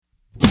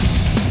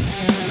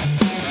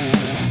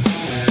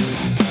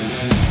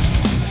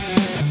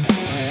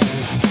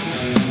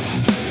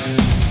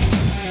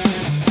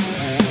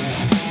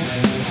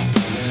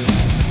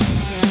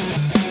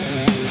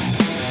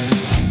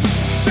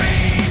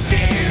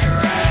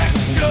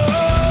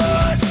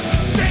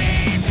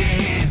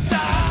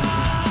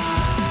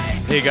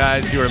Hey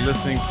guys, you are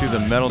listening to the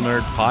Metal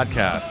Nerd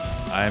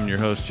Podcast. I am your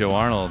host, Joe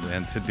Arnold,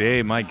 and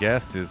today my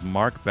guest is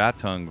Mark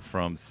Batung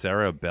from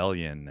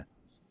Cerebellion.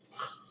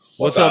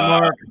 What's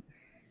up, Mark?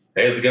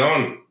 Hey, how's it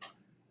going?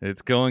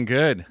 It's going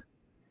good.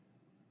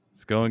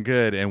 It's going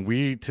good. And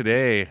we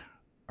today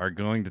are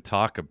going to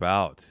talk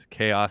about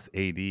Chaos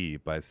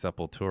AD by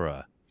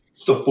Sepultura.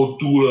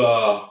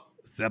 Sepultura.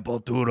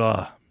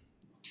 Sepultura.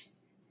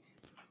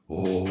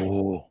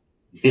 Oh.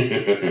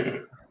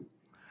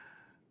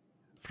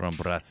 From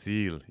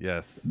Brazil,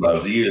 yes.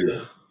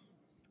 Brazil.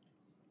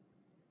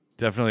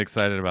 Definitely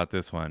excited about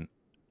this one.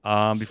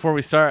 Before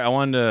we start, I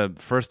wanted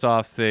to first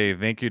off say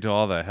thank you to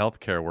all the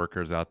healthcare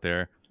workers out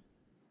there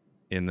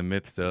in the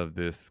midst of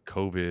this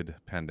COVID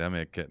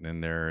pandemic, getting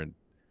in there and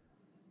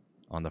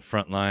on the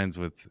front lines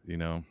with,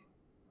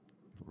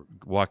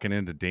 walking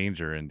into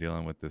danger and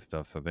dealing with this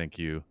stuff. So thank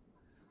you.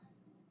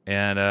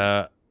 And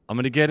I'm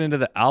going to get into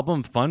the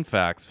album fun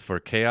facts for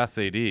Chaos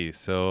AD.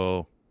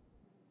 So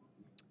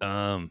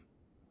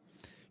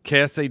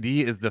Chaos AD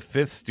is the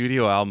fifth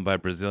studio album by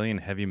Brazilian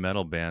heavy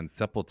metal band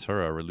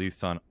Sepultura,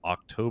 released on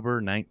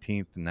October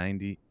 19th,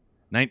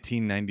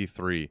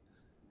 1993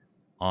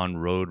 on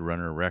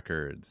Roadrunner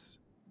Records.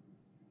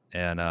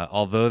 And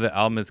although the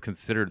album is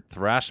considered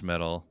thrash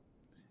metal,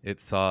 it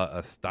saw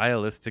a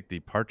stylistic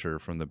departure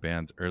from the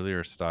band's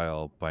earlier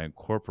style by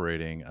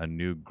incorporating a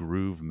new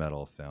groove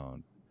metal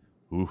sound.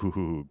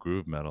 Ooh,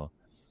 groove metal.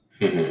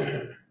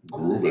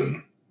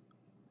 Groovin'.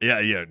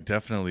 Yeah,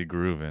 definitely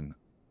grooving.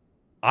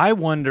 I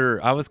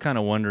was kind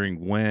of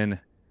wondering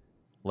when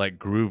like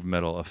groove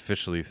metal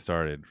officially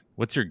started.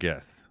 What's your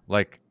guess?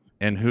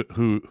 And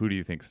who do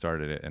you think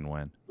started it and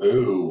when?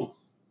 Ooh.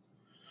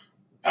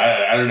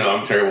 I don't know.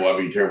 I'm terrible. I'd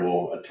be a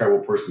terrible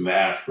person to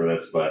ask for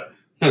this, but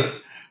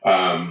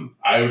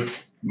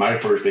my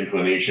first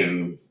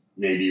inclination was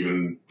maybe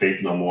even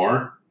Faith No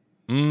More.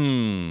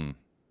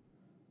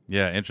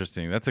 Yeah,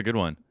 interesting. That's a good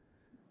one.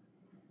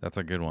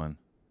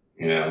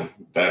 You know,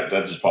 that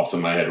just popped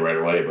in my head right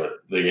away. But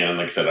again,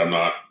 like I said, I'm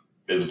not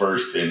as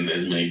versed in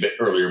as many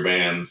earlier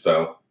bands,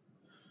 so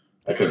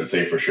I couldn't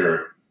say for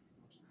sure.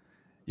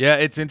 Yeah,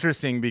 it's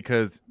interesting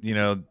because,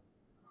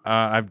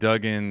 I've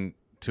dug into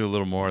a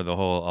little more of the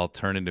whole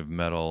alternative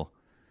metal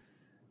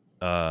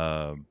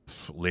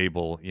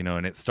label,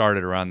 and it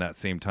started around that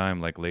same time,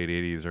 like late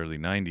 80s, early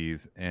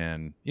 90s.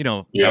 And,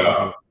 that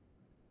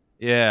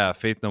was,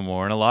 Faith No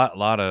More and a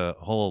lot of,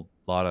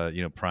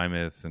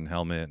 Primus and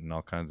Helmet and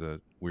all kinds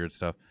of weird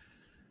stuff.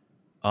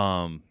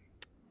 I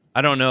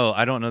don't know.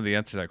 I don't know the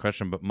answer to that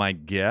question, but my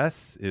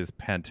guess is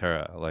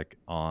Pantera, like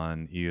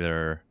on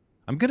either.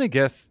 I'm gonna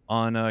guess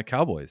on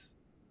Cowboys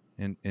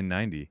in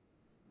 90.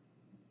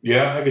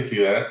 Yeah, I can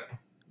see that.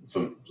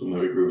 Some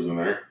heavy grooves in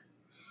there.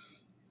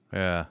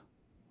 Yeah.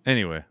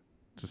 Anyway,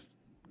 just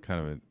kind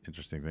of an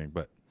interesting thing,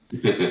 but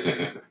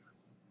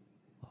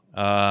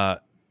all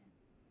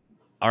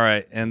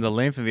right. And the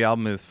length of the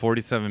album is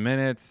 47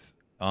 minutes.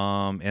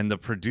 And the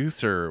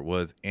producer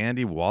was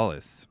Andy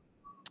Wallace.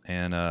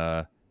 And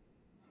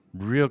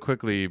real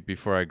quickly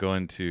before I go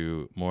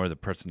into more of the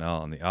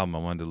personnel on the album, I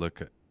wanted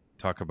to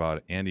talk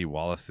about Andy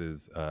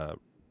Wallace's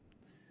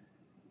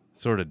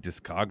sort of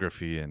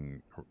discography.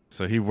 And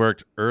so he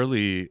worked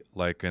early,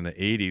 like in the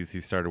 80s.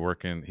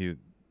 He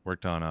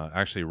worked on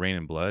actually Rain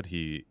and Blood.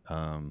 He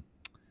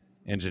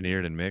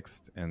engineered and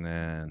mixed, and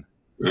then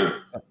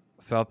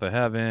South of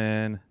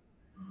Heaven,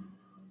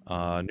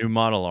 New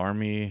Model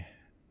Army,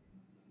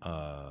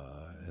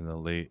 in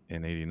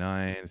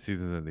 '89,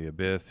 Seasons of the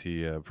Abyss,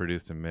 he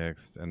produced and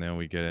mixed. And then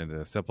we get into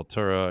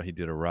Sepultura. He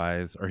did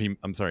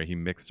he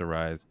mixed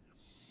Arise.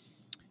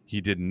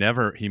 He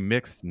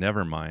mixed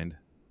Nevermind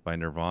by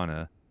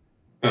Nirvana.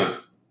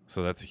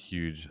 So that's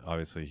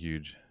obviously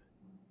huge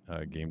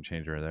game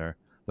changer there.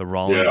 The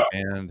Rollins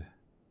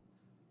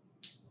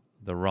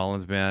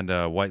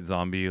band, White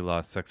Zombie,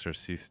 La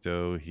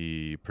Sexorcisto,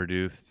 he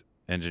produced,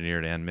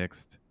 engineered, and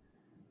mixed.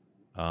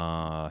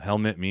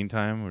 Helmet,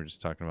 meantime, we're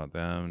just talking about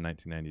them.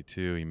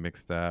 1992, he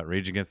mixed that.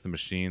 Rage Against the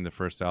Machine, the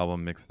first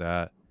album, mixed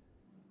that.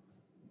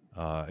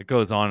 It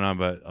goes on and on,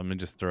 but I'm gonna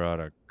just throw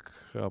out a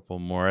couple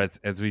more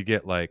as we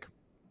get like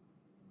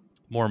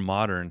more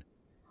modern.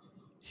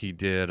 He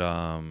did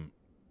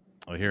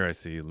here I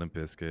see Limp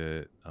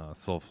Bizkit,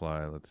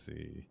 Soulfly, let's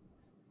see,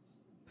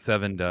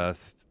 Seven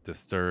Dust,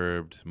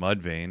 Disturbed,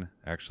 Mudvayne,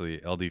 actually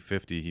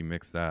LD50, he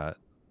mixed that.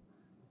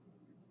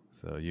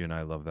 So you and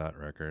I love that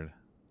record.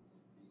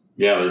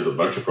 Yeah, there's a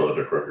bunch of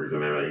prolific records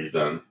in there that he's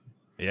done.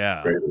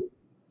 Yeah. Great.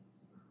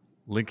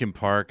 Linkin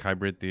Park,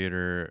 Hybrid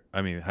Theory,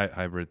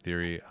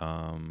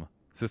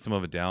 System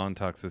of a Down,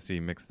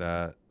 Toxicity, mixed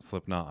that.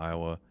 Slipknot,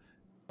 Iowa,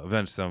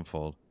 Avenged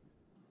Sevenfold.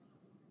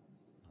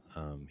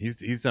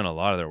 He's done a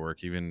lot of their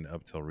work, even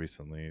up till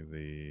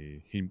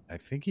recently. I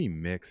think he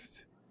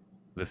mixed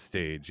The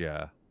Stage,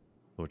 yeah,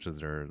 which is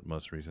their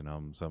most recent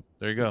album. So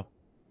there you go.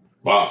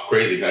 Wow,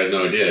 crazy! I had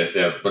no idea.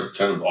 Yeah, but a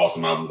ton of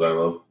awesome albums I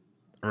love.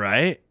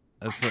 Right?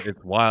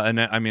 It's wild,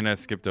 and I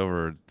skipped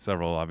over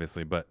several,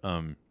 obviously, but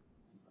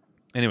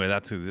anyway,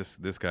 that's who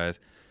this guy is.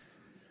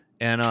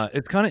 And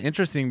it's kind of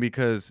interesting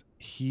because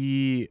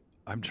he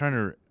I'm trying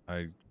to.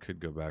 I could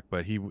go back,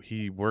 but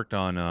he worked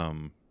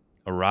on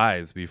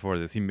Arise before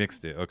this. He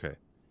mixed it. Okay,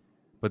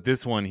 but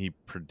this one he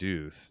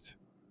produced.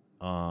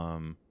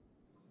 Um,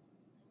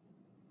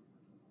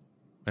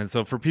 and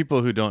so for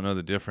people who don't know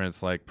the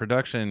difference, like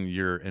production,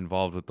 you're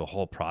involved with the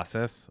whole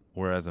process,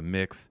 whereas a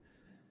mix,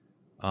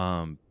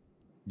 um,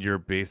 you're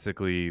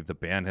basically the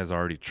band has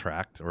already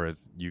tracked, or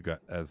as you got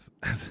as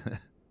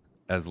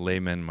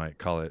laymen might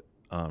call it,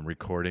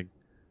 recording.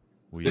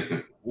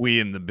 We we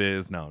in the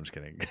biz. No, I'm just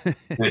kidding.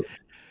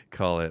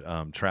 Call it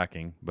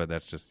tracking, but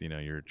that's just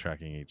you're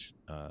tracking each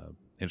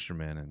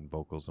instrument and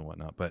vocals and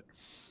whatnot. But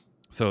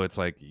so it's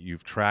like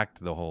you've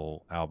tracked the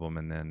whole album,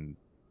 and then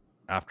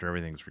after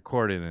everything's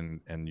recorded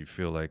and you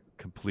feel like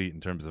complete in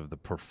terms of the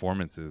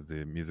performances,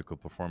 the musical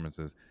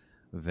performances,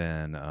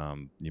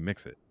 then you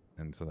mix it,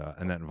 and so that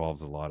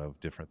involves a lot of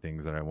different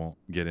things that I won't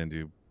get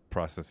into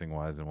processing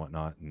wise and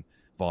whatnot, and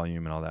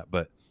volume and all that.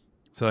 But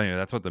so anyway,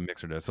 that's what the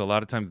mixer does. So a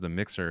lot of times the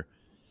mixer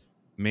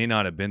may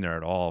not have been there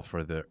at all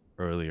for the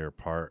earlier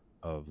part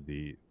of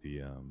the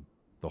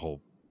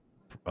whole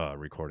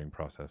recording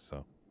process.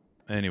 So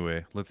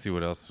anyway, let's see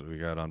what else we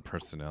got on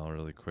personnel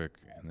really quick,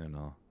 and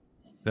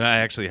then I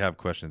actually have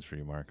questions for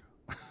you, Mark.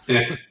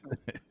 Yeah,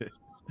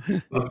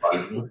 that's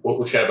fine.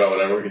 We'll chat about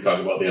whatever. We can talk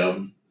about the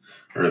album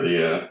or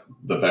the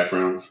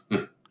backgrounds.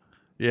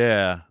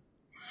 Yeah,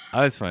 I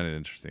always find it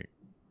interesting.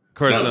 Of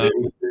course, No, it is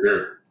for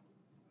sure.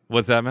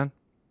 what's that, man?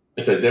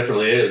 I said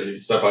definitely is.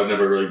 It's stuff I've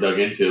never really dug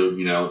into.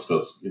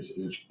 So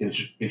it's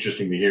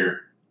interesting to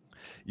hear.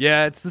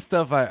 Yeah, it's the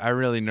stuff I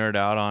really nerd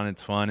out on.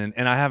 It's fun,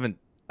 and I haven't.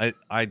 I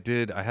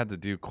had to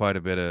do quite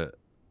a bit of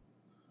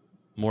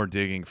more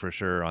digging for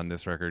sure on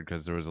this record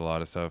because there was a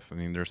lot of stuff. I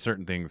mean, there's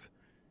certain things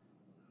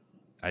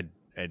I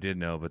I did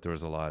know, but there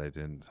was a lot I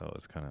didn't. So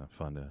it's kind of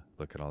fun to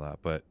look at all that.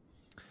 But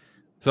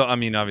so I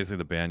mean, obviously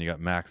the band, you got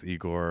Max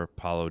Igor,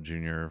 Paulo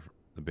Jr.,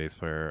 the bass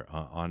player,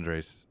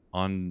 Andreas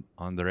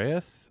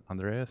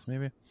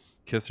maybe,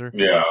 Kisser,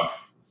 Yeah,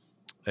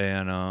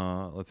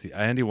 and let's see,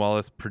 Andy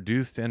Wallace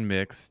produced and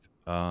mixed.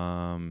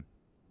 There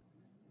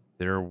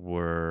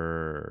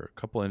were a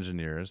couple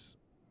engineers,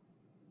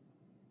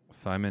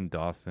 Simon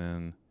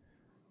Dawson,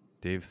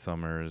 Dave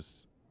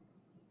Summers,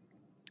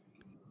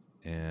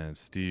 and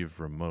Steve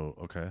Remote.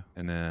 Okay,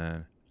 and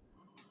then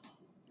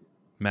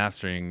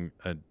mastering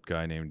a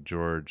guy named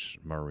George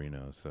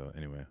Marino. So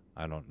anyway,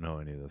 I don't know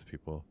any of those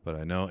people, but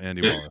I know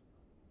Andy Wallace.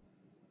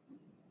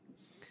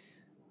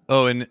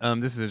 Oh, and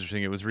this is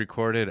interesting. It was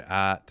recorded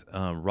at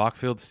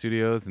Rockfield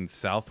Studios in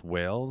South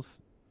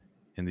Wales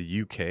in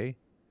the UK.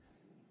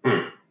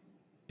 Hmm.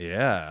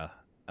 Yeah,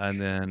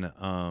 and then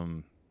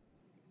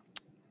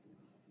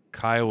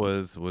Kai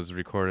was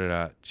recorded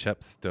at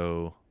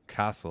Chepstow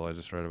Castle. I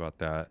just read about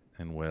that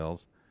in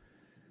Wales.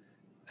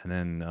 And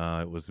then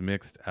it was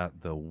mixed at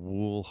the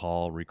Wool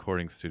Hall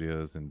Recording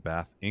Studios in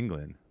Bath,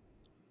 England.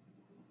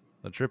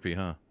 A trippy,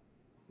 huh?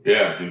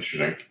 Yeah,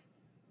 interesting.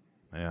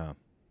 Yeah.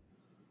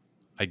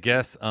 I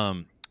guess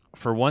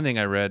for one thing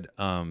I read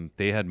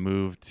they had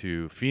moved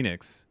to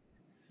Phoenix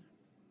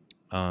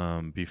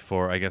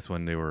before, I guess,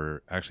 when they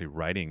were actually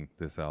writing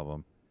this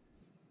album.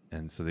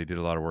 And so they did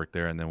a lot of work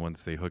there, and then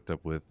once they hooked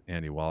up with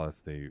Andy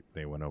Wallace,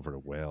 they went over to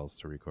Wales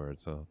to record.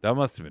 So that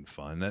must have been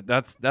fun.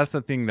 That's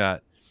the thing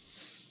that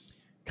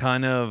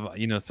kind of,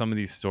 some of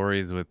these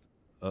stories with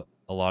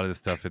a lot of this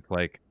stuff, it's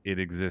like it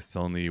exists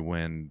only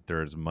when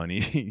there's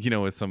money,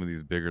 with some of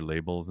these bigger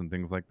labels and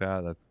things like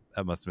that.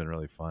 That must have been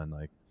really fun,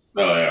 like,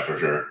 Oh yeah, for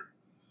sure.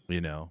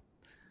 you know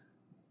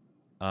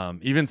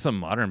even some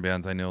modern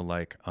bands I know,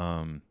 like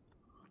I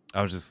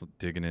was just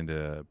digging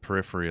into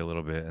Periphery a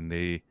little bit, and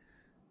they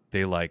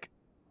like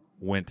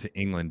went to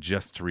England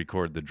just to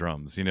record the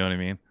drums, you know what I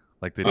mean?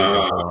 Like they did the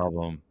Uh, whole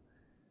album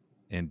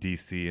in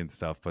DC and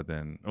stuff, but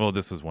then, well,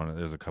 this was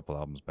there's a couple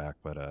albums back,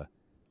 but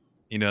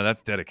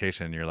that's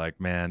dedication. You're like,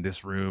 man,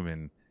 this room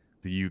in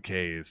the UK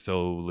is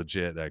so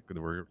legit that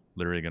we're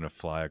literally gonna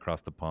fly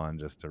across the pond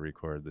just to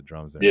record the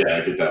drums there. yeah,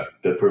 I get that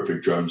the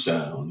perfect drum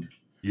sound.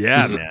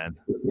 Yeah, man.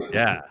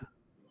 Yeah,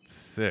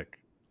 sick.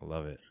 I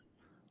love it.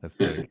 That's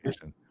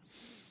dedication.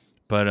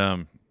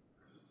 But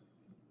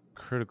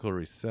critical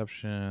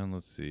reception.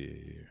 Let's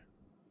see.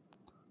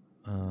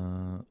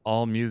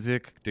 All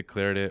Music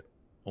declared it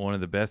one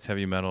of the best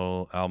heavy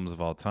metal albums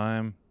of all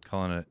time,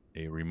 calling it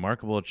a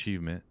remarkable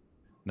achievement,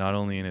 not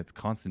only in its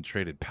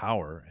concentrated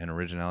power and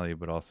originality,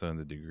 but also in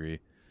the degree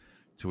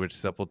to which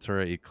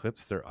Sepultura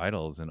eclipsed their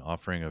idols in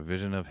offering a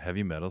vision of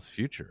heavy metal's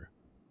future.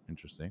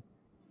 Interesting.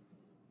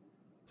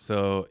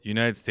 So,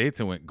 United States,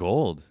 it went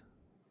gold.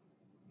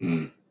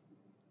 Mm.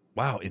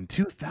 Wow, in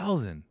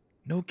 2000.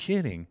 No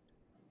kidding.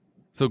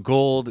 So,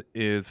 gold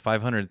is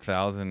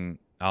 500,000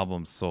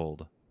 albums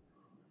sold.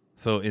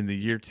 So, in the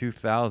year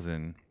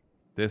 2000,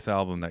 this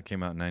album that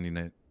came out in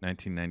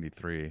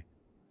 1993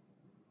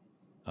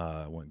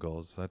 went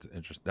gold. So, that's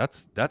interesting.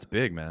 That's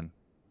big, man.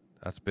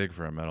 That's big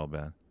for a metal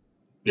band.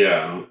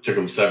 Yeah, it took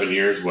them 7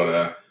 years. What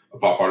a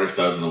pop artist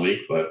does in a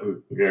week, but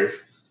who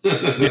cares?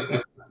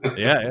 Yeah, but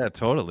yeah,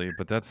 totally.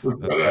 But that's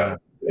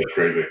it's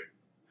crazy.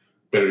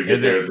 Better to get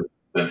and then there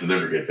than to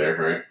never get there,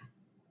 right?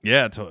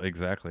 Yeah,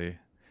 exactly.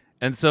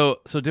 And so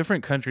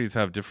different countries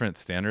have different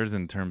standards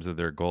in terms of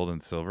their gold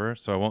and silver.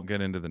 So I won't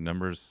get into the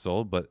numbers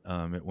sold, but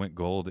it went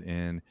gold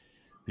in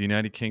the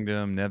United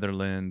Kingdom,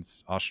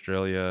 Netherlands,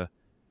 Australia,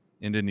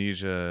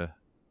 Indonesia,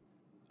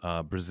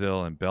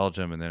 Brazil, and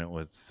Belgium, and then it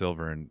was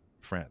silver in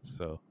France.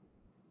 So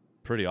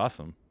pretty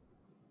awesome.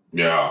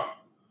 Yeah.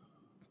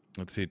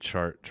 Let's see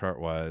chart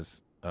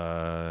wise.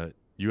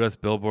 U.S.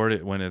 Billboard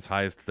it went as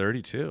high as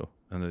 32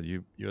 on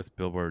the U.S.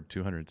 Billboard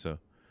 200. So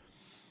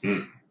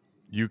Mm.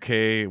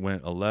 UK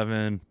went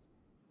 11.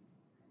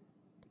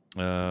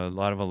 A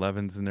lot of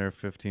 11s in there.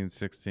 15,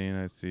 16.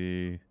 I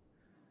see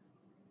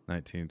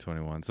 19,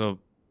 21. So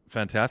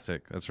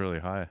fantastic. That's really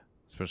high,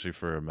 especially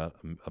for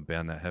a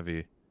band that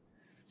heavy.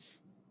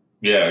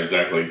 Yeah,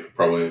 exactly.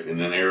 Probably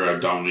in an era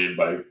dominated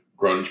by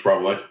grunge,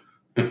 probably.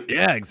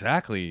 Yeah,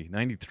 exactly.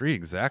 93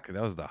 exactly.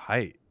 That was the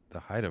height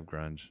of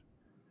grunge.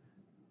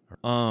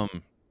 Um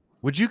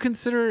would you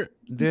consider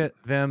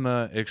them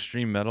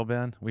extreme metal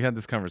band? We had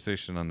this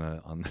conversation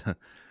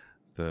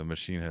the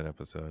Machine Head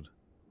episode.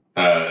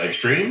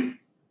 Extreme?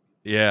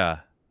 Yeah.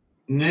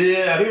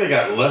 Yeah, I think they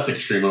got less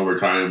extreme over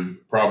time.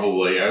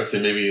 Probably, I would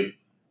say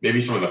maybe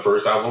some of the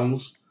first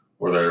albums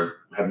where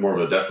they had more of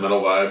a death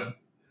metal vibe.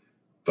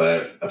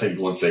 But I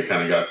think once they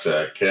kind of got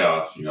to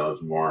Chaos,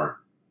 it's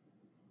more,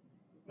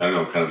 I don't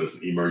know, kind of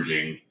this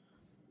emerging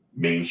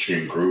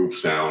mainstream groove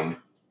sound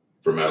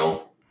for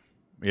metal.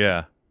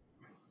 Yeah.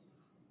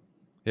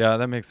 Yeah,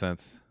 that makes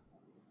sense.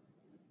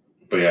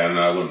 But yeah,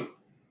 no,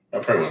 I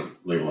probably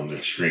wouldn't label them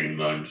extreme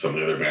knowing some of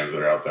the other bands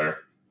that are out there.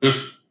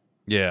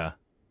 Yeah.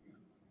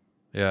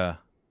 Yeah.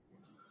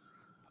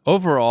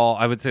 Overall,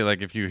 I would say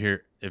like if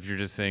you're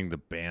just saying the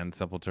band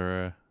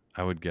Sepultura,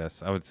 I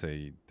would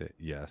say that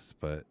yes,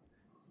 but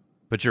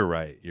you're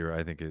right.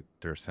 I think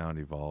their sound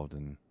evolved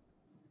and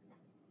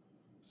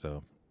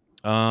so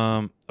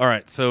all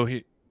right, so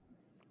here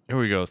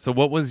we go. So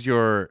what was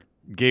your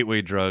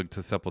gateway drug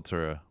to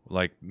Sepultura?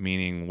 Like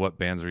meaning what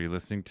bands were you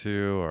listening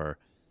to, or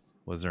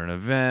was there an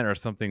event or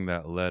something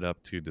that led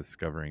up to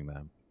discovering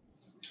them?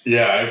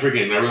 Yeah, I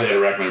really had to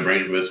rack my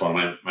brain for this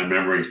one. My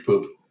memory's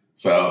poop.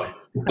 So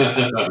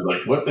I'm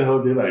like, what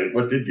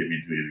did get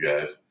me to these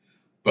guys?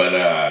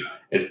 But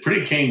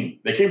they came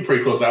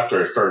pretty close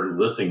after I started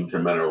listening to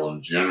metal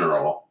in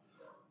general,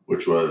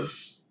 which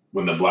was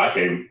when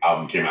the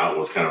album came out,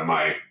 was kind of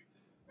my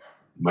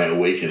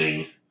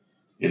awakening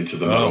into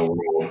the Oh, metal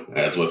world,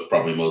 as with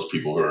probably most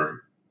people who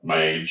are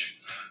my age.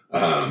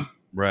 Um,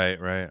 right,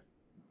 right.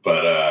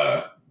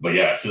 but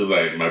yeah, as soon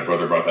as my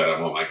brother brought that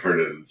up, I heard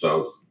it, and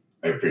so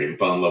I freaking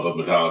fell in love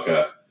with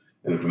Metallica.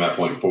 And from that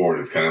point forward,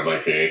 it's kind of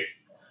like a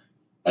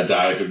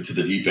dive into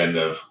the deep end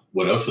of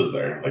what else is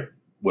there? Like,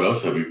 what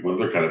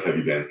other kind of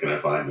heavy bands can I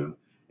find,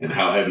 and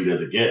how heavy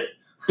does it get?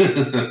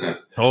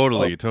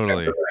 Totally,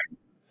 totally.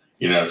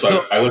 So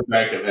So, I went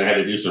back and I had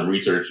to do some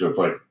research of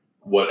like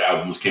what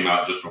albums came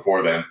out just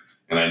before then,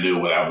 and I knew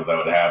what albums I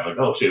would have. Like,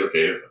 oh shit,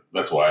 okay,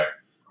 that's why.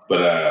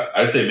 But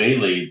I'd say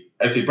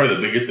probably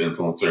the biggest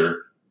influencer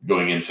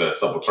going into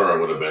Sepultura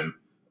would have been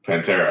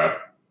Pantera.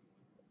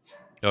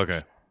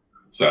 okay.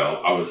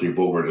 So obviously,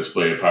 Vulgar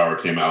Display of Power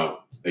came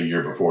out a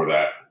year before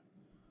that,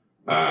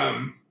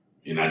 um,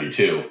 in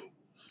 '92.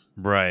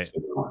 Right.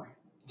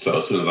 So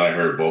as soon as I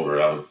heard Vulgar,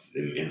 that was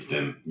an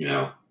instant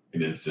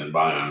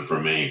buy on for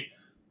me.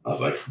 I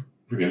was like,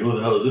 freaking, who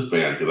the hell is this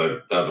band? Because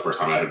that was the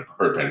first time I had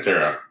heard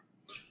Pantera.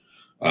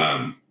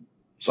 Um,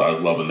 so I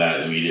was loving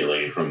that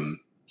immediately. From Me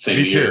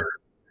same year, too.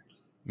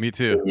 Me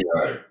too.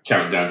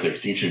 Countdown to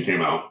Extinction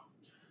came out,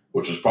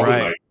 which was probably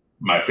Right.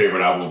 my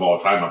favorite album of all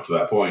time up to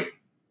that point.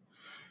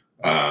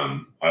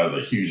 I was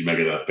a huge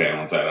Megadeth fan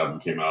once that album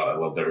came out. I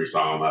loved every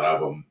song on that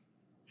album.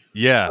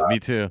 Yeah, me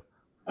too.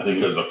 I think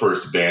it was the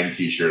first band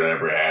T-shirt I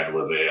ever had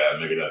was a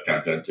Megadeth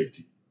Countdown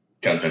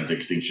to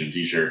Extinction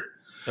T-shirt.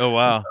 Oh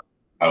wow.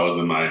 I was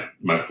in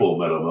my full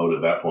metal mode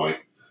at that point.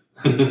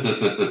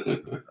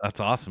 That's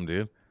awesome,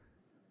 dude.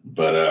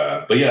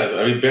 But yeah,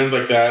 I mean bands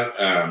like that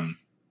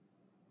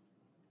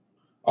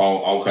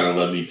all kind of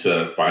led me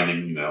to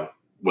finding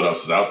what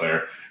else is out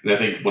there. And I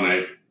think when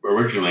I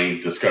originally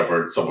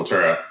discovered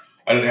Sepultura,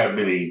 I didn't have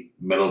many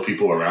metal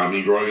people around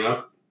me growing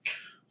up,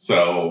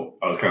 so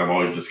I was kind of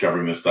always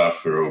discovering this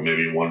stuff through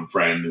maybe one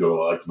friend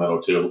who liked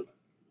metal too.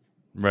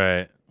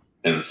 Right.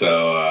 And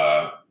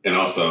and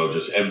also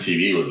just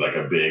MTV was like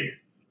a big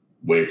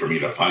way for me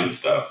to find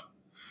stuff.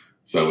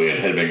 So we had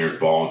Headbangers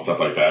Ball and stuff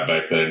like that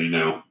back then.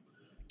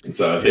 And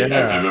so I think I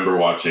Yeah. remember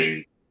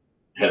watching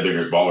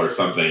Headbangers Ball or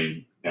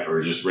something,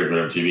 or just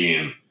regular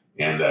MTV,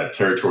 and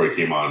Territory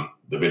came on,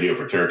 the video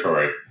for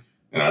Territory,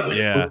 and I was like,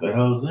 Yeah. "What the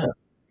hell is that?"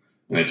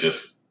 And it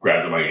just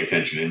grabbed my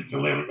attention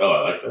instantly. I'm like, "Oh,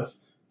 I like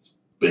this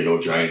big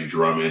old giant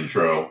drum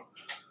intro."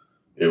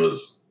 It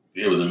was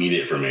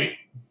immediate for me.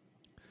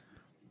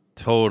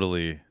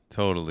 Totally.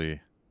 Totally.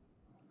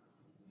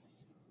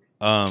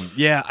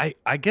 Yeah,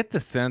 I get the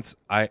sense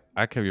I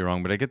could be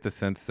wrong, but I get the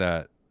sense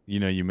that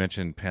you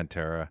mentioned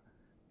Pantera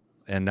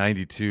and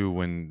 92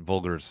 when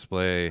Vulgar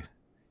Display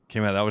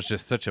came out. That was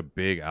just such a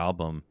big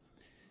album.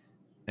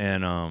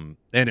 and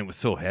it was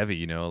so heavy,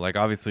 you know, like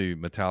obviously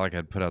Metallica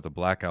had put out the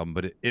Black Album,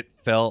 but it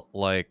felt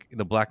like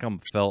the Black Album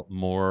felt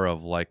more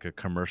of like a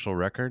commercial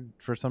record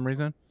for some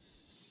reason.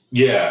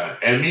 Yeah,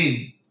 and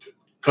me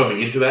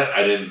coming into that,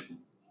 I didn't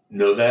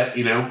know that.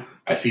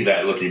 I see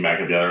that looking back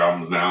at the other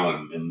albums now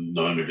and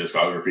knowing their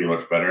discography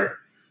much better.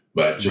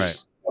 But Right.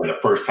 just as a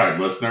first time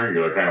listener,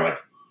 you're kind of like,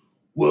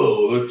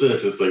 whoa, what's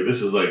this? It's like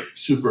this is like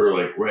super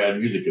like rad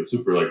music. It's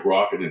super like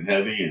rocking and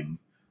heavy, and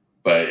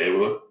but it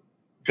was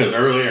because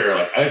earlier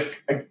like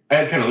I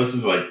had kind of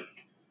listened to like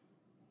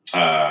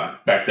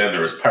back then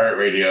there was pirate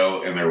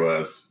radio and there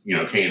was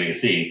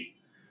KNAC,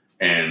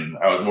 and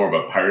I was more of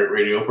a pirate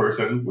radio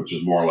person, which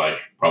is more like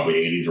probably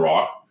 80s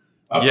rock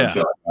up Yeah.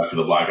 until I got to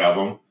the Black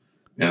Album.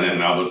 And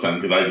then all of a sudden,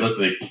 because I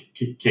listened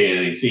to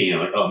KNAC, and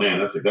I'm like, oh man,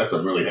 that's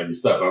some really heavy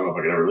stuff. I don't know if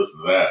I could ever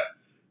listen to that.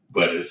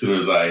 But as soon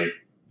as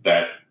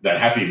that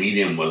happy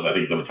medium was, I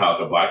think, the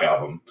Metallica Black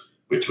Album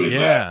between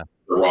that,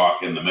 the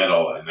rock and the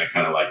metal, and that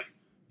kind of like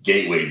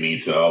gatewayed me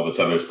to all this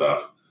other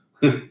stuff.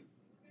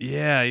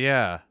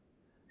 Yeah.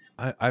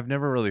 I've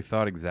never really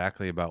thought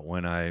exactly about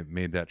when I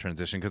made that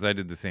transition because I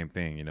did the same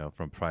thing, you know,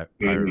 from pirate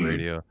Mm-hmm.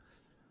 radio,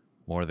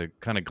 more the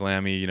kind of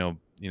glammy,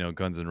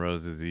 Guns N'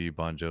 Roses-y,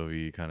 Bon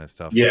Jovi kind of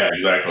stuff. Yeah,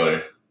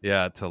 exactly.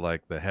 Yeah, to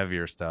like the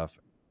heavier stuff.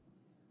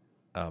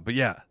 But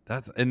yeah,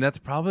 that's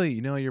probably,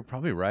 you're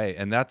probably right,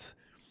 and that's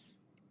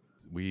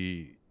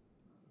we.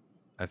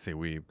 I say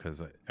we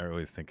because I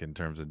always think in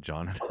terms of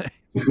John and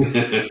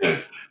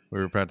I. We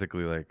were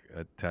practically like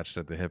attached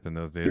at the hip in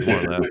those days, more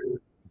or less.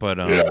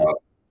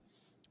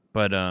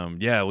 But Yeah.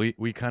 yeah,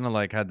 we kind of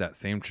like had that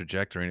same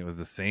trajectory, and it was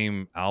the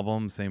same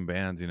album, same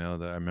bands. I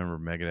remember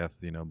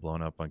Megadeth,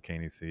 blowing up on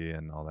KNC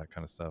and all that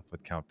kind of stuff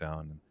with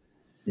Countdown.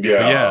 But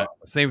Yeah. yeah,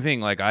 same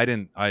thing. Like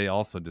I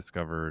also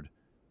discovered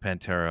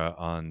Pantera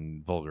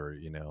on Vulgar,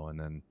 and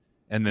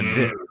then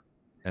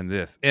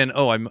this Mm. and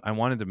oh, I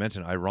wanted to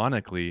mention,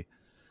 ironically,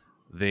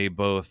 they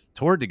both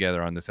toured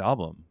together on this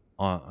album.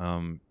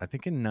 I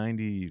think in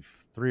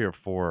 '93 or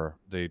 '4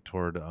 they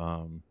toured.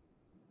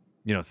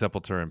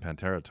 Sepultura and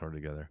Pantera toured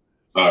together.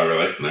 Oh,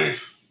 really?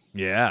 Nice.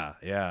 Yeah,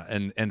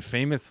 and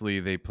famously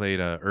they played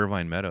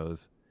Irvine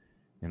Meadows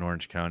in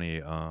Orange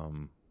County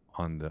on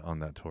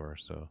that tour.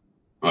 So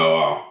Oh,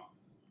 wow.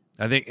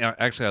 I think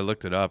actually I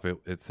looked it up.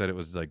 It said it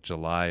was like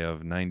July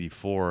of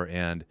 '94,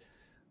 and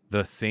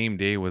the same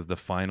day was the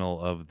final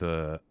of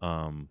the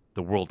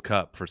World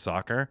Cup for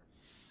soccer,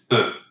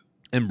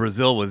 and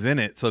Brazil was in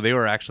it, so they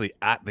were actually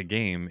at the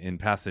game in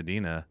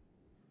Pasadena,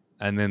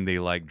 and then they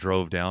like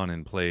drove down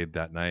and played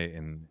that night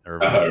in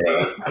Irvine.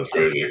 Really? That's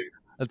crazy.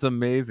 That's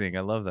amazing.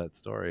 I love that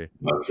story.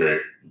 That's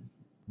great.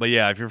 But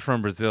yeah, if you're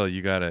from Brazil,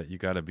 you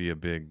gotta be a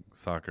big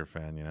soccer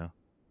fan,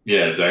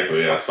 Yeah,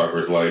 exactly. Yeah,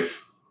 soccer's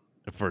life.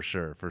 for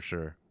sure, for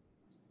sure.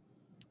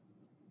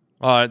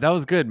 All right, that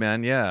was good,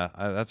 man. Yeah,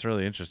 that's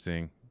really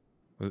interesting.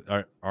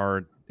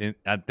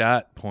 At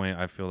that point,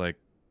 I feel like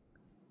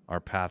our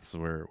paths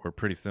were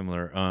pretty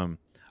similar.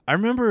 I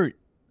remember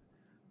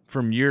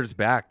from years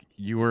back,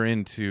 you were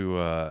into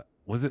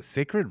was it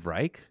Sacred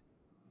Reich?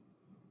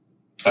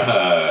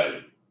 Uh,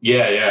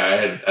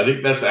 yeah. I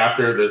think that's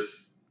after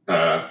this.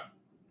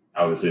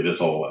 Obviously, this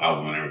whole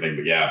album and everything.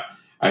 But yeah,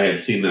 I had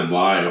seen them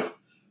live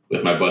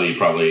with my buddy.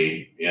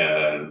 Probably,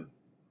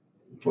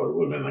 what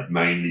would have been like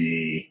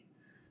 90,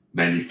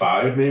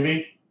 95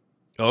 maybe.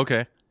 Oh,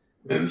 okay.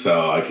 And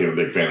so I became a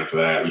big fan after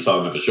that. We saw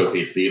them at the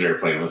Showcase Theater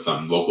playing with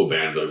some local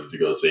bands I went to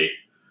go see.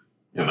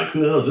 And I'm like,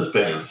 who the hell is this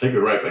band?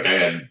 Sacred Reich. Like, I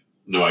had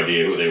no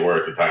idea who they were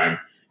at the time,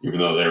 even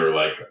though they were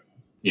like,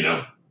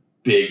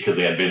 big because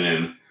they had been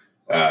in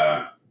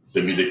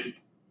the music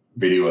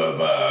video of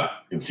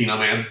Encino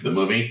Man, the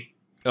movie.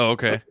 Oh,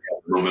 okay.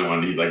 The moment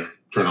when he's like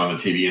turned on the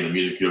TV and the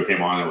music video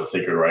came on, it was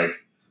Sacred Reich.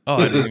 Oh,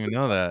 I didn't even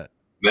know that.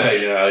 Yeah.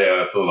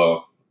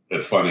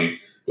 It's funny.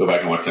 Go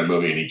back and watch that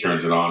movie, and he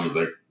turns it on. He's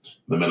like,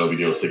 the metal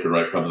video Sacred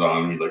Reich comes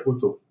on, and he's like,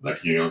 what the, like,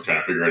 trying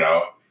to figure it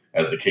out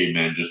as the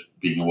caveman just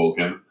being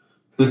awoken.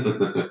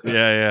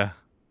 Yeah.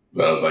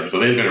 So I was like, so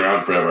they've been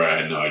around forever. I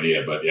had no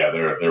idea, but yeah,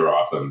 they were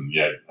awesome.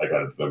 Yeah, I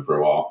got into them for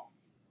a while.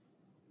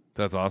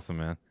 That's awesome,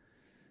 man.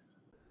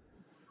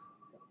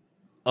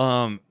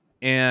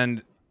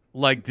 And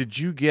like, did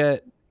you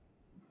get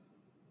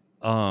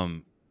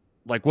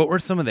like, what were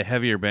some of the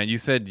heavier bands? You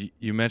said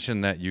you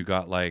mentioned that you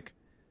got like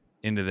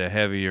into the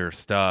heavier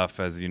stuff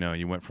as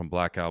you went from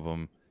Black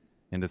Album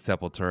into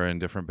Sepultura and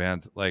different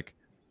bands. Like,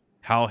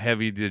 how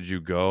heavy did you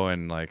go,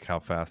 and like how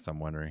fast? I'm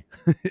wondering.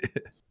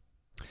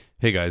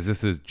 Hey guys,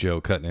 this is Joe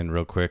cutting in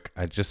real quick.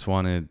 I just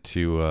wanted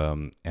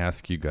to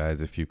ask you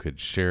guys if you could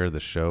share the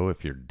show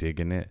if you're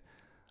digging it.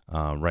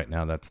 Right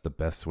now, that's the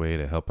best way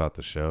to help out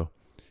the show.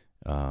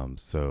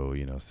 So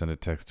send a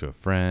text to a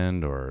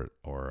friend or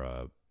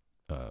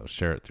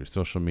share it through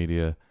social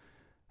media.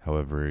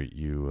 However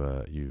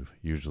you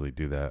usually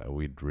do that,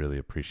 we'd really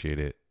appreciate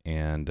it.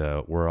 And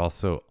we're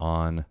also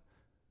on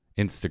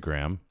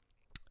Instagram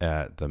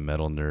at the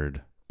Metal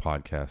Nerd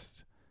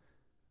Podcast.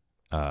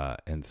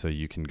 And so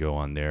you can go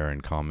on there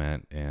and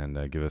comment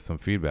and give us some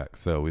feedback.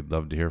 So we'd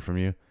love to hear from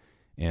you.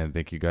 And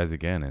thank you guys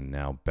again. And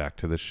now back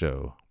to the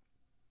show.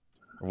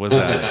 Or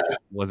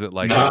was it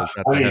like No, was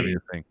that I the mean,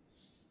 heaviest thing?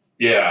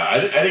 yeah, I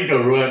didn't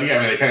go real heavy. I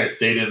mean, I kind of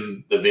stayed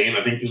in the vein.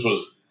 I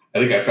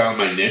think I found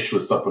my niche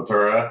with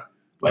Sepultura,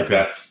 like Okay.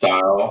 that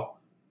style.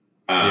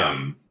 Yeah.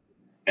 Um,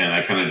 and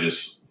I kind of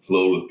just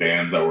flowed with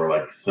bands that were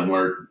like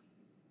similar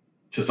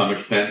to some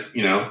extent,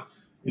 in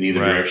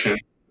either Right. direction.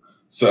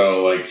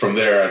 So like from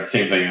there,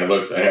 same thing.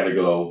 I had to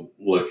go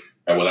look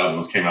at what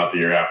albums came out the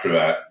year after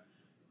that,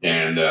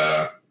 and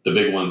the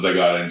big ones I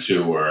got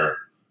into were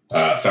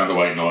Sound of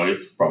White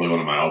Noise, probably one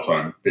of my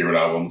all-time favorite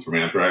albums from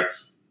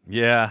Anthrax.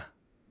 Yeah.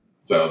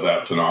 So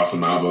that's an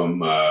awesome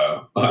album.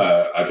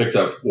 I picked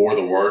up War of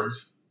the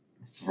Words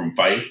from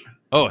Fight.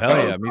 Oh, hell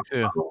That was yeah, me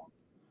too.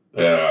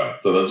 yeah.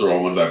 So those were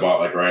all ones I bought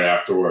like right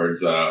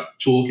afterwards.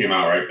 Tool came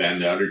out right then,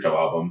 the Undertow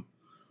album.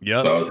 Yep.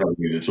 So I was heavy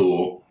into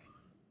Tool.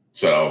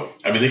 So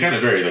I mean, they kind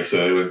of varied. Like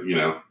so, they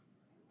went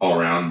all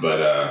around,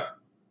 but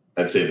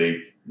I'd say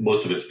they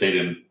most of it stayed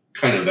in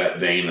kind of that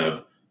vein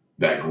of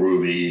that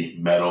groovy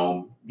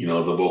metal. The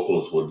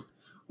vocals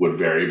would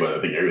vary, but I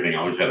think everything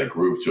always had a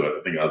groove to it.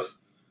 I think I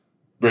was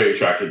very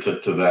attracted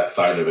to that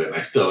side of it, and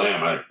I still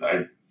am.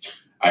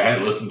 I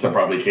hadn't listened to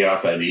probably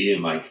Chaos ID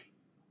in like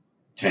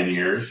 10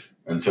 years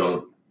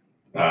until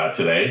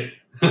today,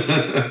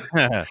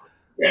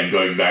 and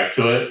going back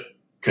to it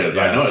because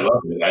I Yeah. know I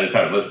love it. I just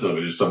haven't listened to it.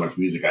 There's just so much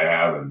music I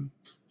have and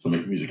so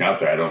much music out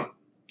there. I don't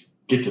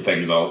get to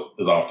things all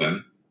as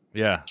often,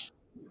 Yeah.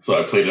 so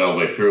I played it all the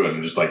way through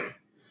and just like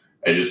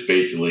I just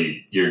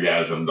basically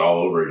eargasmed all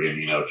over again.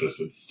 Just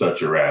it's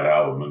such a rad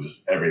album and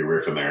just every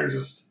riff in there is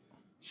just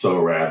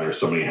so rad. There's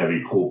so many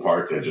heavy, cool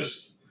parts that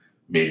just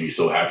made me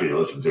so happy to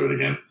listen to it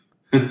again.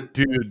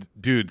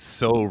 Dude,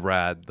 so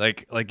rad.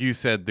 Like you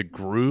said, the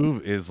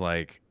groove is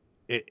like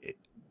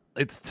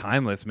it's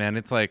timeless, man.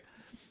 It's like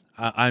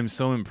I'm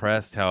so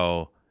impressed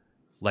how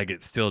like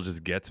it still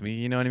just gets me.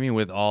 You know what I mean?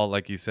 With all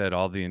like you said,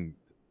 all the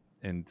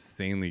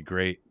insanely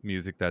great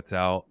music that's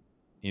out.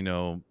 You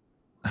know,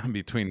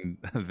 between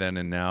then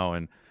and now,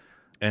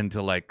 and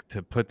to like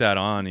to put that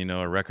on,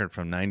 a record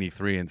from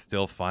 '93 and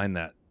still find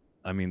that.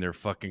 I mean, their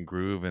fucking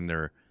groove and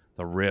their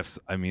the riffs.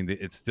 I mean,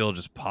 it still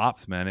just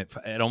pops, man.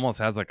 It almost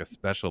has like a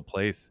special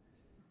place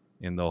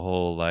in the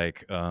whole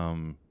like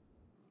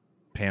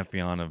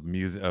pantheon of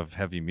music of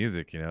heavy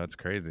music. It's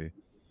crazy.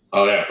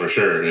 Oh yeah, for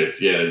sure. It's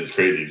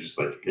crazy. Just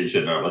like you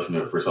said, not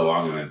listening to it for so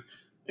long, and then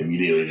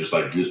immediately just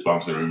like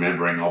goosebumps and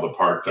remembering all the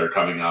parts that are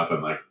coming up,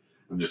 and like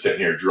I'm just sitting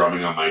here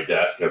drumming on my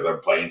desk as I'm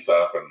playing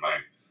stuff, and my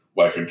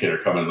wife and kid are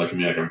coming and looking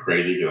at me like I'm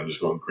crazy because I'm just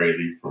going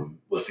crazy from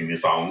listening to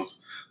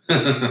songs.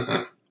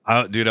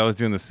 Dude, I was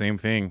doing the same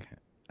thing,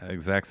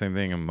 exact same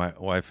thing, and my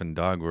wife and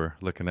dog were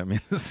looking at me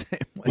the same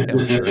way.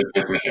 I'm sure.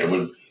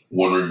 Everyone's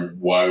wondering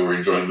why we're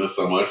enjoying this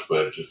so much,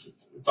 but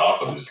just it's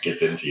awesome. It just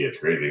gets into you. It's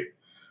crazy.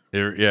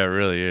 Yeah, it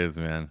really is,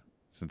 man.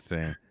 It's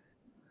insane.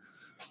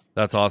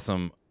 That's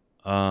awesome.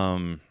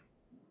 Um,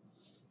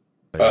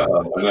 but yeah,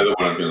 this. Another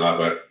one I was going to laugh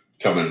at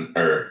coming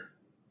or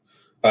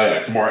oh yeah,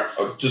 some more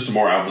just some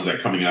more albums that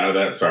coming out of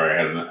that. Sorry, I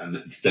had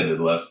an extended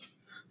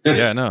list.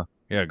 Yeah, no,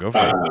 yeah, go for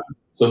it. uh,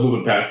 so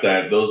moving past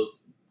that,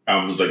 those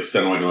albums like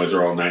Send White Noise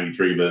are all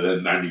 93, but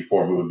then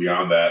 94 moving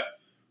beyond that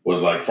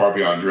was like Far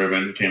Beyond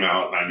Driven came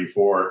out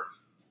 94.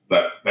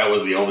 That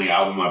was the only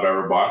album I've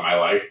ever bought in my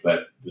life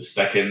that the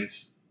second,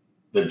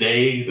 the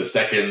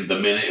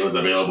minute it was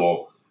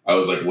available, I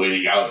was like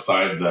waiting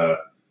outside the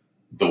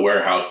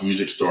warehouse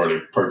music store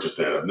to purchase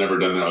it. I've never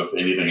done that with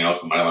anything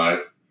else in my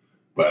life,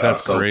 but I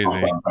That's was so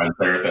pumped crazy. on Pine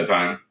There at that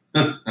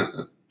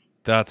time.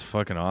 That's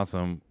fucking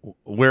awesome.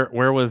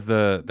 Where was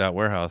that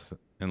warehouse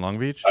in Long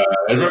Beach?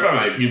 It was right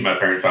by my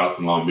parents' house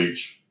in Long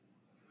Beach.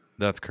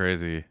 That's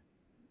crazy.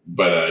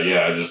 But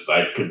yeah,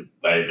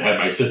 I had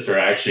my sister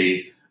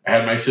actually. I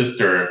had my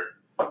sister.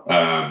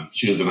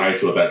 She was in high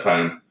school at that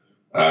time.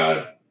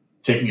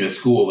 Take me to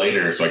school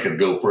later so I could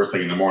go first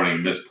thing in the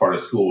morning, miss part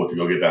of school to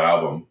go get that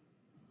album.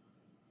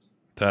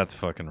 That's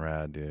fucking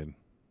rad, dude.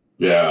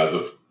 Yeah, it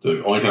was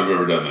the only time I've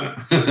ever done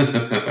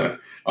that.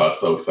 I was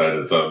so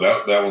excited. So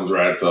that one's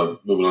rad. So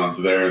moving on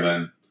to there,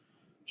 then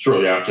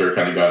shortly after,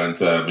 kind of got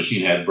into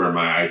Machine Head Burn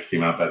My Eyes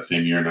came out that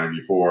same year,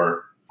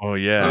 '94. Oh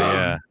yeah,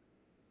 yeah. Um,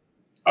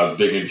 I was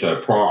big into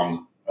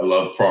Prong. I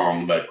love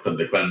Prong.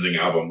 The Cleansing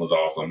album was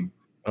awesome.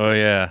 Oh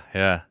yeah,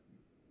 yeah.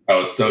 I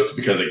was stoked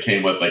because it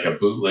came with like a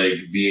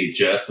bootleg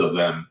VHS of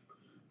them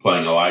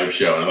playing a live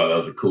show, and I thought that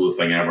was the coolest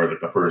thing ever. It was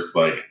like the first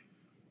like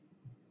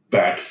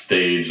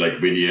backstage like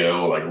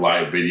video, like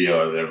live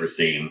video I've ever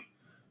seen.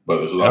 But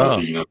this was Oh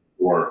obviously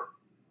before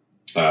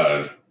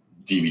uh,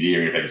 DVD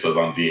or anything, so it was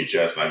on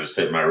VHS, and I just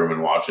sit in my room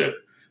and watch it.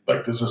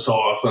 Like this is so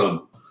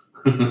awesome.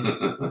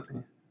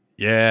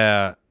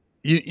 yeah.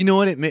 You know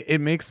what? It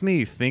makes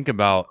me think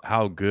about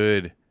how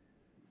good.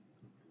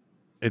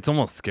 It's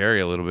almost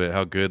scary a little bit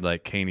how good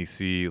like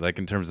KNC like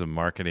in terms of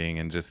marketing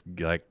and just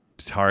like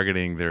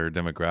targeting their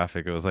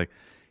demographic. It was like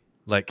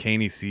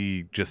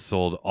KNC just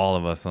sold all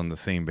of us on the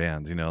same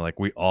bands. Like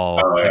we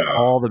all Oh like yeah,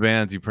 all the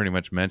bands you pretty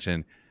much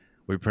mentioned.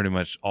 We pretty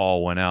much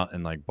all went out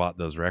and like bought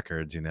those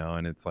records.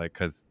 And it's like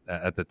because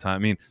at the time, I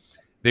mean,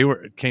 they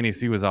were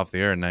KNC was off the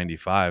air in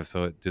 '95,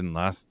 so it didn't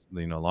last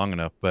long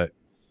enough. But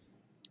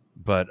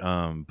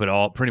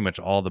all pretty much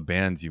all the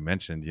bands you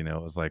mentioned, it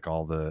was like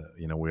all the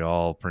we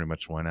all pretty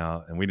much went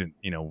out, and we didn't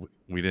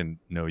we didn't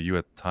know you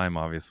at the time,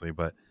 obviously,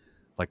 but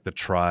like the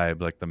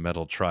tribe, like the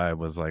metal tribe,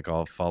 was like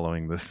all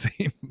following the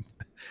same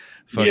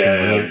fucking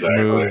Yeah,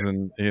 exactly. moves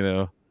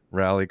and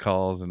rally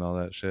calls and all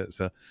that shit.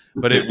 So,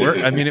 but it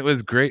worked. I mean, it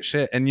was great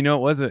shit, and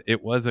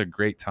it was a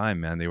great time,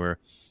 man. They were.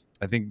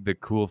 I think the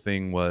cool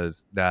thing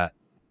was that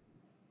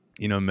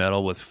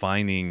metal was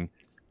finding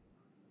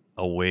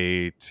a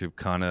way to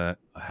kind of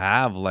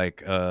have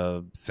like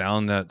a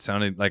sound that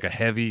sounded like a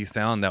heavy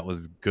sound that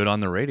was good on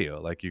the radio.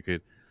 Like you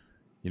could,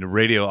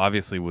 radio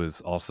obviously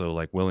was also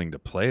like willing to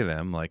play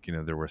them. Like,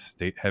 there were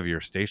heavier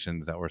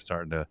stations that were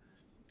starting to,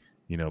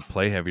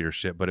 play heavier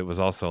shit, but it was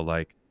also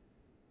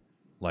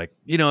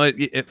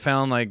it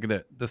found like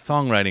the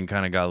songwriting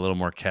kind of got a little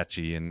more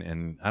catchy,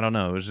 and I don't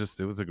know,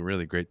 it was a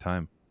really great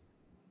time.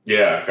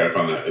 Yeah, I kind of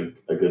found that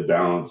a good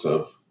balance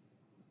of.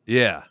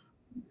 Yeah.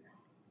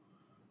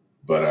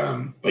 But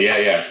yeah,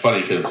 it's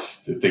funny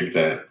because to think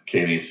that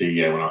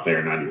KNC went off there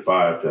in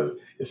 '95 because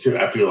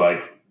I feel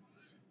like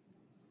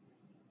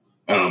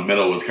I don't know,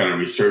 metal was kind of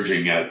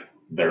resurging at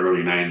the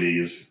early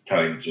 '90s,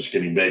 kind of just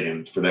getting big,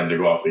 and for them to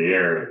go off the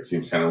air, it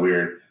seems kind of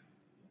weird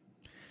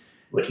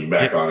looking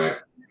back It, on it.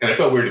 And it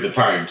felt weird at the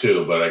time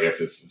too, but I guess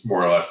it's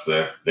more or less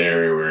the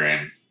area we're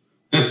in.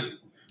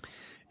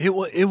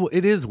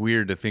 it is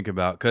weird to think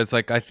about, because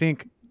like I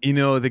think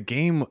the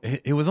game,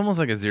 it was almost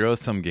like a zero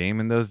sum game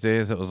in those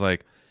days. It was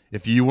like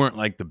if you weren't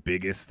like the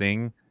biggest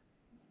thing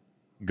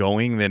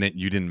going, then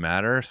you didn't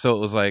matter. So it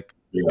was like,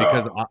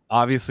 because Yeah.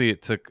 obviously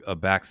it took a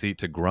backseat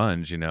to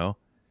grunge,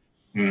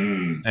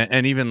 Mm.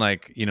 and even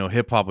like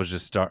hip hop was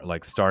just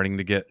starting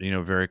to get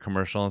very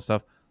commercial and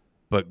stuff.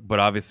 But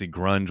obviously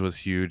grunge was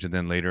huge, and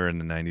then later in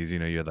the '90s,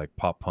 you had like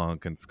pop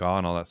punk and ska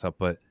and all that stuff.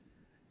 But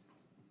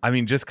I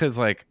mean, just because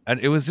like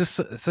it was just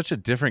such a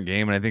different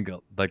game, and I think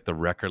like the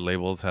record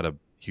labels had a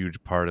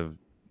huge part of,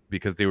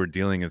 because they were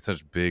dealing in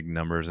such big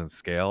numbers and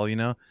scale.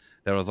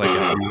 That was like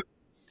Uh-huh.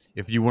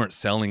 if you weren't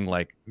selling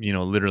like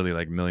literally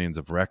like millions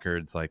of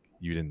records, like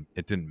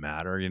it didn't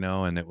matter,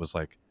 and it was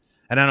like,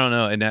 and I don't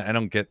know, and I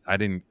don't get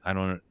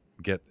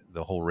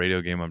the whole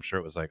radio game. I'm sure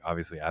it was like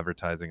obviously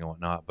advertising and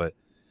whatnot, but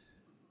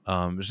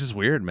it's just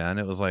weird, man.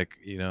 It was like,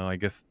 I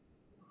guess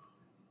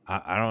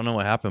I don't know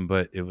what happened,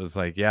 but it was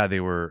like,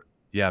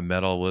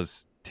 metal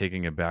was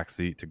taking a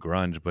backseat to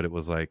grunge, but it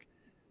was like,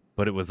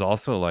 but it was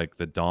also like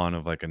the dawn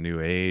of like a new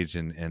age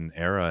and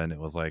era, and it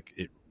was like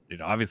it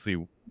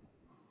obviously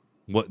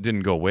what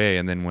didn't go away.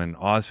 And then when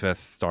Ozfest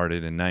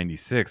started in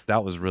 '96,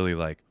 that was really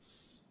like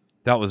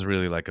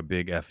a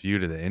big fu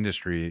to the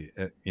industry.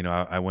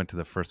 I went to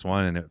the first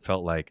one, and it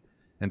felt like,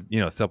 and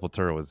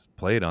Sepultura was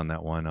played on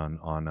that one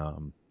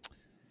on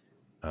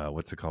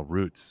what's it called,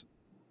 Roots.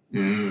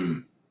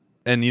 Mm.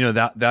 And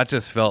that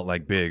just felt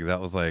like big.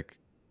 That was like,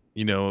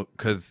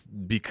 because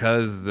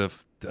the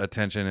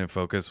attention and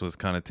focus was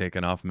kind of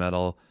taken off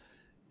metal,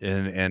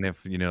 and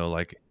if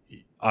like,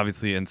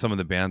 obviously, and some of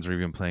the bands were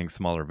even playing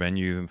smaller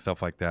venues and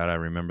stuff like that. I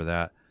remember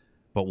that.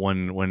 But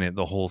when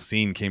the whole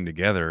scene came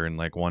together in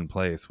like one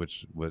place,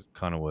 which was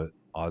kind of what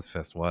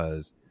Ozfest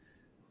was,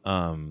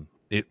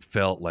 it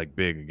felt like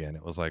big again.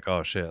 It was like,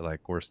 oh shit,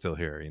 like we're still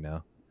here.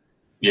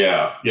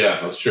 Yeah,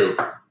 that's true.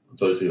 I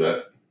totally see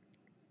that.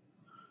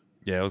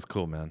 Yeah, it was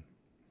cool, man.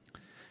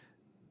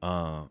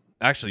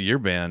 Actually, your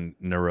band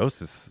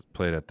Neurosis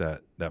played at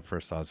that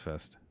first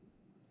Ozfest.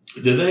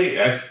 Did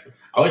they? I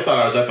always thought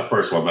I was at the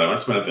first one, but I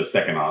must have been at the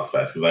second Ozfest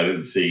because I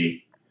didn't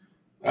see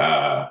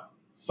uh,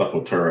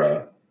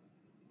 Sepultura,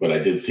 but I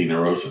did see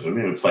Neurosis. I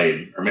think they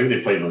played, or maybe they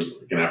played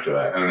again after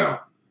that. I don't know.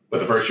 But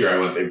the first year I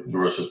went,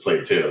 Neurosis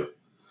played too.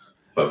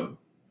 So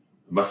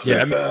it must have been Yeah,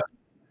 I at mean, the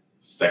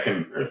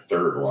second or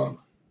third one.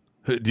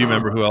 do you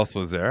remember Uh, who else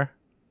was there?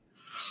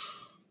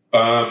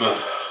 um,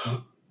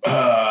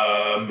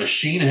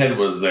 Machine Head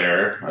was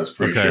there. I was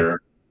pretty Okay,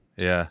 sure.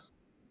 yeah,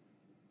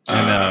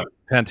 and Uh,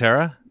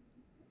 Pantera.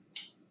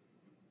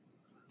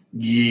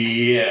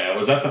 yeah,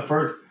 was that the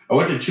first? I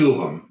went to two of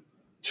them,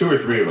 two or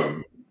three of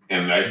them,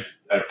 and I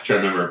try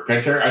to remember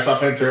Pantera. I saw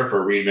Pantera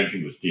for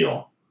Reinventing the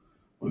Steel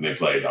when they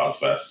played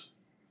Ozfest.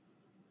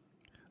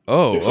 They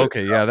Oh, played.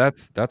 okay, yeah,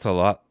 that's a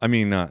lot. I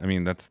mean,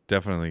 that's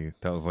definitely,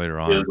 that was later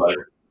It was on. like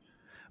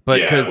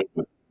But because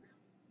yeah.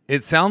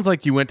 it sounds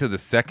like you went to the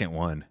second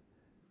one.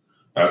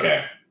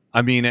 Okay.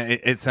 I mean,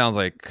 it sounds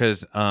like,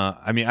 because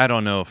I mean, I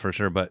don't know for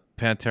sure, but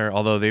Pantera,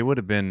 although they would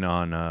have been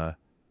on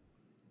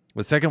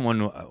the second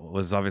one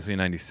was obviously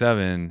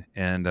 '97,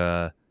 and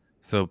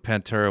so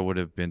Pantera would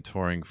have been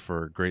touring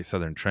for Great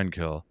Southern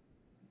Trendkill,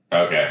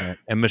 Okay.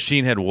 and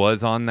Machine Head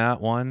was on that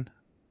one.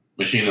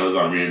 Machine was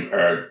on me,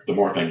 or the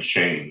more things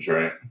change,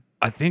 right?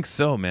 I think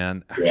so,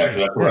 man. Yeah,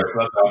 Actually, because shit.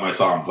 that's the album I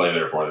saw him play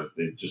there for.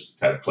 They just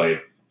had played.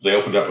 'Cause they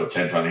opened up with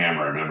 10 Ton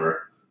Hammer. I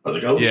remember. I was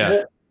like, oh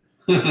Yeah,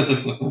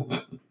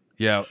 shit.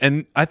 yeah,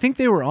 and I think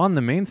they were on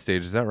the main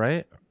stage. Is that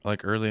right?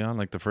 Like early on,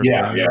 like the first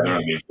Yeah, band. they're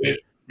on the main stage.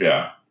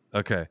 Yeah.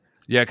 Okay.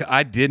 Yeah,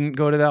 I didn't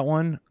go to that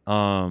one.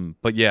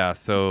 But yeah,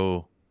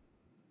 so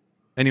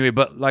anyway,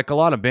 but like a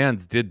lot of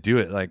bands did do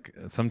it. Like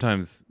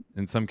sometimes,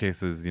 in some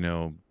cases,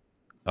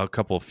 a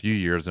couple few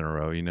years in a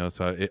row.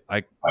 So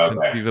I Okay.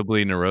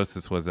 conceivably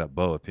Neurosis was at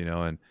both. And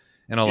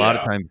a lot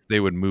of Yeah. times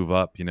they would move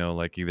up.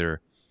 Like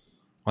either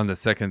on the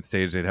second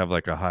stage they'd have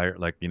like a higher,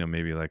 like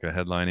maybe like a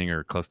headlining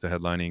or close to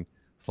headlining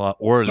slot,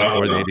 or No,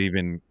 or no.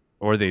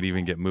 they'd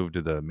even get moved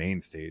to the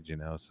main stage.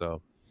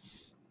 So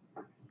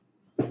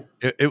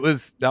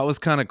that was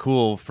kind of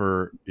cool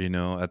for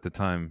at the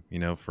time,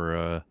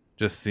 for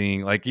just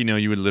seeing, like,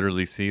 you would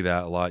literally see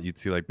that a lot. You'd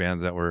see like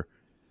bands that were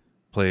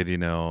played,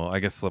 I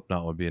guess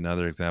Slipknot would be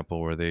another example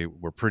where they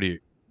were pretty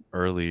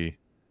early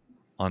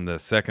on the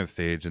second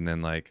stage, and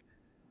then like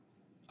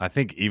I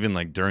think even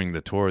like during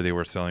the tour they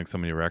were selling so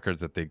many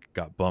records that they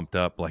got bumped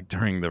up like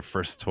during their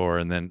first tour,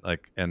 and then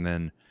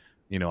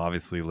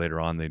obviously later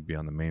on they'd be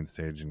on the main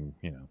stage, and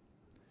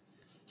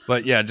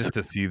but yeah, just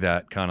to see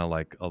that kind of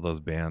like all those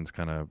bands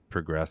kind of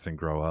progress and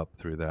grow up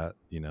through that,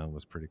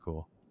 was pretty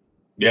cool.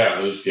 Yeah,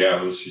 it was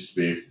used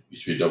to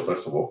be a dope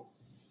festival.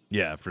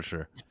 Yeah, for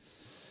sure.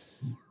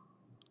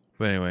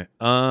 But anyway,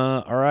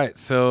 all right.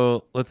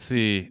 So let's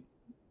see.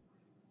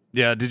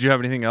 Yeah, did you have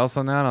anything else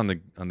on that on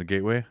the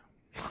Gateway?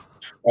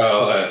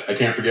 Well, I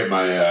can't forget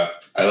my.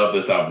 I love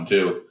this album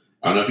too.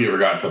 I don't know if you ever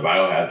got into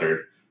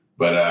Biohazard,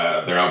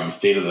 but their album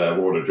 "State of the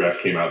World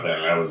Address" came out then.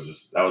 And that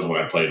was what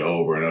I played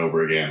over and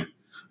over again.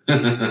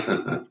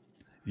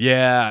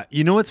 Yeah,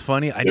 what's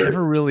funny? I They're-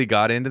 never really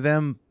got into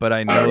them, but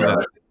I oh, know that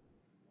really?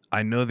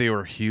 I know they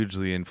were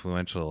hugely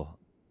influential.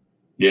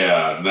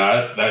 Yeah, no,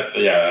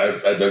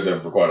 I dug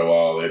them for quite a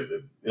while.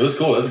 It was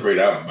cool. That's a great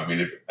album. I mean,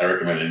 if I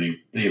recommend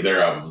any of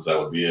their albums, that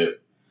would be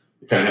it.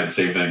 They kind of had the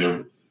same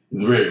thing.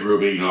 It's very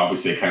groovy.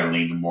 Obviously, it kind of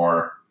leaned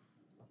more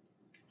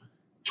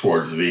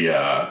towards the,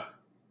 I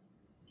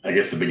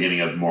guess, the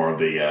beginning of more of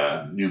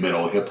the new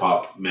metal hip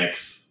hop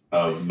mix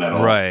of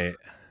metal. Right.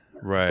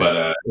 Right. But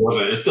it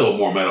wasn't. It's still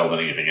more metal than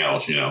anything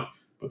else.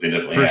 But they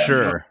definitely For had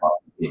sure. pop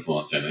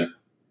influence in it.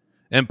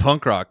 And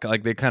punk rock,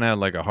 like they kind of had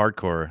like a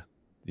hardcore,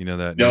 that New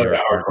No, York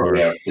yeah, hardcore, hardcore.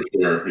 yeah, for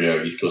sure,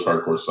 yeah, East Coast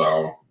hardcore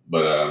style.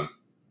 But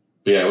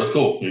yeah, it was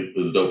cool. It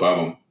was a dope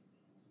album.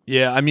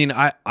 Yeah, I mean,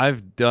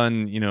 I've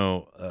done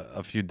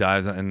a few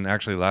dives, and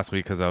actually last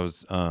week because I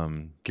was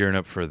gearing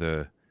up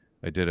for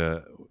I did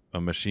a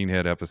Machine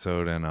Head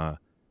episode, and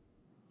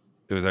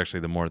it was actually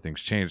the More Things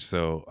Change.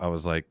 So I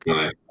was like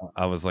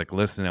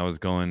listening. I was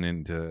going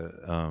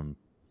into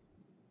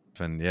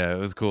and yeah, it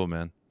was cool,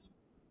 man.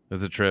 It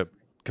was a trip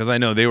because I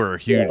know they were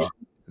a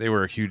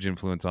Yeah. huge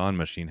influence on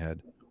Machine Head.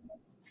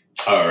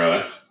 Oh,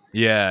 really?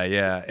 Yeah,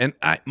 yeah, and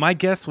my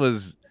guess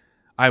was,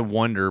 I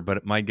wonder,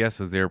 but my guess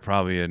is they were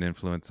probably an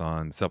influence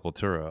on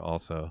Sepultura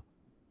also.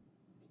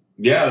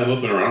 Yeah, they've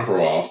both been around for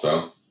a while.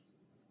 So,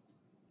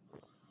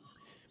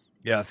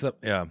 Yeah,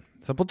 yeah,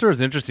 Sepultura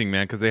is interesting,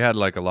 man, because they had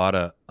like a lot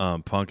of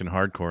punk and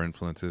hardcore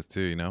influences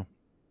too.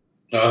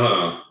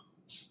 uh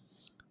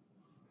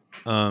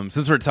huh.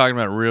 Since we're talking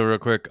about it real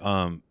quick,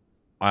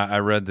 I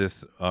read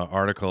this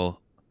article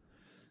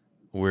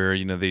where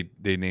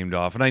they named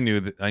off, and I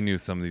knew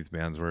some of these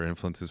bands were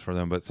influences for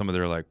them, but some of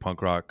their like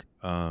punk rock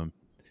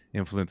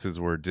influences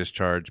were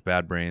Discharge,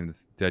 Bad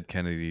Brains, Dead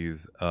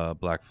Kennedys,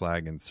 Black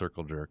Flag, and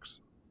Circle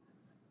Jerks.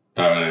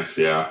 Oh, nice.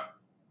 Yeah.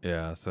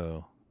 Yeah,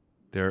 so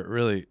they're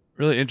really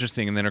really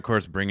interesting, and then of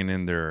course bringing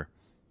in their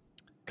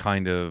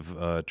kind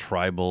of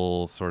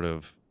tribal sort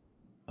of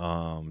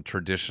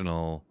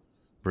traditional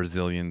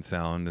Brazilian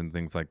sound and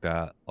things like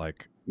that,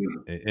 like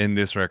Mm. in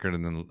this record,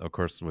 and then of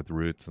course with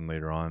Roots and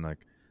later on, like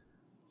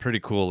pretty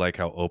cool, like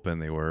how open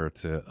they were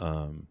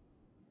to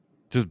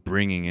just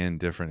bringing in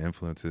different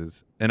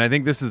influences. And I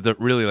think this is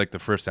really like the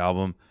first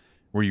album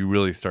where you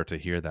really start to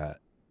hear that.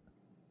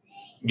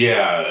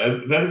 Yeah, I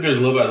think there's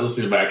a little bit. I was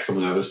listening back to some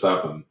of the other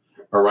stuff, and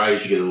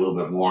Arise, you get a little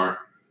bit more.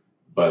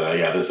 But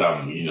yeah, this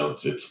album,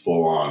 it's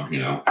full on,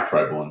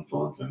 tribal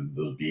influence, and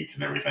those beats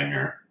and everything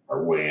are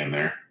way in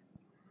there.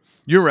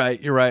 You're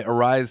right. You're right.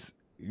 Arise.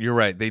 You're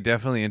right. They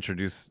definitely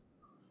introduced,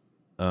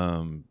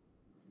 um,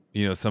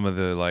 some of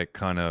the like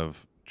kind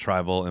of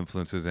tribal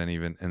influences,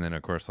 and then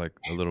of course like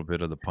a little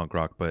bit of the punk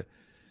rock,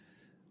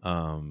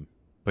 um,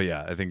 but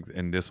yeah, I think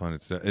in this one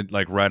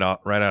like right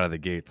out of the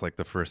gates, like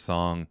the first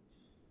song,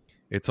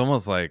 it's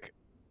almost like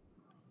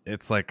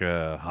it's like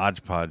a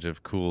hodgepodge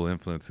of cool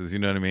influences. You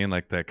know what I mean?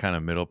 Like that kind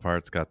of middle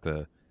part's got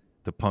the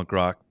punk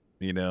rock,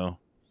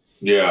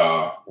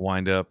 Yeah,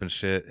 wind up and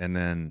shit, and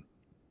then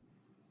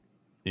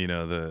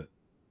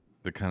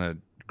the kind of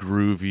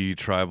groovy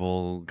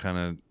tribal kind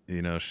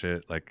of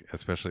shit, like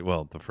especially,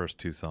 well, the first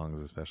two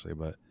songs especially,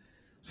 but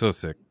so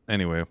sick.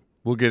 Anyway,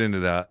 we'll get into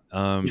that.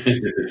 Um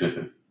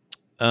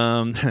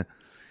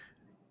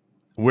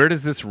where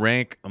does this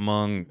rank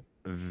among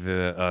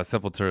the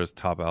Sepultura's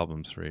top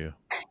albums for you?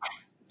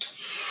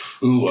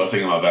 Ooh, I was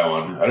thinking about that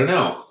one. I don't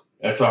know.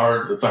 That's a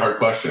hard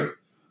question.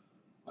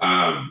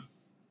 Um,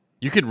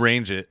 You could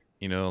range it,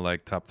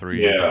 like top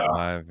 3, top yeah,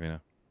 5.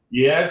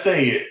 yeah, I'd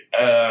say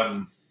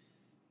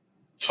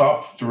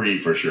top three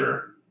for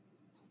sure.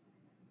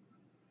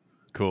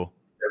 Cool.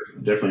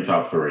 definitely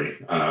top three.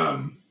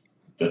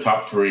 The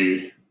top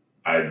three,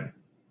 I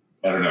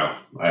I don't know.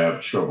 I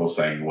have trouble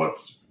saying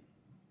what's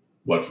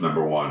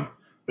number one.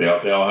 They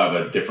all have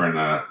a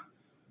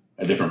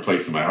different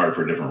place in my heart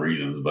for different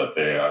reasons, but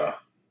they're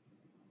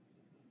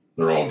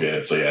all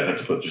good. So yeah, I'd have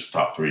to put just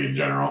top three in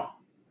general.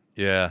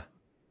 Yeah.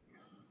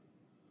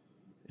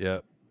 Yeah.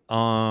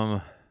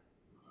 Um,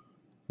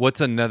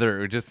 what's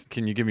another? Just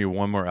can you give me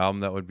one more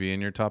album that would be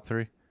in your top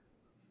three?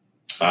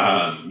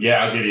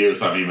 Yeah, I'll give you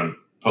something even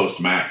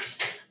post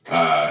Max.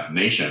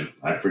 Nation.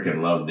 I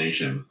freaking love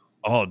Nation.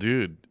 Oh,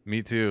 dude,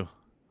 me too.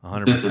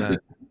 100%.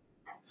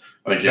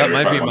 I think yeah, That we were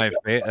might talking be about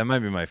my that might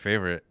be my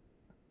favorite.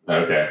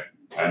 that. Okay,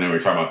 I know we were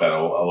talking about that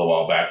a little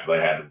while back because I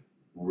had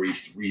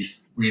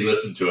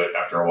re-listened to it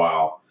after a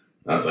while,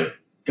 and I was like,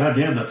 God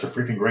damn, that's a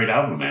freaking great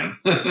album, man.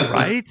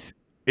 Right?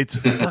 It's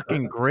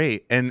fucking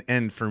great.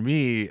 And for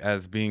me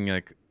as being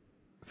like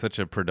such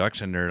a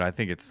production nerd, I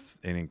think it's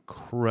an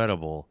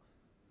incredible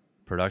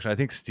production. I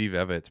think Steve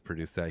Evans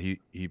produced that. He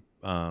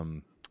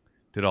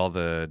did all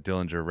the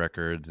Dillinger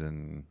records,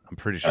 and I'm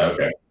pretty sure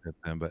Okay, that's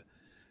him. But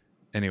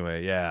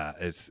anyway, yeah,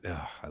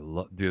 I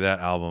love do that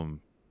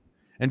album.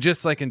 And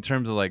just like in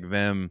terms of like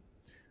them,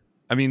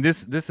 I mean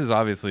this is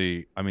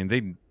obviously, I mean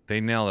they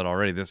nail it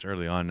already this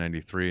early on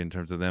 93 in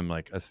terms of them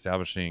like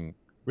establishing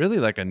really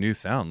like a new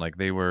sound. Like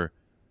they were,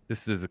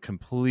 this is a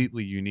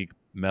completely unique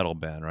metal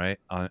band, right?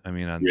 I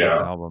mean on this yeah,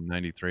 album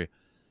 93.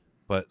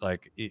 But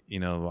like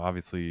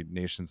obviously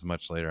Nation's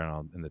much later, I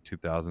don't know, in the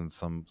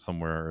 2000s,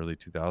 somewhere early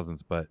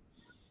 2000s, but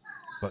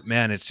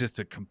man, it's just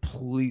a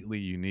completely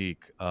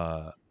unique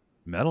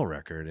metal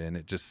record, and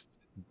it just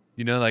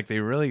like they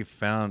really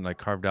found, like,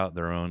 carved out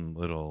their own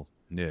little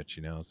niche.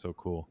 It's so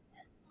cool.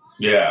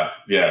 yeah.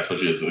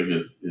 Especially I think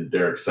it's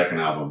Derek's second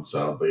album.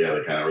 So, but yeah,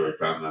 they kind of really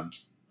found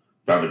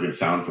a good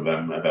sound for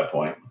them at that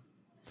point.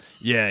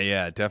 Yeah,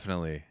 yeah,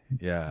 definitely.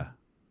 Yeah,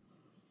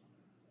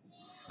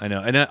 I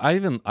know.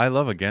 And I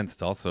love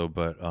Against also,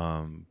 but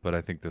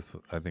I think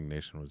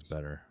Nation was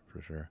better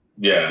for sure.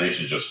 Yeah,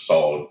 Nation's just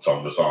solid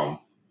song to song.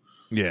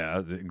 Yeah,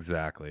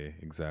 exactly,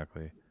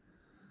 exactly.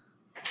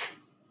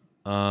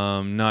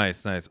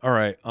 Nice, nice. All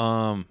right.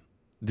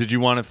 Did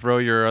you want to throw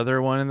your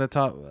other one in the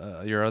top,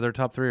 your other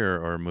top three,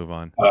 or move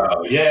on?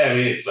 Yeah, I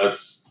mean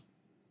that's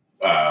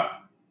uh,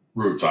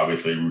 Roots.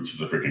 Obviously, Roots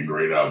is a freaking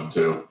great album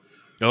too.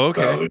 Oh,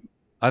 okay. So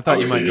I thought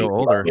you obviously, might go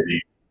older.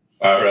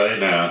 really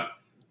no.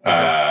 Okay.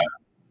 Uh,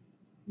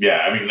 yeah,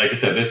 I mean, like I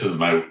said, this is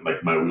my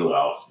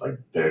wheelhouse. Like,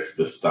 there's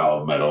this style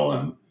of metal,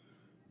 and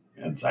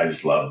I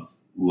just love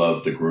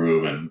the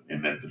groove and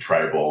then the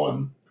tribal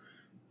and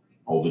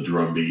all the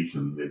drum beats,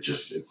 and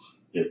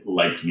it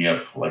lights me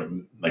up like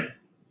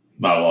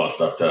not a lot of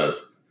stuff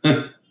does.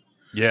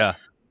 Yeah.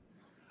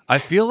 I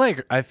feel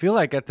like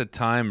at the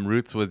time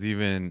Roots was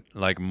even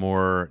like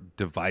more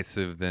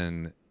divisive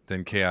than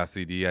Chaos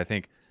ED. I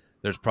think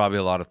there's probably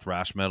a lot of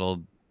thrash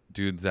metal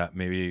dudes that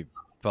maybe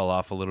fell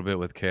off a little bit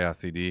with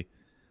Chaos ED,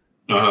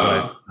 but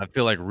Uh, I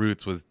feel like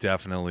Roots was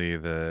definitely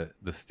the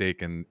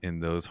stake in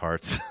those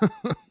hearts.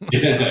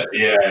 yeah.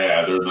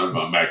 There was no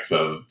going back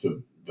to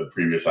the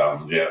previous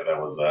albums. Yeah, that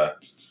was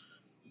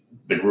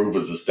the groove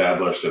was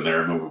established, and they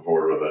were moving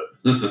forward with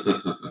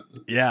it.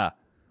 Yeah,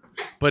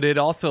 but it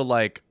also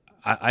like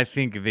I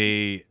think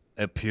they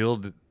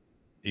appealed,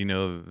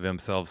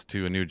 themselves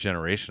to a new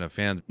generation of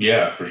fans.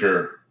 Yeah, for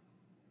sure.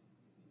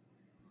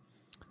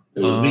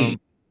 It was Um, me.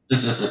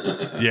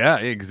 yeah,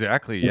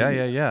 exactly. Yeah,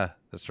 yeah, yeah.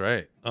 That's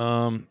right.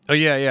 Oh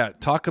yeah, yeah.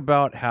 Talk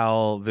about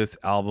how this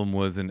album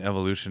was an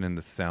evolution in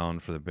the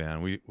sound for the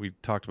band. We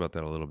talked about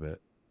that a little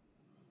bit.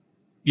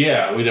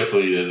 Yeah, we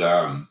definitely did.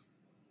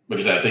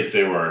 Because I think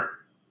their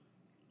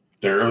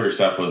earlier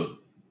stuff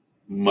was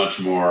much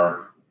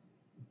more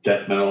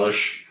death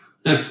metal-ish.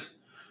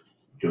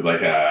 Because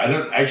I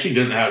don't actually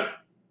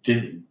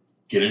didn't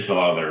get into a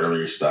lot of their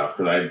earlier stuff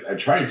because I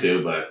tried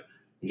to, but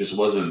it just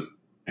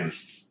and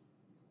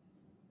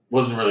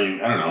wasn't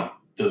really, I don't know,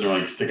 doesn't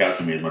really stick out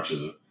to me as much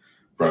as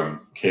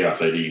from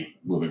Chaos ID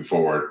moving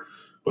forward.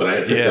 But I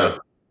had picked Yeah.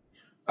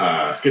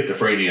 up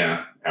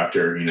Schizophrenia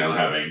after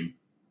having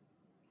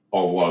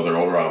all one of their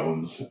older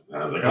albums. And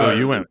I was like, Oh, oh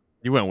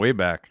you went way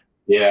back.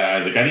 yeah, I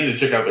was like, I need to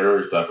check out their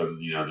earlier stuff, and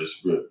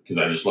just because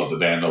I just love the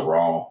band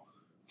overall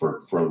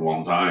for a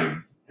long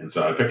time, and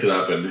so I picked it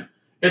up, and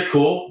it's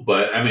cool,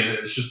 but I mean,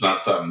 it's just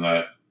not something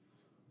that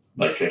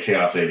like a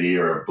Chaos AD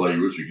or a Bloody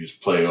Roots you can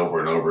just play over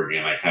and over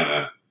again.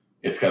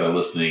 It's got a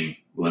listening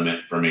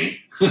limit for me.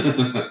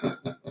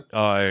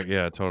 Oh,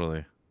 yeah,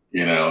 totally.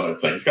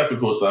 It's like it's got some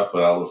cool stuff,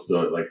 but I'll listen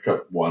to it like a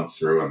couple once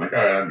through. I'm like, all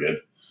right, I'm good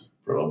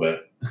for a little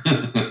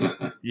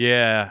bit.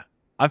 Yeah,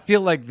 I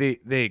feel like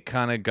they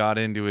kind of got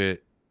into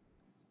it.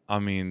 I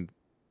mean,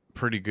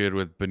 pretty good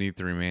with Beneath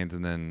the Remains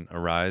and then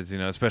Arise.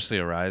 Especially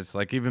Arise.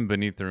 Like even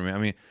Beneath the Remains. I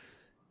mean,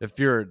 if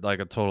you're like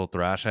a total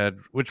thrash head,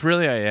 which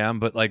really I am,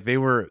 but like they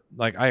were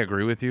like, I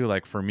agree with you.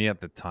 Like for me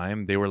at the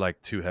time, they were like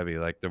too heavy.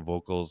 Like their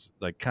vocals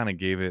like kind of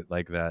gave it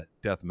like that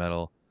death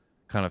metal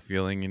kind of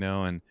feeling,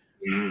 and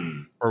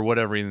Mm. for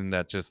whatever reason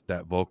that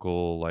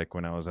vocal, like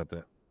when I was at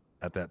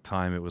that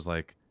time, it was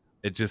like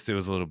it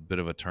was a little bit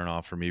of a turn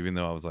off for me, even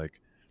though I was like,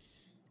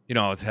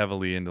 I was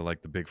heavily into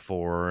like the Big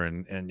Four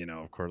and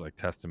of course like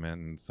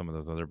Testament and some of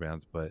those other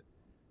bands, but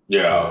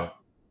Yeah,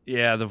 the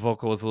yeah, the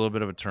vocal was a little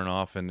bit of a turn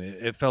off, and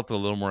it felt a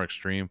little more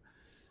extreme,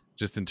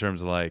 just in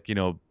terms of like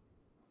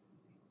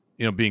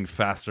being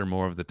faster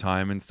more of the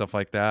time and stuff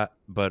like that.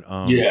 But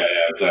yeah,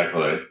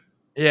 exactly.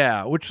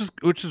 yeah, which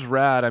is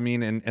rad. I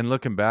mean, and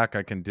looking back,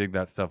 I can dig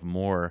that stuff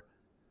more,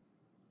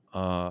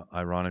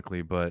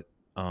 ironically,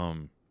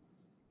 um,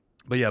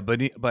 but yeah, but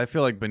I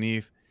feel like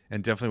Beneath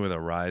and definitely with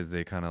Arise,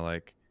 they kind of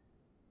like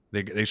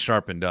they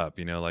sharpened up,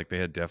 like they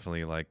had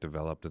definitely like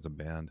developed as a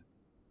band.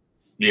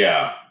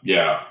 Yeah,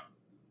 yeah,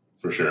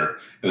 for sure.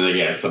 And then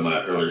yeah, some of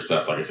that earlier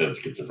stuff, like I said,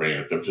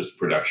 schizophrenia, just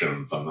production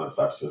and some of that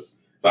stuff's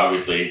just it's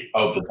obviously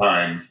of the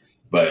times,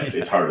 but it's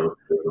Yeah, hard to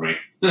listen to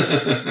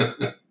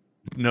for me.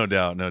 no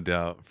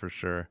doubt, for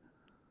sure.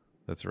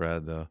 That's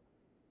rad though.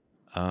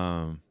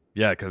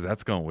 Yeah, because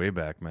that's going way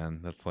back, man.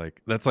 That's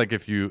like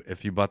if you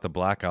bought the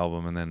Black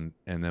album and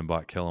then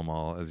bought Kill 'Em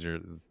All as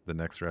the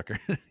next record.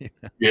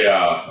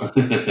 Yeah.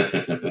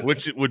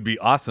 Which would be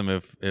awesome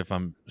if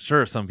I'm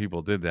sure some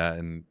people did that.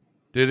 And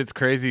dude, it's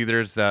crazy.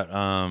 There's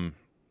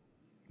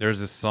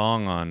this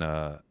song on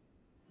uh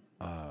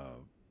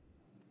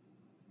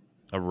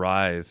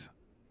Arise.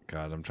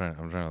 God, I'm trying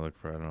to look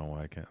for it. I don't know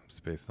why I can't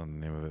space on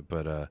the name of it,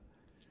 but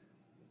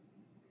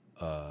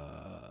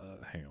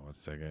hang on one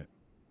second.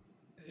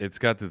 It's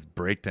got this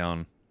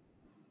breakdown,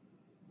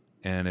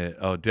 and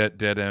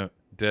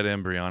dead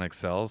embryonic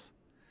cells.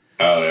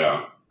 Oh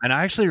yeah. And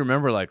I actually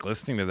remember like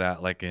listening to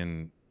that like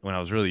in when I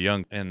was really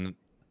young, and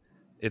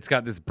it's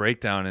got this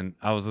breakdown, and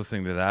I was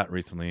listening to that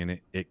recently, and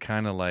it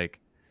kind of like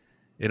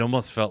it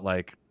almost felt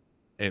like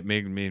it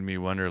made me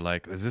wonder,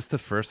 like, is this the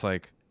first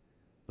like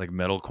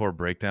metalcore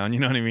breakdown? You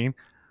know what I mean?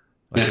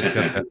 Like it's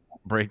got that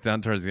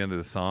breakdown towards the end of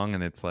the song,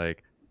 and it's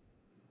like,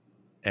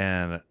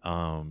 and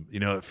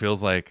it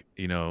feels like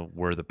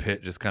where the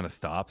pit just kind of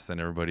stops and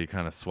everybody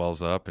kind of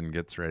swells up and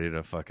gets ready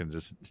to fucking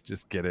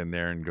just get in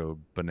there and go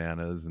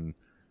bananas and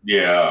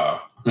Yeah.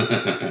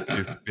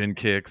 do spin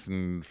kicks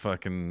and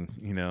fucking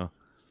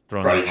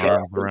throwing their Karate chop.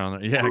 arms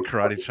around. Yeah,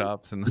 karate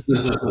chops and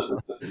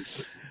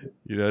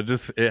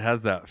just it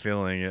has that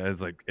feeling.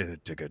 It's like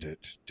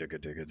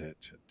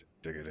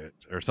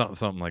or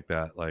something like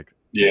that. Like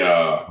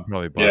Yeah. I'm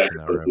probably Yeah, I botching could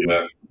that totally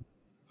right, do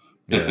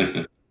but yeah.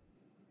 that.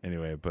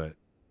 Anyway, but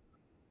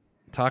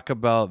talk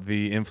about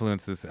the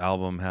influence this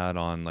album had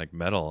on like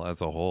metal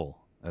as a whole,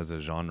 as a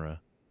genre.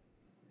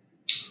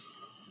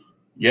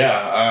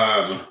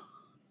 Yeah.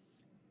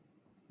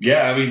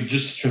 Yeah, I mean,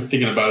 just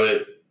thinking about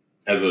it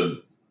as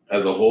a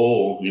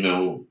whole,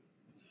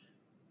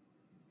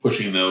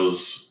 pushing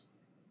those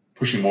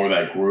pushing more of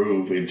that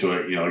groove into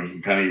it, you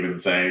can kind of even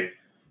say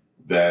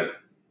that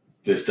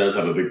this does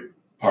have a big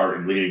part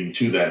in leading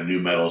to that new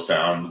metal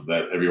sound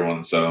that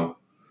everyone so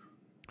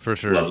For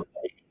sure. loves.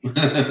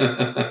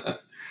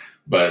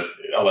 But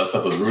all that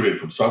stuff was rooted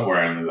from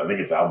somewhere, and I think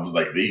it's albums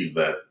like these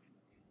that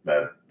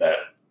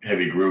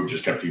heavy groove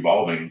just kept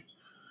evolving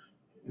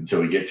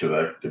until we get to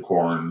the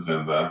corns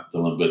and the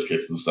Limp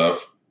Bizkits and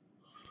stuff.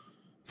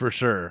 For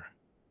sure.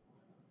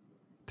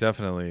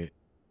 Definitely.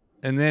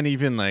 And then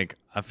even like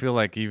I feel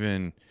like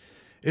even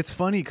it's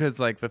funny because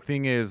like the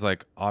thing is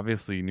like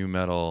obviously new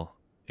metal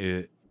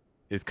it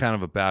is kind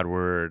of a bad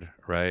word,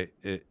 right?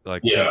 It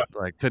like Yeah.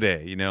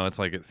 today, it's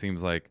like it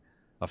seems like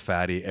a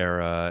fatty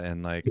era,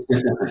 and like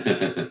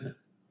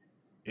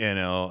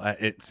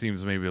it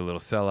seems maybe a little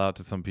sellout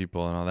to some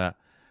people and all that.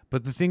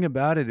 But the thing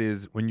about it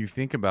is when you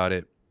think about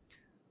it,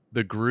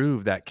 the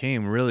groove that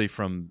came really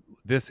from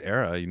this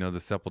era, the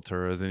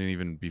Sepulturas, and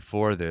even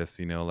before this,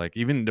 like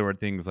even there were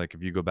things like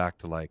if you go back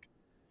to like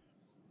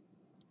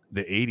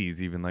the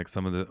 80s, even like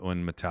some of the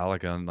when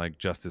Metallica and like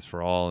Justice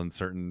for All and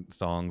certain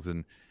songs,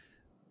 and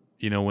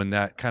when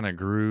that kind of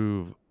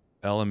groove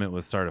element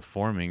was started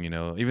forming,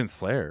 even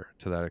Slayer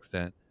to that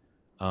extent,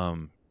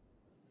 um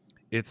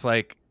it's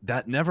like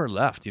that never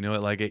left,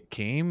 it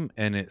came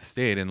and it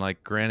stayed. And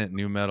like granted,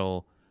 new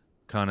metal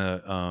kind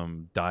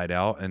of died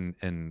out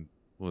and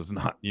was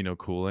not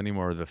cool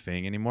anymore, or the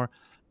thing anymore,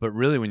 but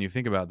really when you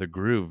think about it, the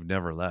groove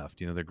never left.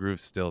 The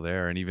groove's still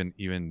there, and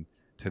even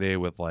today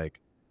with like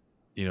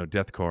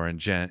deathcore and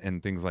gent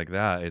and things like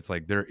that, it's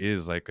like there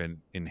is like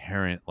an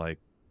inherent like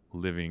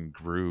living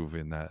groove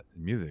in that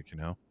music.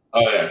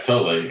 Oh yeah,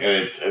 totally.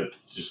 And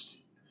it's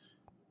just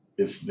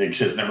it's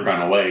just never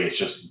gone away. It's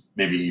just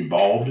maybe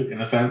evolved in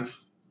a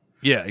sense.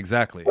 Yeah,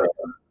 exactly.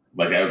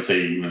 Like I would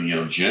say, even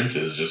Gent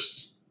is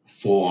just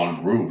full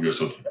on groove, just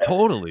with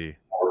Totally.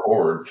 more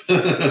chords.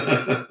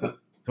 So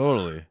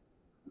Totally.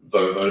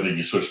 I think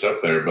you switched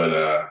up there,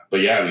 but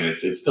yeah, I mean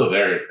it's still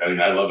there. I mean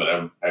I love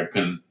it. I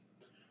couldn't.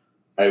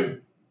 I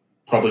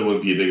probably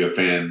wouldn't be a big a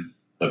fan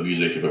of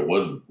music if it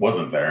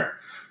wasn't there.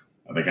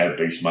 I think I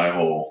based my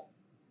whole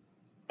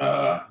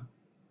uh,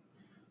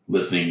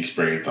 listening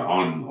experience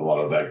on a lot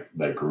of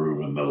that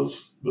groove and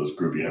those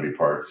groovy heavy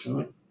parts.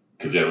 And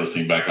because yeah,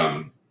 listening back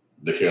on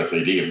the Chaos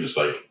AD, I'm just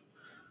like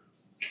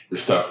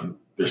there's stuff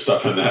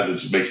in that that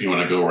just makes me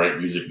want to go write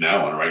music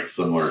now and write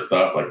similar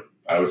stuff. Like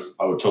I would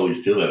totally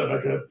steal that if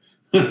I could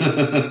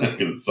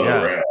because it's so Yeah,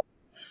 rad.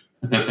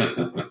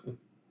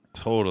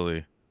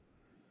 totally.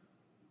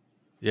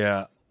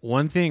 Yeah.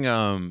 One thing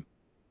that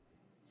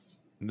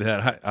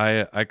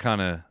I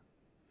kind of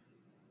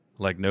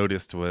like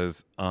noticed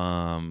was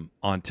on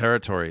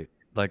Territory,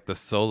 like the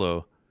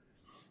solo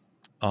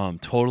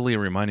totally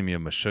reminded me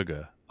of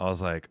Meshuggah. I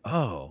was like,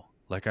 "Oh,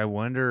 like I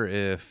wonder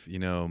if,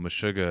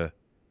 Meshuggah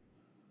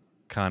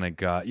kind of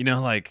got,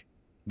 like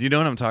do you know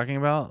what I'm talking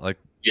about? Like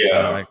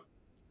Yeah, I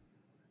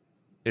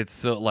it's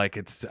so like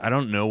it's I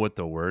don't know what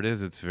the word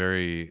is. It's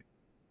very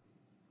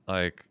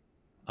like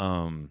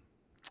um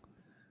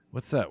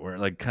what's that word?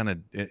 Like kind of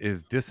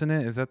is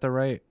dissonant, is that the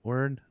right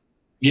word?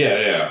 yeah,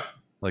 yeah.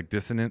 Like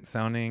dissonant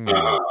sounding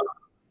Uh,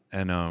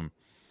 and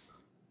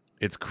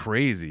it's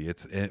crazy.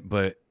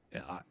 But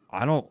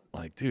I don't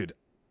like, dude,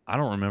 I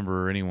don't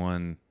remember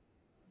anyone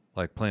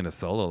like playing a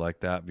solo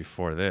like that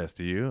before this.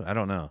 Do you? I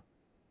don't know.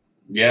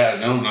 yeah,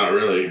 no, not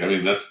really. I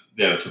mean, that's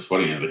what's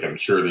funny is like I'm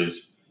sure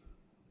this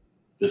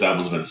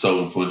album's been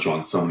so influential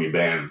on so many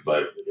bands,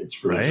 but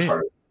it's really just Right?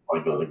 hard to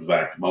point those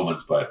exact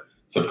moments. But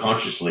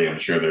subconsciously, I'm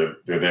sure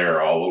they're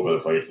there all over the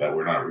place that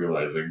we're not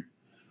realizing.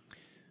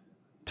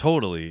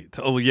 Totally.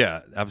 Oh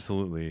yeah,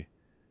 absolutely.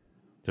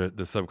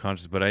 The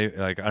subconscious, but I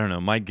don't know.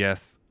 My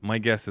guess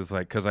is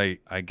like cuz I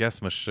guess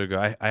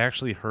Meshuggah I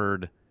actually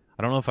heard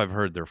I don't know if I've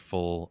heard their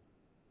full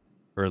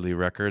early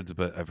records,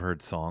 but I've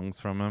heard songs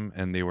from them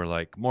and they were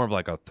like more of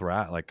like a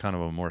thrash, like kind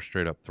of a more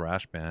straight up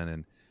thrash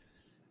band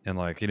and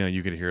like,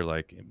 you could hear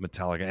like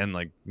Metallica and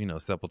like,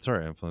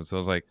 Sepultura influence. So I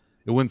was like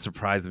it wouldn't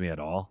surprise me at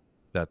all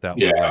that that Yeah,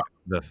 was like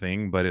the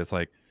thing, but it's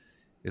like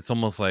it's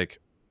almost like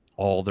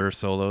all their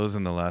solos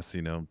in the last,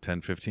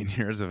 10, 15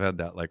 years have had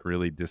that like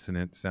really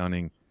dissonant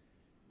sounding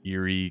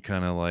eerie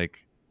kind of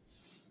like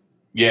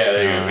yeah,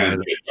 they kind of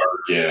sound. get dark,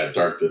 yeah,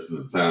 dark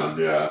dissonant sound,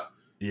 yeah,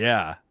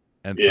 Yeah.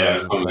 And so I yeah. was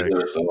It's just funny, like,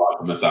 there's a lot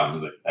from this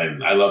album,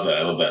 and I love that.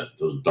 I love that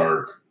those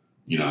dark,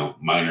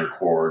 minor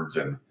chords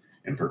and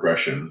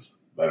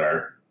progressions that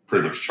are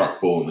pretty much chock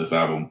full in this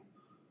album.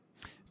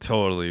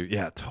 totally.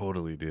 Yeah,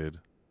 totally, dude.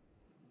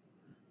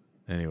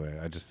 Anyway,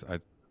 I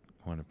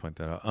want to point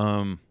that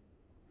out.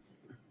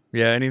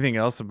 Yeah, anything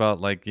else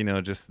about like,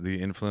 just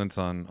the influence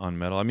on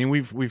metal? I mean,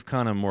 we've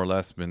kind of more or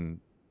less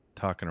been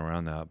talking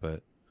around that,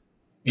 but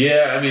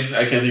Yeah, I mean,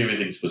 I can't think of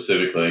anything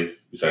specifically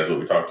besides what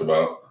we talked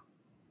about.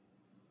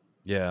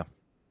 yeah.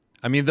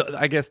 I mean,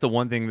 I guess the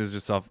one thing that's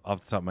just off the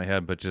top of my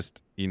head, but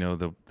just,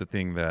 the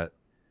thing that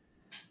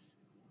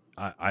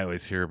I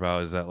always hear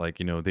about is that like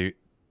they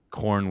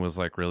Corn was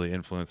like really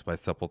influenced by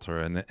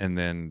Sepultura, and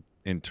then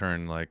in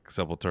turn like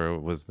Sepultura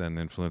was then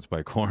influenced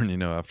by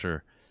Corn.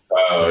 After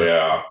Oh their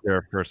yeah,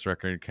 their first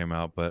record came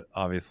out, but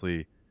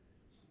obviously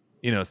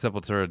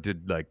Sepultura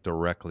did like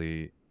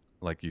directly,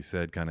 like you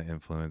said, kind of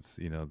influence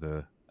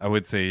the. I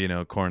would say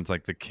Corn's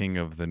like the king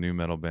of the new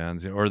metal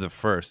bands, or the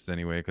first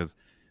anyway, because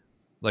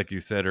like you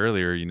said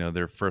earlier,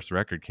 their first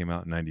record came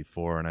out in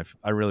 '94, and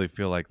I really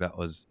feel like that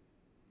was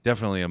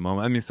definitely a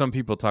moment. I mean, some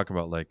people talk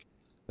about like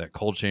that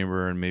Cold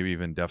Chamber and maybe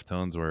even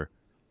Deftones where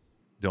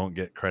don't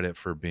get credit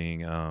for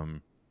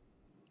being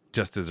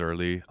just as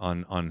early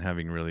on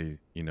having really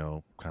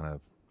kind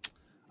of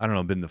I don't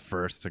know been the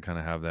first to kind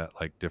of have that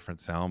like different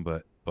sound,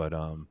 but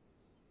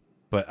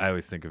I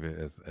always think of it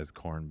as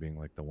Corn being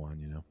like the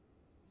one.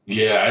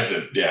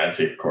 I'd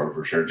say Corn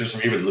for sure. Just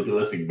from even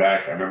listening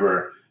back, I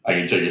remember I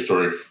can tell you a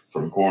story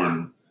from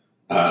Corn.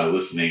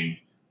 Listening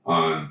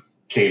on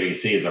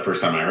KNAC is the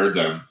first time I heard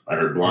them. I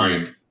heard Mm,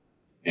 Blind,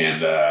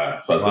 and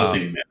so I was wow.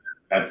 listening.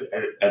 At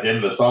the end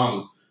of the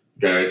song,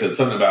 the guy said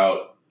something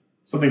about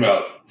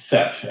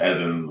sept,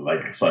 as in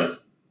like so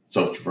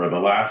for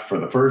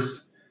the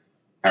first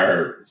I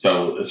heard.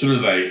 So as soon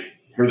as I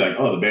heard that,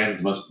 oh, the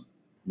band's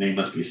name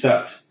must be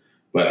Sept,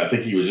 but I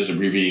think he was just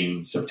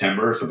abbreviating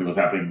September. Something was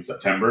happening in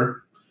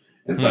September,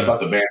 and so I Hmm. thought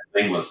the band's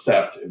name was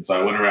Sept, and so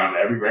I went around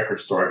every record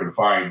store I could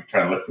find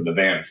trying to look for the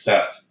band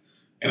Sept,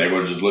 and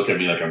everyone just looked at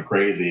me like I'm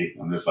crazy.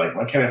 I'm just like,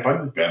 why can't I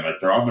find this band? Like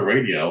they're on the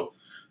radio,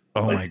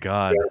 Oh my like.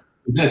 god,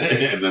 And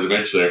then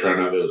eventually I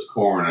found out it was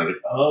Corn. I was like,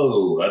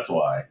 oh, that's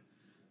why.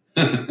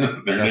 Their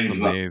that's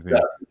name's not amazing. Sept,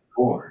 it's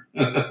Corn.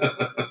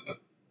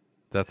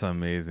 That's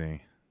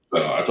amazing,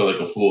 So I felt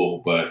like a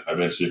fool, but I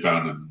eventually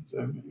found him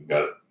and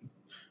got it.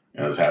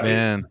 I was happy.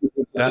 man.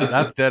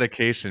 That's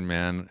dedication,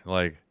 man.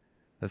 Like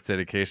that's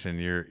dedication.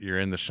 You're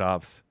in the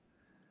shops.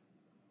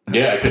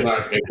 Yeah, I could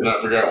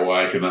not figure out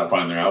why I could not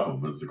find their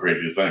album. It's the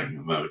craziest thing.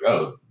 And I was like,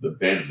 oh, the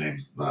band's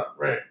name's not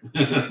right.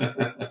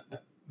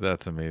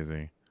 That's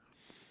amazing.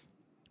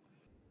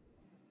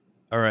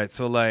 All right,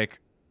 so like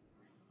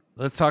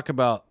let's talk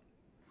about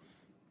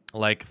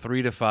like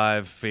 3 to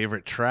 5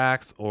 favorite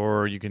tracks,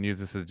 or you can use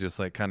this as just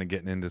like kind of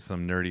getting into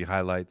some nerdy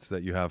highlights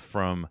that you have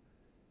from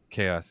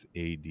Chaos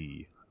AD.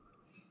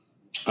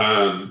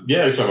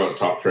 Yeah, I talk about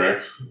top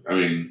tracks. I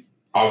mean,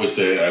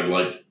 obviously,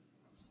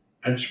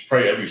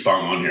 probably every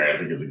song on here. I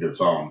think is a good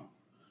song.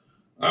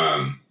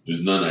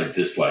 There's none I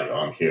dislike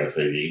on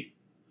KSAD.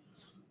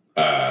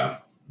 Uh,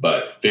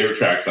 but favorite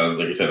tracks,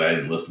 like I said, I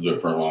didn't listen to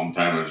it for a long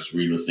time. I was just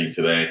re-listening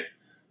today.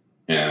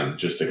 and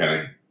just to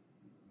kind of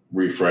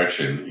refresh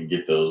and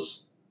get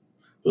those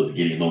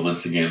giddy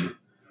moments again.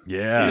 And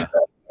Yeah.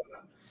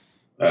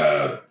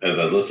 as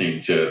I was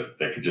listening to,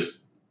 I could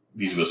just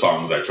these are the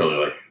songs I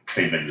totally like.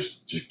 Same thing,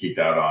 just geeked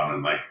out on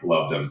and like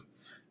loved them.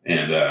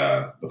 And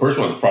the first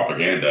one's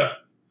Propaganda.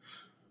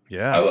 I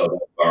Yeah. love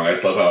that song. I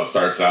just love how it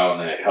starts out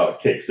and how it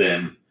kicks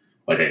in.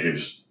 Like I could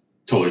just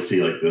totally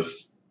see like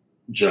this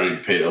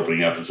giant pit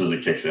opening up as soon as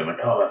it kicks in. Like,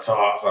 oh, that's so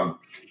awesome.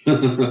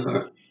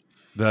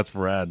 That's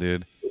rad,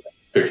 dude.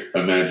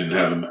 Imagine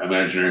having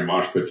imaginary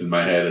mosh pits in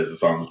my head as the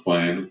song was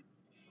playing.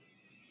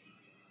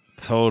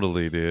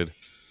 Totally, dude.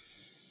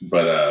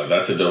 But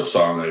that's a dope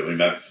song. I mean,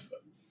 that's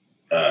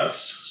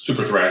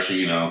super thrashy,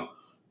 you know,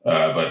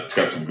 but it's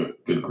got some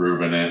good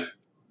groove in it.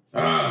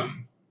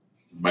 Um,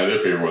 my other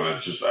favorite one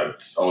that's just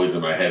it's always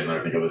in my head when I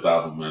think of this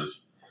album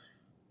is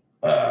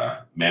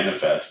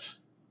Manifest.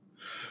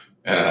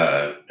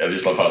 I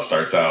just love how it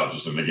starts out,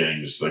 just in the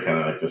beginning, just like kind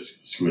of like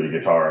this squealy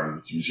guitar,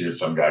 and you hear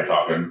some guy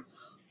talking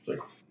like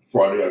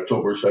Friday,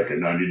 October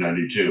 2nd,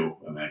 1992,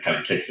 and then it kind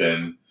of kicks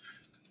in.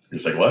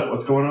 It's like, what?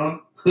 What's going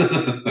on?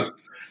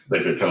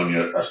 Like they're telling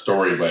you a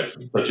story, but it's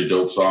such a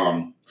dope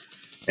song.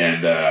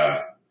 And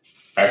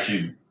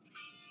actually,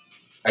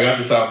 I got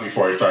this out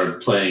before I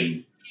started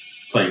playing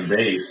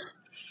bass,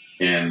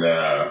 and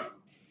I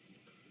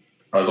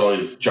was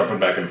always jumping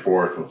back and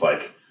forth with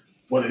like,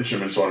 what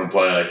instruments do I want to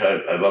play? Like,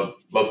 I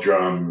love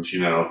drums, you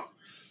know.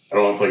 I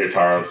don't want to play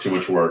guitar; it's too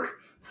much work.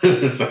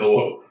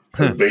 So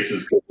bass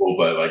is cool,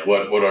 but like,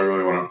 what do I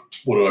really want to?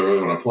 What do I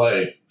really want to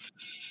play?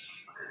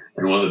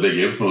 And one of the big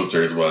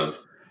influencers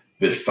was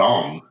this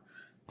song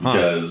Huh.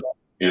 because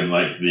in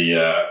like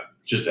the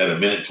just at a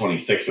minute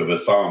 26 of the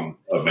song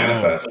of Oh,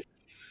 Manifest,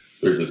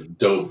 there's this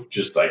dope,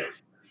 just like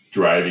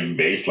driving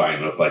bass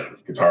line with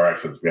like guitar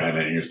accents behind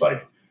it. And you're just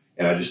like,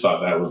 and I just thought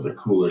that was the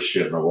coolest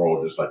shit in the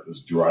world, just like this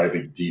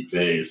driving deep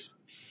bass.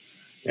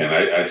 And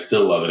I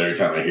still love it every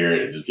time I hear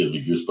it. It just gives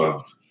me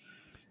goosebumps.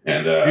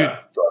 And dude.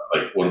 so it's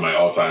like one of my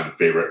all time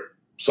favorite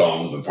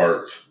songs and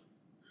parts.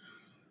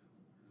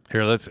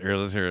 Let's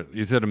hear it.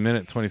 You said a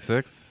minute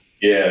 26.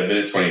 Yeah,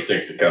 minute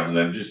 26 it comes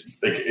in. Just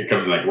like it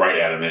comes in like right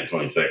at a minute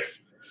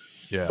 26.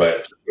 Yeah.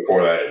 But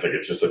before that, it's like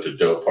it's just such a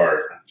dope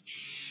part.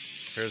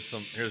 Here's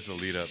the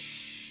lead up.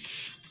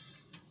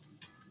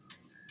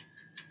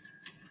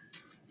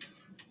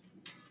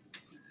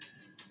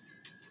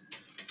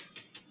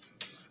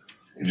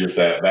 And just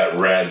that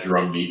rad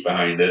drum beat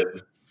behind it.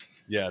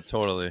 Yeah,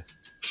 totally.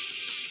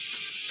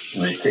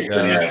 And then it kicks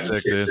Yeah, in, yeah, that's and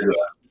sick, kicks dude. into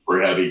that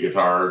super heavy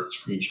guitar,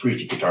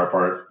 screechy guitar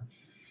part. I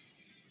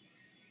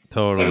just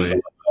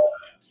Totally.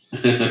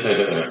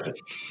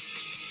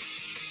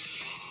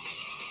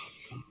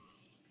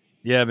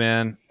 Yeah,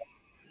 man.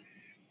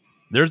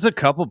 There's a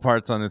couple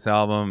parts on this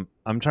album.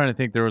 I'm trying to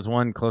think. There was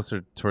one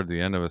closer toward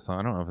the end of a song.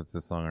 I don't know if it's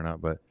this song or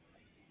not, but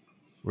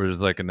where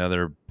there's like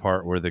another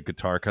part where the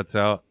guitar cuts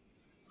out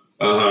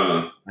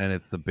uh-huh. and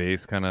it's the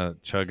bass kind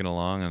of chugging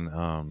along. And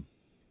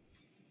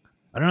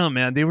I don't know,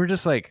 man. They were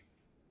just like,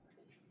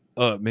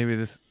 oh, maybe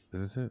this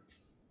is this it?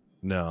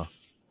 No,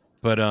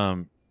 but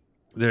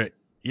they're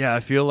yeah. I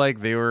feel like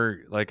they were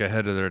like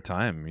ahead of their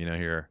time. You know,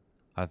 here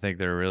I think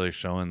they're really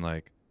showing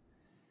like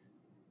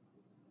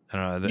I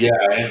don't know. Yeah,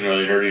 I hadn't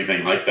really heard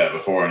anything like that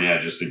before. And yeah,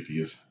 just like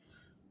these,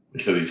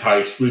 like I said, these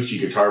high screechy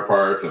guitar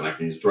parts and like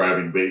these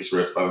driving bass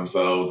riffs by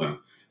themselves. And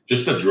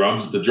just the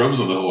drums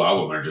on the whole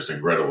album are just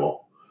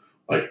incredible.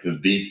 Like the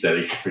beats that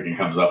he freaking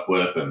comes up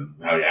with and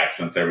how he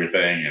accents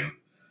everything. And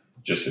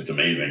just, it's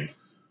amazing.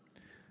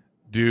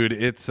 Dude,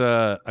 it's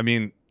I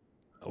mean,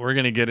 we're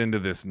gonna get into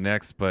this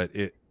next, but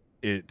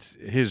it's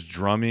his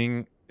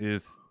drumming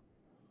is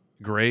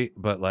great,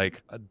 but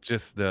like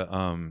just the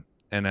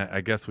and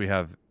I guess we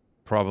have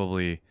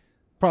probably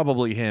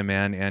probably him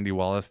and Andy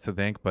Wallace to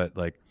thank, but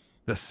like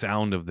the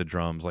sound of the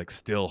drums like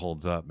still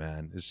holds up,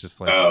 man. It's just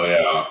like Oh,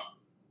 yeah.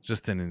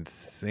 just an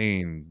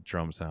insane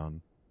drum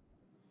sound.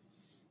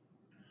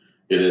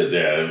 It is,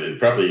 yeah. It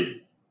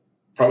probably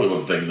one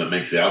of the things that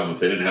makes the album. If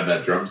they didn't have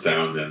that drum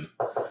sound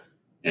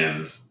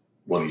and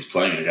what he's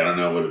playing, like, I don't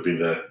know, would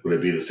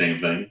it be the same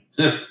thing?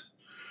 I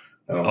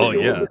don't Oh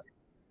think it would be. yeah.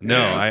 No,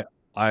 Yeah.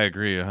 I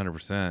agree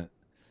 100%.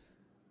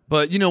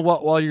 But you know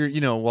what, while you're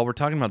while we're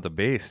talking about the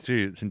bass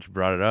too, since you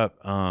brought it up,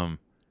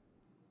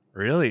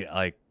 really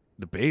like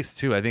the bass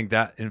too. I think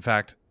that in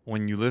fact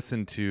when you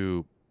listen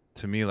to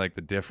me like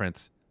the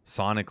difference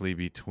sonically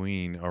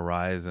between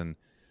Arise and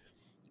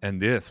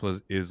this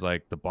was is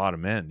like the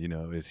bottom end,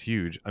 is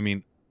huge. I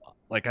mean,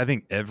 like I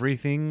think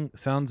everything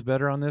sounds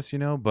better on this,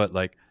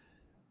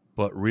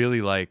 but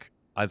really like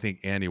I think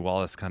Andy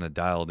Wallace kind of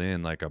dialed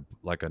in like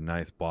a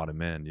nice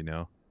bottom end.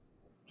 Oh,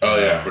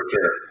 And yeah, for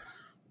sure.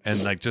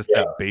 and like just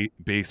Yeah. that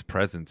bass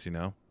presence.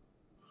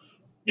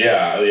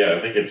 Yeah. I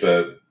think it's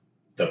the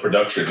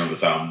production of the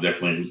sound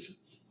definitely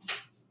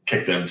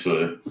kicked them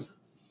to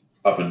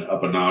up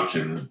a notch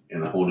and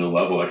a whole new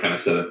level. That kind of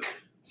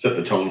set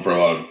the tone for a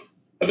lot of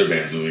other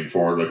bands moving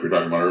forward, like we were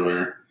talking about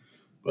earlier.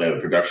 But yeah,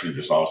 the production is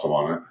just awesome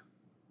on it.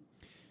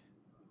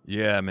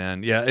 Yeah,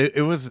 man. Yeah,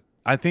 it was.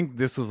 I think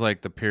this was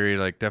like the period,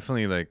 like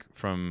definitely like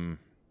from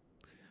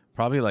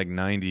probably like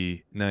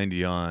 90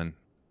 on,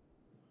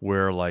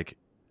 where like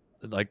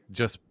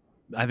just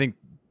I think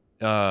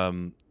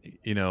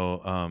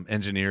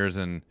engineers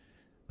and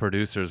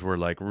producers were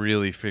like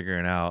really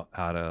figuring out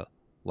how to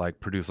like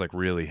produce like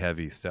really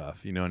heavy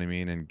stuff, you know what I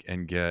mean,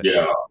 and get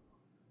Yeah,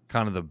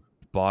 kind of the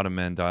bottom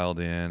end dialed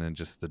in, and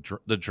just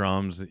the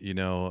drums,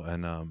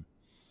 and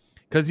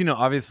because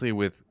obviously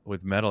with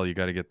metal you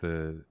got to get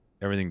the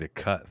everything to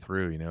cut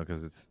through,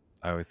 because it's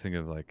I always think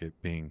of like it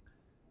being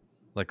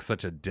like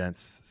such a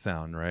dense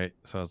sound, right?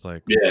 So I was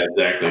like, yeah,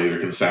 exactly. It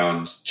can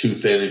sound too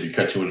thin if you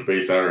cut too much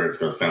bass out, or it's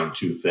going to sound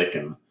too thick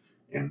and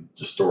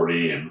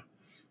distorty and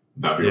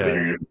not be able to yeah,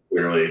 hear you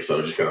clearly. So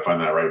you just got to find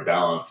that right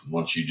balance. And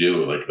once you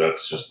do, like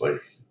that's just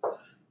like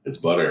it's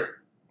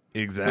butter.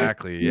 Nice.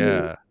 exactly,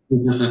 yeah,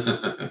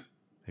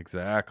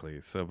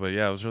 exactly. So, but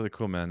yeah, it was really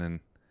cool, man. And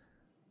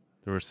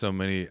there were so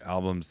many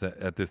albums that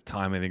at this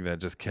time I think that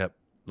just kept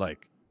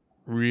like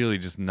really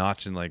just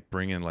notching, like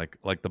bringing like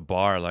the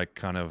bar like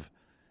kind of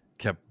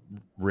kept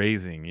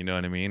raising, you know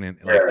what I mean? And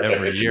like Yeah, it's like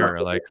every itching up year,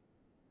 there. like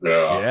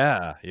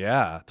Yeah,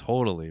 yeah,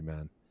 totally,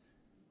 man,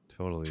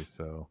 totally.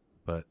 So,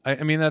 but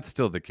I mean that's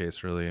still the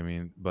case, really. I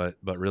mean, but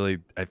really,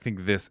 I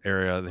think this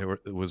area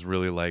it was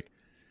really like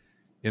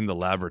in the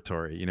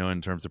laboratory,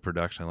 in terms of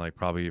production, like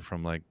probably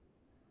from like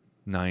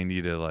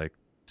 90 to like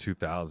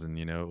 2000.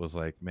 It was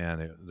like,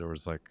 man, there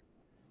was like,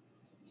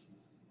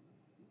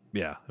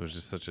 yeah, it was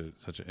just such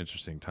an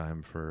interesting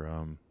time for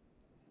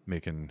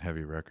making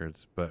heavy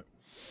records. But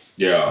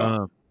yeah.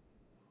 um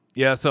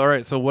yeah, so all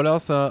right, so what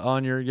else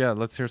on your, yeah,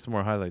 let's hear some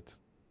more highlights.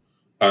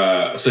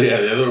 So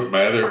yeah,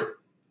 my other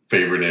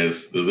favorite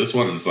is this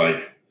one is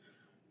like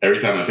every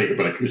time I pick up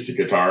an acoustic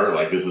guitar,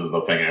 like this is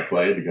the thing I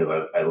play because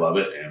I love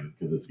it and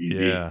because it's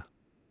easy. Yeah,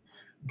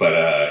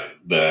 But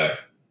the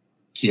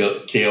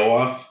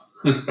Kiowas,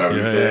 however you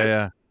yeah, say yeah, it,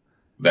 yeah,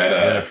 that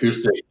yeah.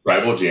 acoustic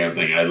tribal jam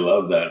thing, I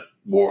love that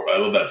more. I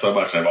love that so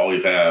much. I've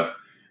always have.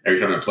 Every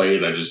time it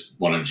plays, I just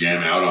want to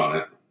jam out on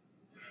it.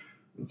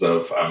 And so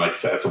if I'm like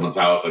at someone's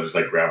house, I just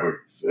like grab a.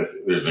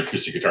 There's an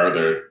acoustic guitar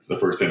there. It's the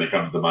first thing that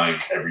comes to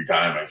mind every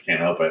time. I just can't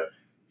help it.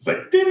 It's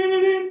like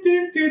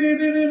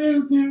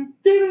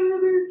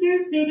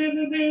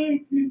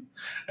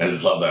I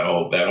just love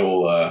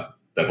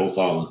that whole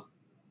song.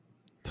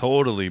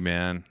 Totally,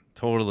 man,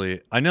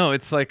 totally. I know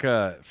it's like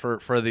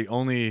for the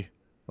only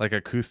like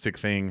acoustic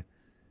thing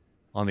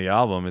on the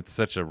album, it's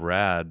such a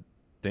rad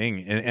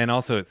thing, and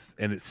also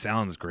it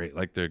sounds great.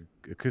 Like the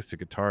acoustic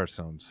guitar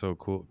sounds so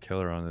cool,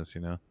 killer on this.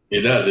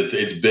 It does.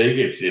 It's big.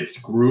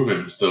 It's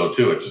grooving still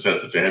too. It just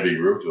has such a heavy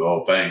groove to the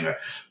whole thing.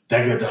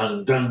 Dun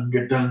dun dun dun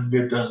dun dun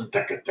dun dun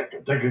dun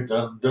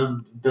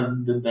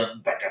dun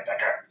dun.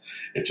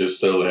 It's just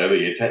so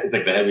heavy. It's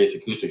like the heaviest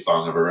acoustic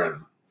song I've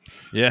ever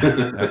Yeah,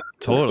 written. It's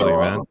so totally, man.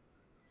 awesome.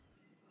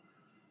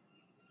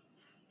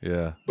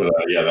 Yeah, But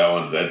yeah, that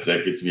one that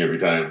gets me every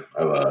time.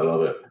 I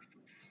love it.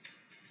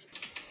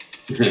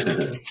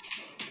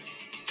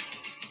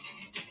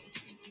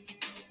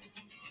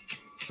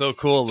 so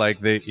cool. Like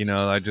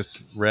I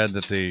just read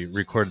that they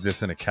recorded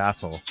this in a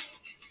castle.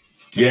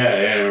 Yeah,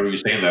 I remember you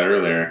saying that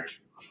earlier.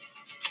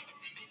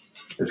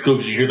 It's cool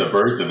because you hear the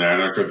birds in there. I'm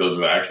not sure if those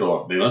are the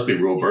actual. They must be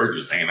real birds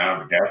just hanging out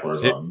in the castle or It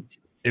something.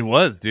 it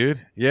was,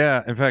 dude.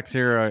 Yeah. In fact,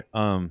 here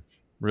I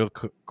real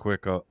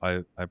quick,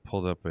 I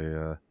pulled up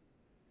a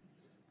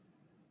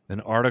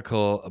an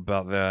article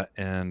about that,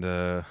 and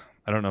I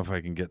don't know if I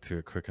can get to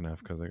it quick enough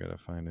because I gotta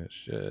find it.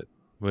 Shit.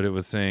 But it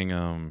was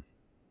saying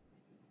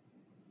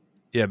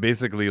yeah,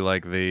 basically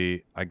like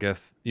I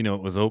guess it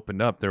was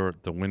opened up. There were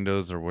the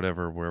windows or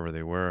whatever wherever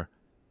they were.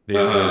 They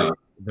there were Uh-huh.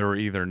 there were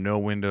either no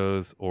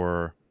windows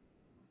or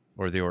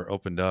they were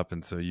opened up,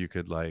 and so you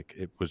could like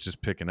it was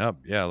just picking up,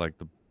 yeah, like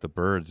the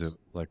birds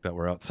like that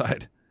were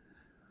outside.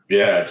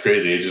 Yeah, it's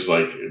crazy. It's just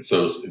like it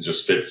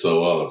just fits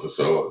so well.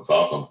 It's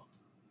awesome.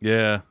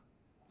 Yeah,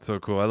 so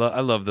cool. I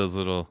love those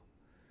little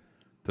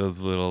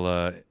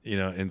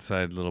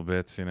inside little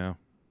bits.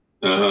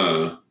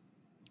 Uh-huh.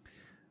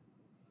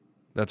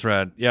 That's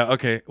rad. Yeah,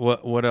 okay,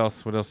 what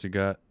else you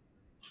got?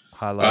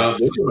 Highlights.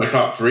 Those are my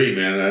top three,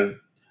 man.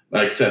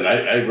 Like I said,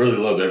 I really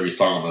loved every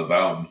song on this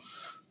album,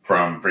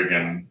 from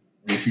freaking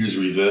 "Refuse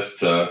Resist"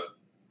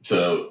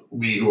 to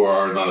 "We Who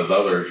Are Not as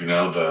Others."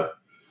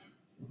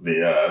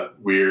 The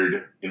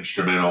weird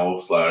instrumental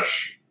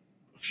slash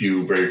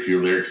very few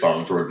lyric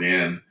song towards the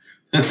end.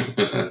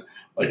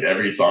 Like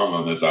every song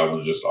on this album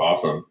is just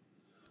awesome.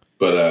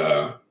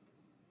 But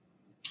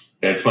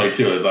it's funny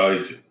too. It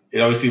always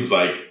seems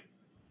like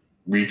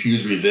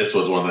 "Refuse Resist"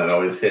 was one that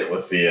always hit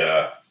with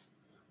the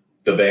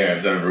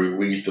bands. I remember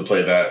we used to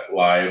play that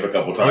live a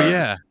couple Oh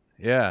yeah. times.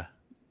 Yeah.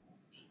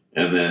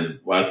 And then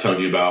what I was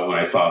telling you about when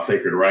I saw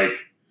Sacred Reich,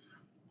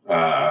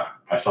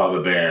 I saw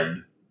the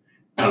band.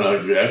 I don't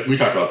know if we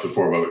talked about this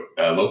before, but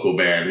a local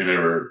band who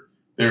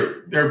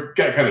they're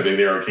got kind of big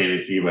there on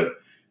KNC,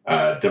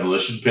 but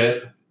Demolition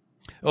Pit.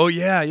 Oh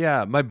yeah,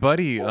 yeah. My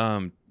buddy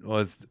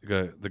was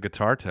the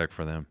guitar tech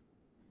for them.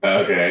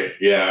 Okay,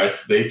 yeah,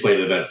 they played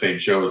at that same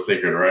show with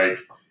Sacred Reich,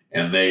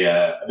 and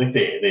I think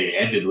they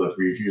ended with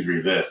Refuse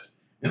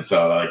Resist, and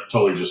so like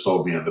totally just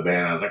sold me on the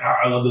band. I was like, oh,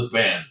 I love this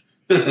band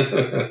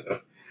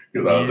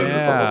because I was into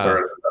Yeah.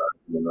 Sepultura,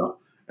 you know.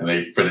 And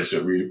they finished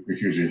it,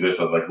 Refuse Resist.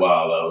 I was like,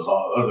 wow, that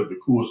was like the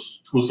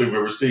coolest thing I've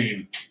ever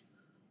seen.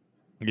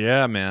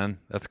 Yeah, man.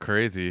 That's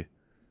crazy.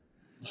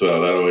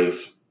 So that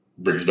always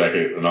brings back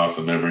an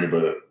awesome memory.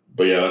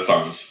 But yeah, that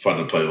song is fun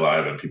to play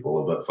live, and people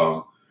love that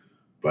song.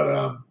 But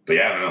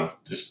yeah, I don't know.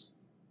 Just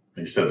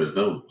like you said,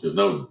 there's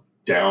no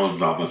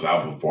downs on this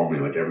album for me.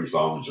 Like every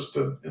song is just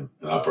an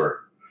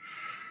upper.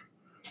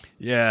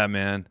 Yeah,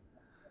 man.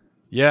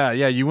 Yeah,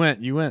 yeah, you went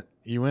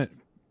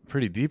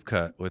pretty deep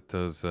cut with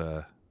those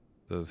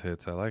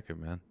hits. I like it,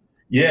 man.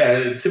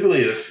 Yeah,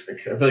 typically I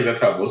feel like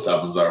that's how most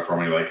albums are for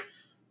me. Like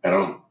I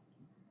don't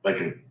like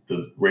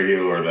the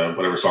radio or the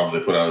whatever songs they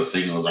put out as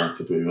singles aren't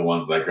typically the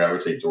ones I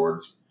gravitate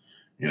towards.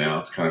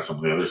 It's kind of some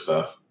of the other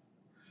stuff.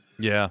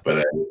 Yeah.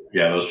 But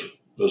yeah,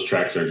 those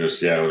tracks are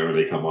just whenever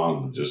they come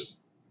on, just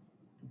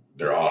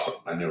they're awesome.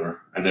 I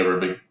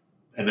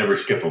never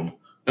skip them.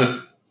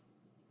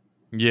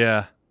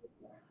 Yeah.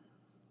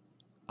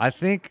 I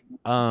think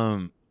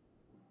man,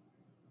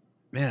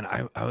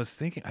 I was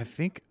thinking I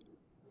think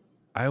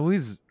I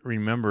always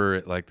remember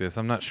it like this.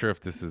 I'm not sure if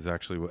this is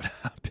actually what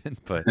happened,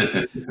 but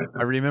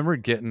I remember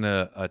getting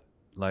a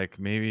like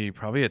maybe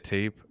probably a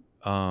tape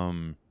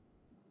um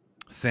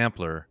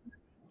sampler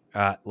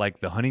at like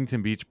the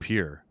Huntington Beach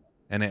Pier,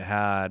 and it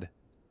had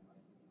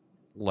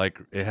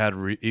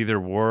either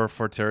War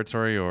for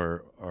Territory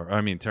or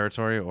I mean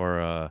Territory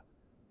or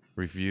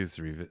Refused.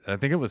 I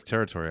think it was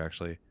Territory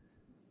actually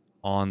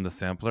on the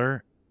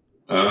sampler.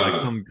 Like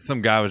uh,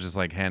 some guy was just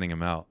like handing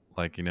him out,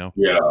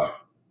 yeah,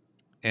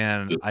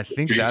 and the I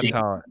think street that's team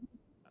how.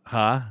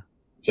 Huh?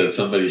 said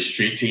somebody's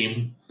street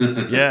team.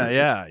 Yeah,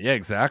 yeah, yeah,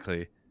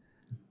 exactly.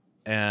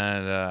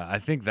 And I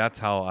think that's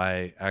how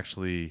I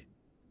actually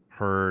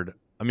heard.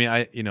 I mean,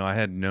 I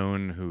had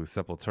known who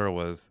Sepultura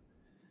was,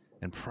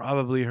 and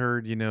probably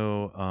heard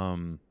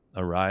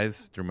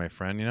Arise through my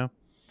friend,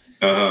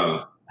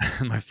 uh,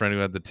 my friend who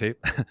had the tape.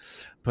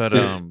 but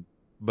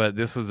but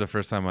this was the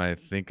first time I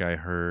think I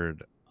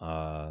heard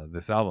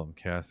this album,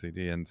 Chaos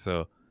CD, and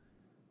so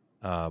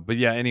but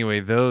yeah, anyway,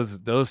 those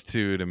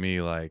two to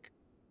me like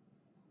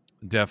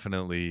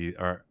definitely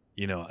are,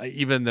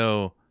 even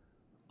though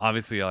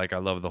obviously like I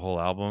love the whole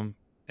album,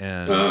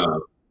 and uh,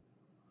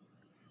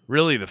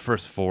 really the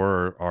first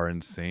four are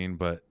insane,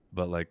 but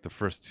like the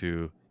first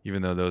two,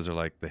 even though those are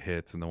like the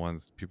hits and the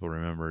ones people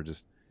remember,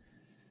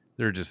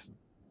 they're just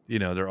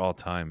they're all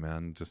time,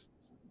 man. Just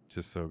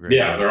so great.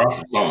 yeah, But they're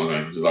awesome songs.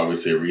 I mean, there's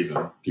obviously a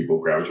reason people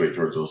gravitate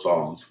towards those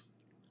songs.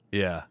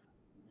 yeah.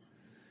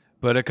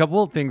 But a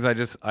couple of things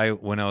I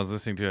when I was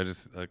listening to, I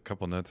just a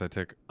couple notes I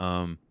took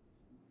I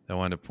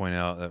wanted to point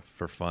out that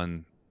for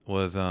fun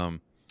was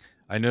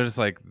I noticed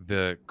like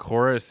the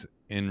chorus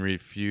in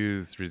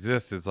Refuse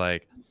Resist is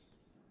like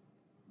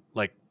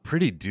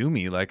pretty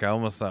doomy. Like I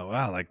almost thought,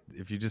 wow, like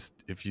if you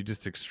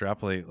just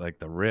extrapolate like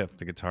the riff,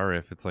 the guitar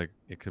riff, it's like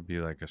it could be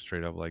like a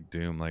straight up like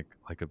doom, like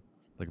a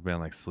band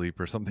like Sleep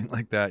or something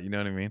like that. You know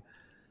what I mean?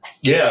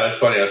 Yeah, that's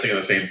funny. I was thinking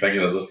the same thing.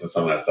 I was listening to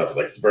some of that stuff.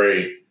 Like it's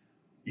very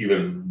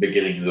even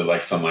beginnings of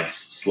like some like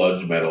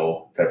sludge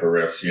metal type of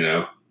riffs.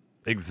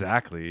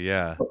 Exactly.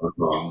 Yeah. Some of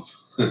the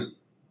songs.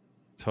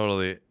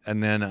 Totally.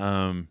 And then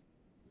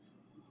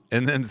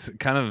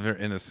kind of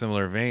in a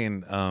similar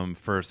vein,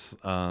 for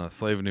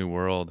Slave New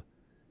World,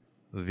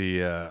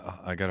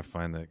 I gotta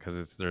find that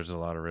because there's a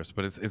lot of riffs,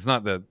 but it's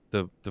not the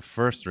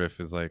first riff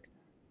is like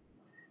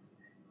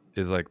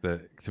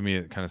the to me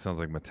it kind of sounds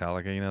like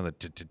Metallica,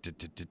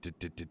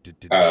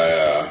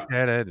 uh,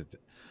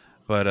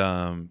 but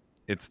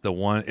it's the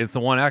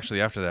one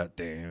actually after that,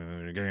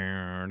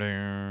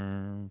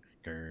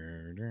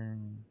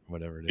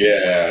 whatever it is.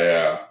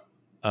 yeah,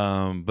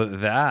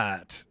 But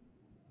that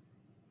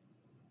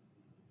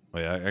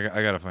wait,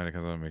 I gotta find it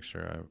because I want to make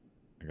sure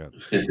I got.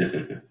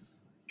 yeah.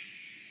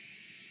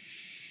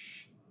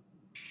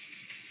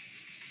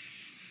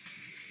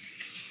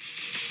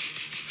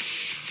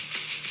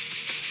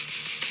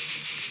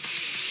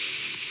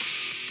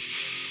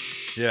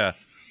 Yeah.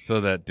 So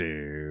that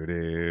do.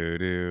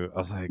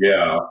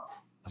 Yeah, I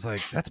was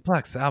like, that's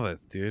Black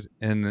Sabbath, dude.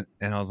 And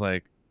I was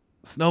like,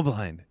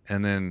 Snowblind.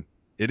 And then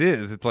it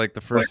is. It's like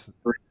the first.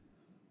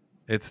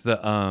 It's the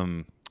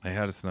I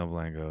had a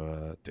Snowblind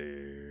go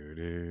do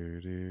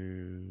do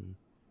do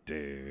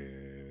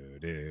do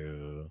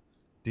do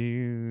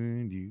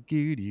do do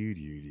do do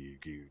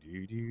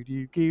do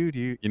do do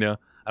do.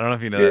 I don't know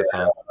if you know that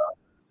song,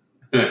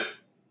 yeah.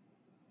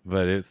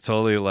 but it's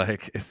totally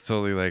like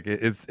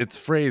it's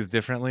phrased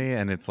differently,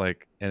 and it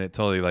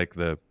totally like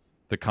the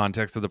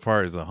context of the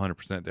part is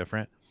 100%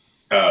 different,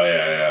 Oh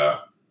yeah,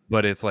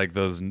 but it's like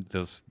those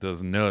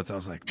notes. I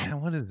was like,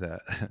 man, what is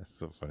that? It's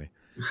so funny.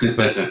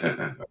 But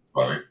yeah.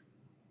 Funny.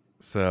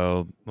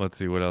 so let's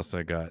see what else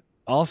I got.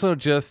 Also,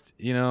 just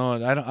I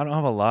don't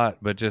have a lot,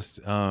 but just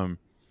oh,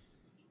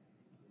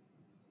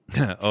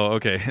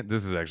 okay.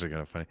 This is actually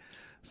kind of funny.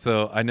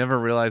 So I never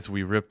realized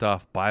we ripped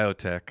off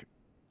Biotech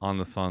on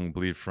the song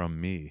 "Bleed from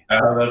Me."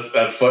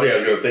 That's funny. I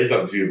was going to say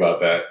something to you about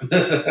that.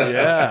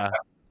 Yeah,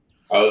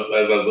 I was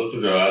as I was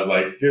listening to it, I was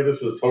like, dude,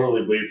 this is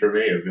totally bleed for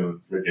me. It's going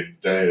to freaking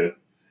tell you.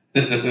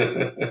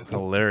 it's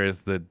hilarious.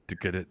 The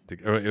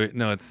wait,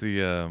 no, it's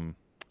the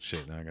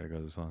shit. Now I gotta go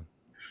to the song.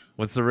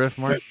 What's the riff,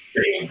 Mark?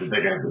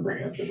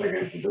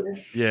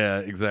 Yeah,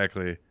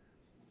 exactly.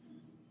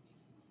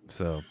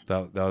 So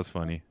that was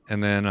funny.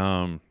 And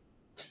then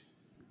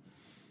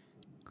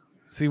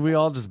see, we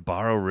all just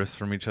borrow riffs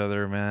from each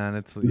other, man.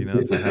 It's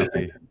it's a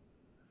happy.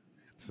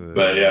 It's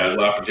But yeah, I a was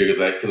laughing too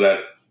because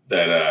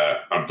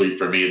that on bleed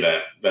for me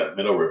that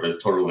middle riff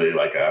is totally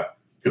like a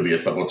could be a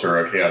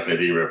Sepultura Chaos AD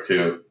riff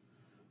too.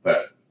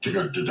 But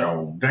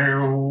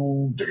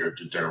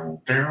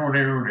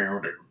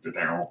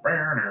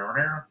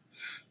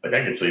like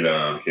I could see that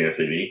on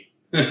KSAD.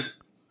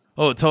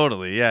 Oh,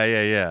 totally. Yeah,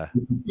 yeah, yeah.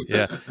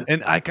 Yeah.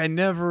 And like I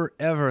never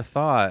ever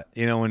thought,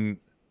 when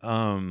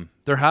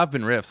there have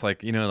been riffs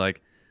like,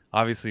 like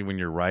obviously when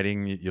you're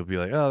writing, you'll be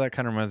like, "Oh, that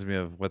kind of reminds me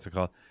of what's it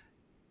called?"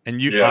 And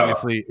you Yeah,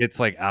 obviously it's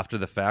like after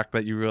the fact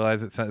that you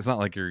realize it's not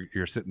like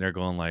you're sitting there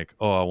going like,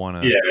 "Oh, I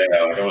want to." yeah.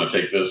 Like I want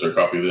to take this or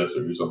copy this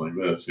or do something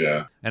like this.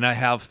 Yeah, And I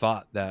have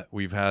thought that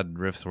we've had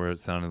riffs where it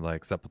sounded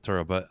like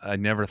Sepultura, but I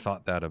never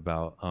thought that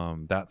about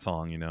that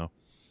song. yeah.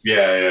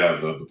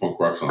 The punk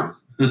rock song.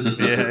 Yeah,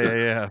 yeah,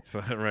 yeah.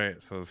 So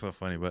right. So it's so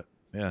funny, but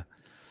yeah.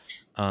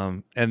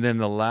 And then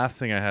the last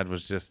thing I had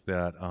was just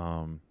that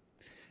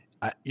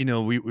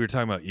we were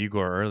talking about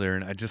Igor earlier,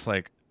 and I just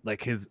like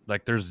his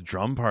like there's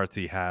drum parts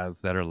he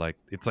has that are like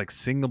it's like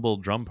singable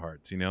drum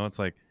parts, it's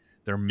like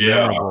they're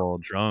Yeah, memorable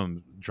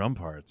drum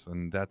parts,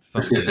 and that's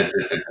something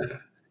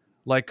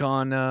like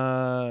on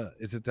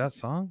is it that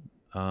song?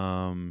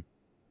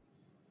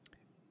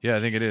 Yeah, I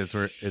think it is,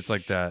 where it's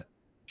like that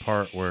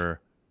part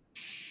where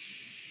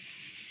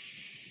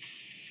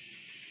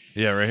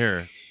yeah, right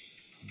here.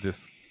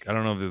 This I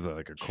don't know if this is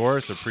like a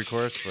chorus or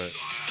pre-chorus, but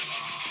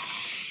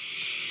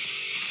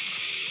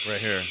right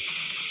here.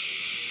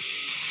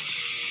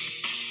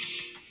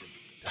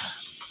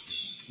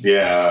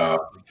 yeah,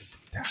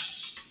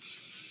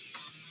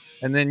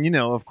 And then,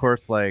 of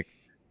course, like,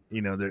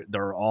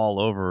 they're all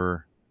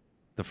over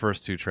the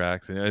first two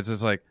tracks. It's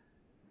just like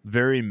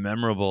very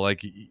memorable.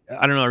 Like,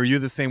 I don't know. Are you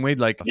the same way?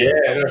 Like, yeah.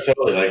 No,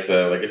 totally. Like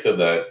I said,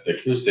 the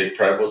acoustic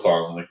tribal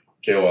song, like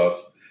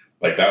Chaos,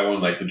 like that one,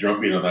 like the drum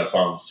beat on that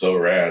song is so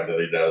rad that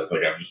he does.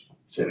 Like I'm just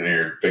sitting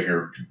here,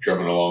 finger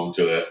drumming along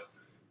to it.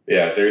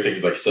 Yeah, it's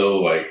everything's like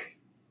so like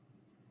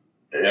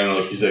I don't know,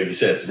 like you said,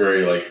 it's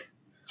very like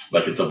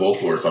it's a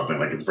vocal or something.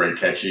 Like it's very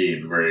catchy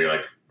and very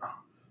like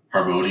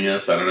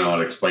harmonious. I don't know how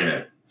to explain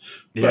it,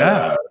 but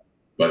yeah,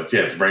 yeah,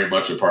 it's very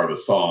much a part of the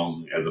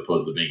song as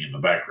opposed to being in the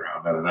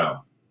background. I don't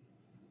know.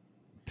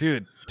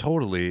 dude,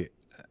 totally.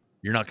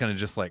 You're not going to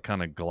just like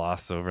kind of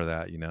gloss over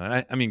that. And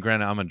I mean,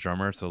 granted, I'm a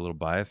drummer, so a little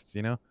biased.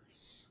 Or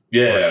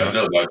Yeah, drum.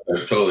 no,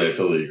 I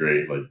totally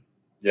agree. Like,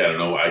 yeah, I don't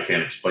know, I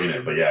can't explain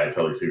it, but yeah, I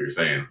totally see what you're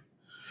saying.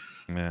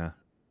 Yeah.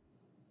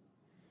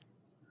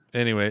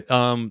 Anyway,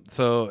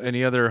 so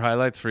any other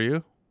highlights for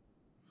you?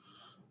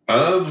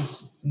 Um,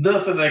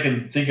 Nothing I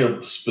can think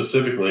of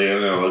specifically. I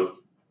don't know.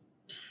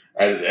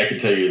 Like, I can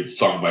tell you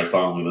song by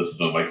song we listen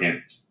to them. I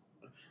can't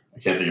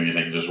think of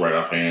anything just right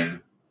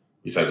offhand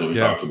besides what we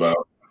Yeah. talked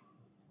about.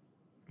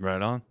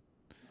 Right on.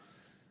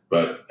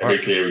 But All right.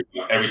 basically,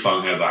 every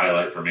song has a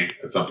highlight for me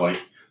at some point.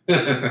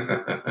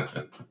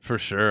 For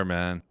sure,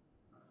 man.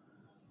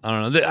 I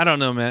don't know. I don't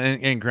know, man.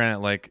 And granted,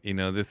 like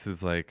this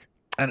is like,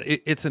 and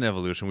it's an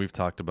evolution. We've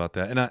talked about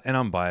that, and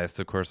I'm biased,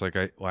 of course. Like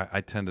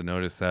I tend to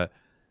notice that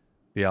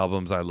the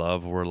albums I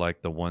love were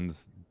like the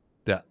ones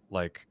that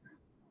like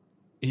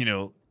you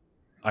know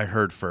I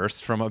heard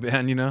first from a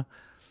band.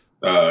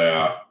 Oh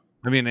yeah,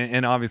 I mean,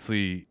 and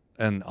obviously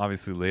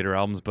later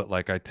albums, but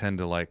like I tend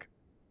to like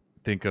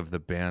think of the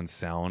band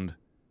sound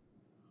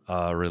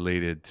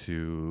related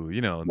to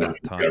when we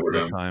discovered that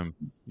them. time.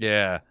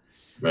 Yeah,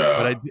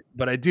 Uh,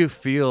 but I do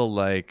feel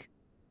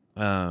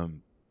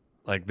um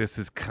like this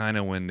is kind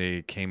of when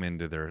they came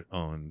into their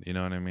own, you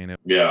know what I mean?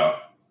 yeah,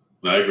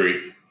 I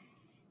agree.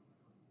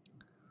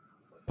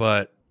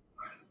 But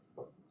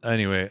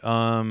anyway,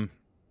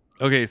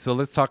 okay, so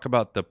let's talk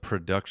about the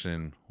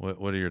production.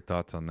 What are your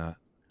thoughts on that?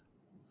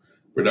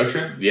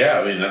 Production, yeah,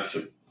 I mean that's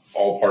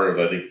all part of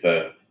I think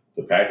the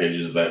package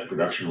is that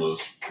production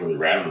was really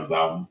rad on this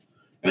album.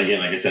 And again,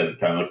 like I said,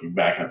 kind of looking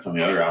back on some of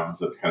the other albums,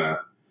 that's kind of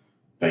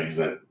things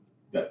that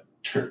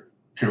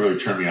can really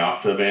turn me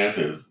off to a band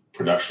is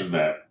production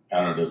that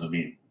I don't know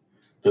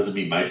doesn't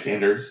meet my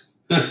standards.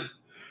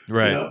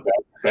 Right.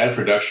 Bad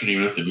production,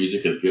 even if the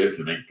music is good,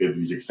 can make good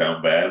music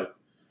sound bad.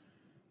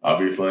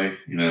 Obviously,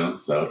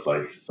 so it's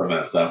like some of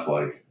that stuff.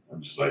 Like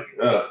I'm just like,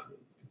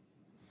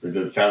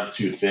 it sounds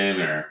too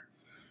thin, or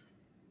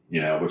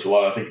which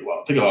I think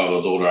a lot of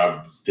those older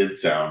albums did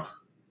sound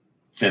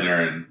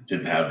thinner and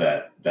didn't have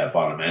that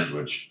bottom end,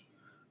 which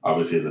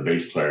obviously as a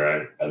bass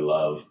player I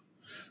love.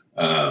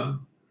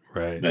 Um,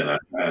 Right. then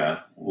I'm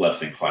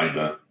less inclined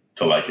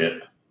to like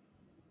it.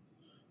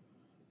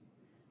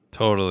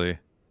 Totally.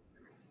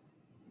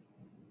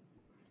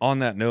 on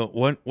that note,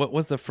 what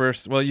was the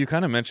first? Well, you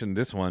kind of mentioned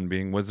this one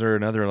being. Was there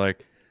another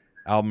like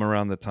album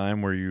around the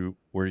time where you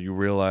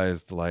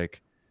realized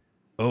like,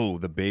 oh,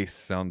 the bass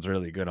sounds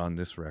really good on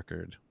this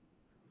record?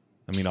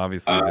 I mean,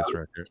 obviously Uh,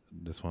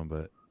 this one,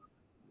 but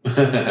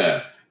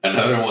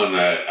Another one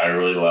I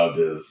really loved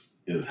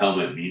is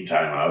Helmet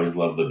Meantime. I always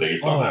loved the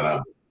bass on that oh,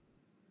 album.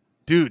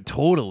 dude,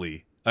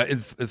 totally.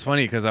 It's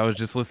funny because I was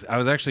just listening. I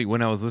was actually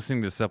when I was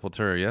listening to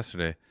Sepultura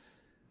yesterday,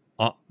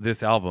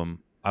 this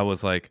album, I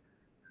was like,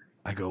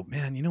 I go,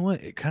 man, you know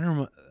what? It kind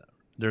of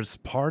there's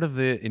part of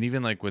it, and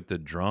even like with the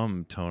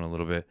drum tone a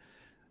little bit,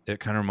 it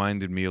kind of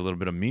reminded me a little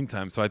bit of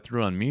Meantime. So I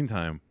threw on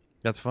Meantime.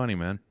 That's funny,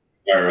 man.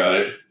 All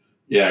right.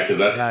 Yeah, because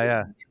that's Yeah,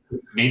 yeah.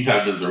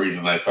 Meantime is the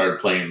reason I started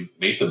playing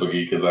Mesa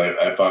Boogie because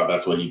I thought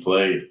that's what he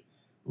played.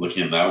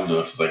 Looking at the album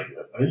notes, it's like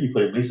I think he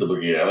plays Mesa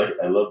Boogie.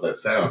 I love that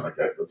sound.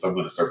 That's what I'm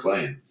going to start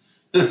playing.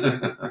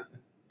 So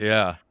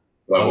Yeah.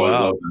 I've Oh always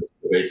wow. loved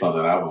the bass on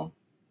that album.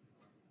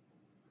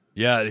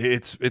 Yeah,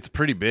 it's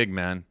pretty big,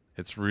 man.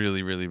 It's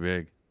really, really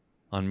big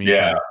on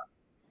Yeah, Meantime.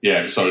 yeah.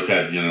 I just always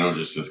had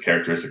just this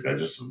characteristic that I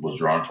just was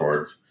drawn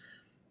towards.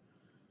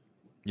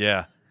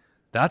 Yeah.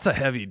 That's a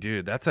heavy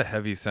dude. That's a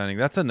heavy sounding.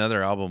 That's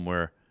another album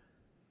where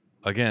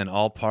again,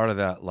 all part of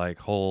that like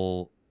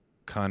whole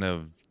kind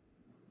of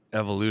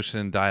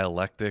evolution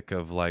dialectic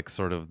of like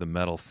sort of the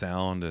metal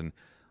sound. And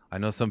I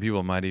know some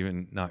people might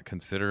even not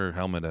consider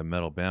Helmet a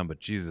metal band, but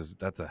Jesus,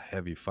 that's a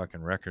heavy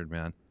fucking record,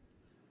 man.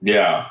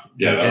 Yeah,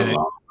 yeah. That And was an it,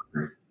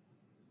 awesome.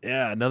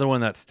 yeah, another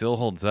one that still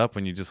holds up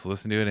when you just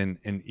listen to it,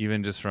 and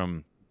even just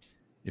from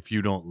if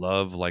you don't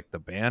love like the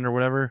band or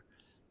whatever,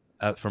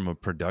 from a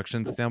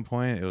production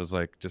standpoint, it was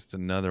like just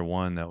another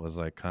one that was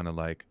like kind of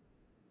like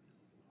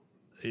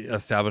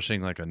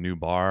establishing like a new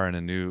bar and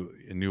a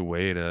new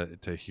way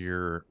to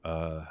hear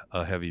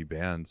a heavy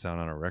band sound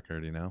on a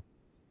record, you know.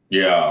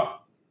 Yeah,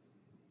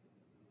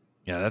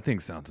 Yeah, that thing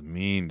sounds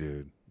mean,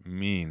 dude.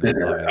 Mean. I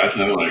love it. that's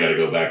another one I got to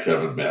go back to.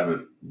 I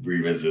haven't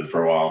revisited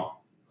for a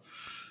while.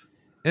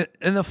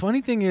 And the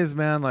funny thing is,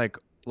 man, like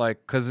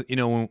cuz you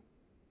know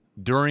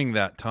during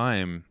that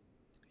time,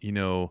 you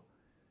know,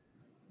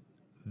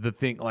 the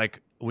thing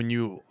like when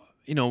you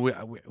know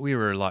we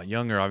were a lot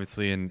younger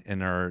obviously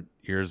and our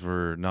ears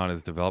were not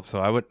as developed.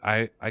 So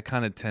I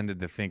kind of tended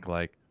to think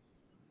like,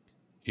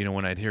 you know,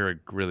 when I'd hear a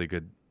really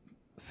good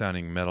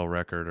sounding metal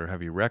record or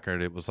heavy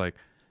record, it was like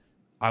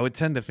I would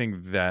tend to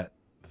think that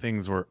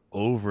things were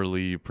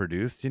overly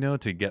produced, you know,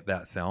 to get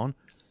that sound.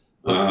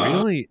 But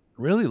Uh,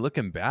 really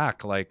looking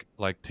back, like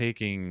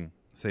taking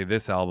say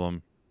this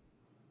album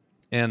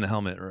and the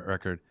Helmet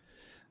record,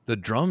 the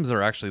drums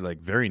are actually like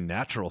very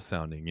natural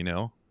sounding, you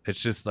know? It's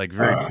just like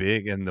very uh,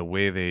 big and the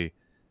way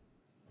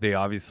they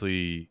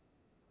obviously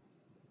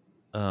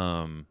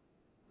um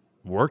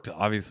worked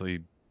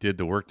obviously did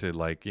the work to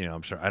like, you know,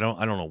 I'm sure I don't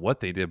know what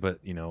they did, but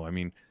you know, I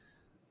mean,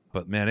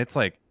 but man, it's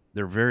like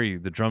the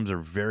drums are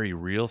very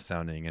real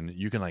sounding and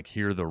you can like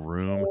hear the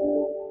room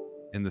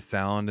in the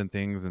sound and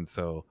things. And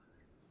so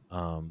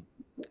um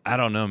I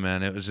don't know,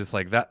 man. It was just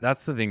like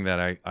that's the thing that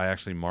I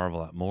actually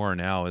marvel at more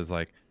now is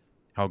like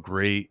how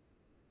great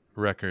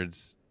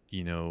records,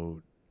 you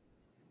know,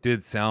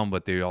 did sound,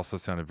 but they also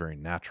sounded very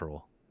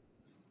natural.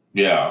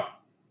 yeah,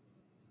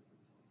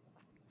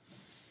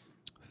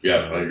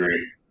 yeah. I So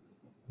agree.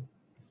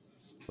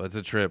 but it's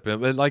a trip. But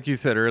like you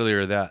said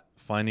earlier, that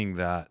finding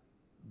that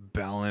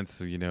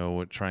balance, you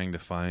know, trying to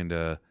find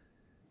a,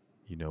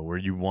 you know, where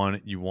you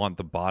want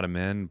the bottom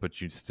end,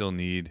 but you still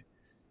need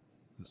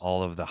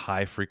all of the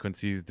high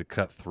frequencies to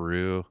cut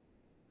through.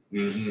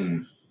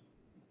 Hmm.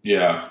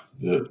 Yeah,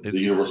 the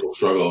It's universal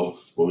struggle,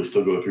 what we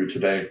still go through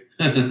today.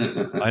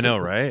 I know,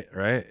 right?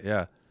 Right?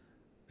 Yeah.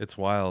 It's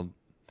wild.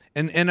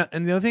 And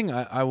the other thing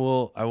I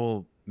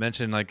will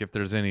mention like if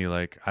there's any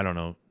like I don't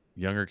know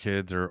younger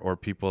kids or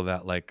people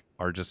that like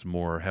are just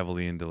more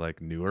heavily into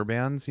like newer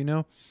bands, you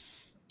know,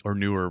 or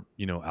newer,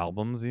 you know,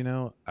 albums, you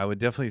know, I would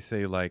definitely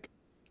say like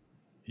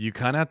you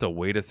kind of have to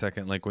wait a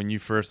second. Like when you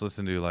first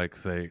listen to like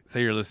say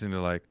you're listening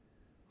to like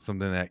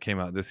something that came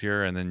out this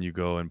year, and then you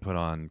go and put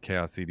on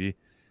Chaos CD.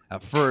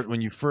 At first,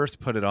 when you first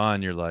put it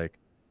on, you're like,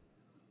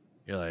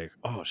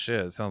 oh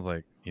shit, it sounds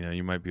like you know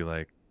you might be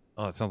like,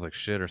 oh it sounds like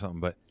shit or something,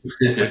 but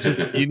just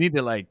you need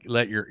to like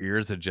let your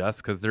ears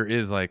adjust because there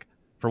is like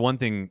for one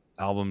thing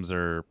albums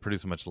are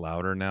produced much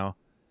louder now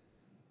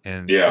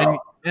and Yeah, and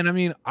and I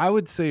mean I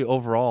would say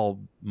overall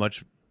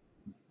much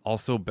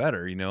also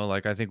better, you know,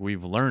 like I think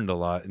we've learned a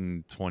lot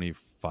in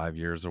 25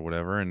 years or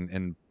whatever,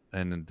 and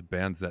the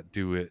bands that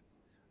do it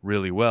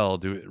really well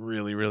do it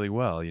really really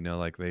well, you know,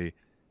 like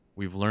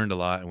we've learned a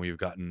lot and we've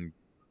gotten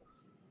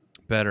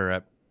better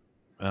at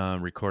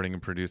recording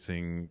and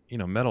producing, you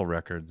know, metal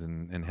records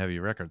and heavy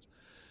records.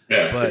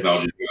 yeah. But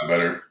Technology's gotten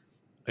better.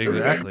 Everything.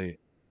 exactly,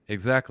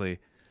 exactly.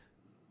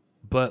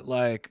 But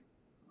like,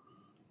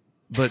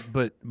 but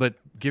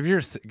give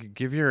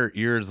your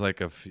ears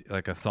like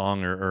like a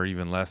song or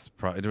even less.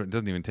 It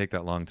doesn't even take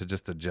that long to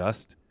just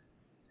adjust.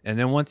 And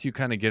then once you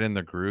kind of get in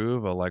the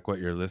groove of like what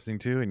you're listening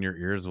to, and your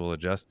ears will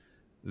adjust,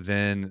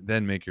 then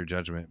make your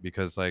judgment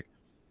because like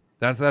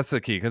That's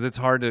the key because it's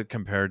hard to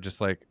compare.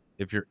 Just like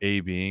if you're A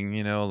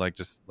being, like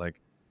just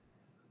like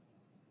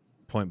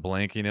point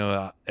blank,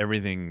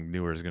 everything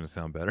newer is going to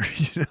sound better,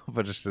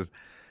 But it's just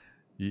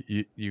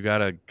you got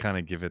to kind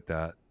of give it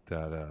that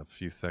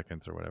few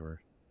seconds or whatever.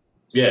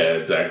 Yeah,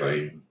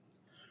 exactly.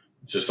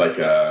 It's just like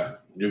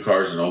new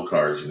cars and old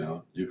cars.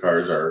 New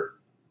cars are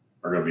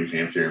going to be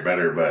fancier and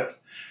better, but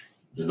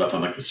there's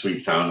nothing like the sweet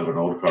sound of an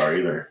old car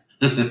either.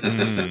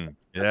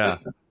 Yeah.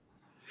 It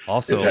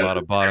Also, a has lot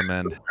of bottom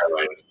end.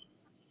 highlights.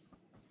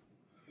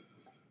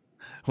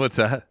 What's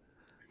that?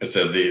 I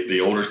said the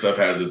older stuff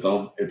has its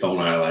own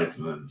highlights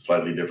in a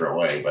slightly different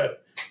way,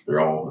 but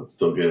it's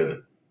still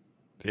good.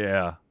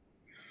 Yeah.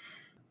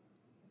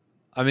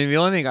 I mean, the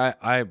only thing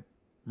I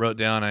wrote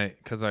down,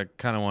 because I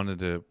kind of wanted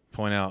to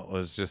point out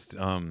was just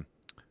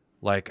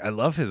like I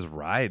love his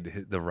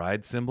the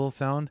ride cymbal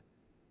sound,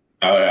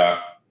 Oh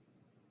yeah,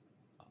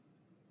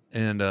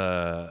 and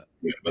yeah,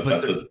 but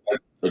but that's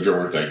a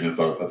drummer thing. That's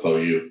all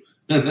you.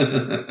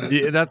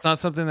 yeah, that's not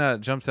something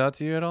that jumps out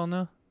to you at all,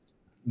 no?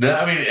 No,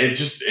 I mean it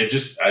just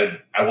I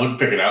wouldn't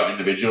pick it out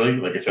individually.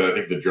 Like I said, I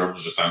think the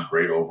drums just sound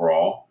great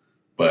overall,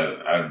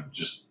 but I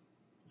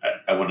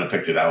wouldn't have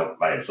picked it out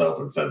by itself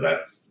and said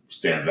that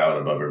stands out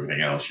above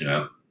everything else.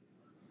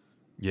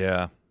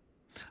 Yeah,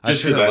 I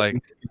Just should because have I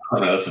like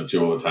don't listen to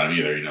it all the time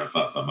either. It's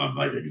not something I'm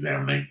like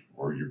examining,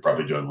 or you're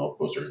probably doing a little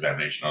closer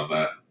examination on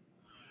that.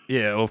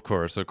 yeah, of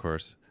course,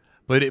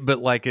 but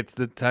like it's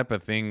the type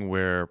of thing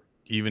where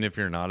even if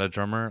you're not a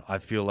drummer, I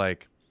feel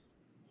like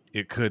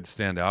it could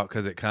stand out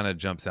because it kind of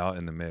jumps out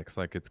in the mix.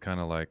 Like it's kind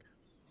of like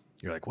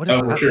you're like, what is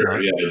Oh, for that sure.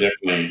 sound? Yeah,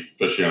 definitely.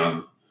 Especially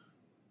on,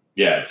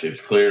 yeah,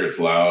 it's clear, it's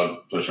loud,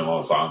 especially on all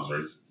the songs where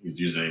he's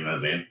using it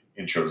as an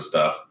intro to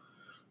stuff.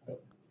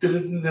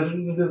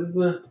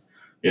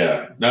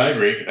 Yeah, no, I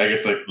agree. I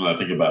guess like when I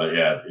think about it,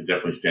 yeah, it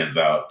definitely stands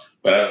out.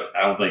 But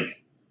I don't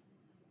think,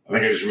 I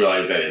think I just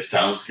realized that it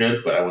sounds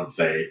good, but I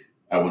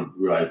wouldn't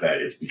realize that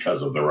it's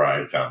because of the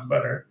ride sounds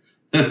better.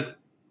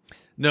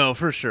 No,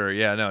 for sure.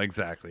 Yeah, no,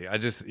 exactly. I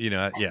just,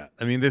 yeah.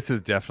 I mean, this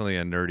is definitely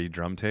a nerdy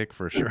drum take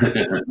for sure.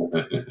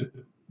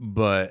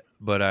 But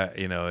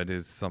it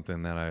is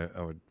something that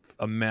I would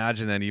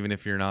imagine that even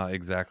if you're not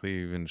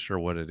exactly even sure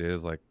what it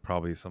is, like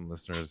probably some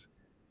listeners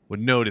would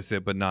notice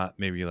it, but not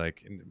maybe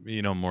like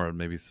more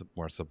maybe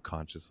more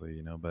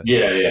subconsciously, But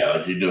Yeah, yeah,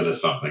 like you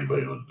notice something, but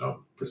you don't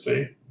know per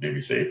se,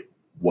 maybe say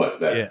what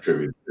that yeah,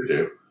 contributed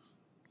to.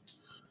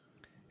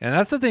 and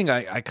that's the thing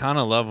I kind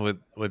of love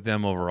with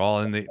them overall,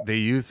 and they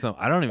use some.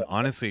 I don't even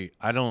honestly.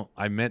 I don't.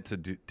 I meant to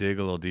dig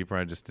a little deeper.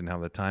 I just didn't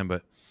have the time,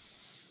 but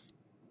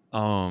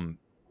um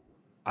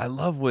I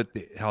love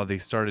how they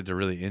started to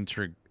really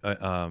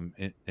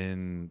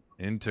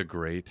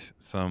integrate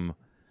some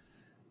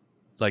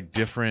like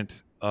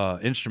different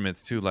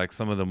instruments too, like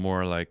some of the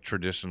more like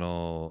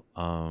traditional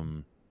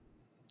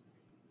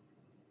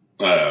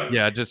Uh,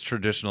 yeah, just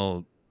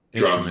traditional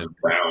Drums and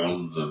instruments.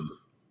 sounds and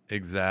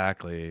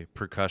Exactly,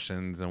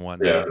 percussions and yeah,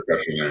 whatnot.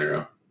 percussion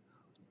area.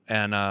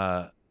 And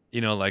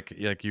like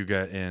you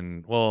get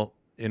in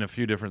a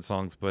few different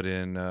songs, but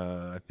in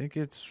I think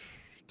it's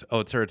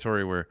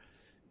Territory, where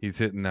he's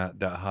hitting that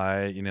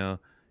high,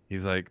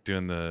 he's like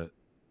doing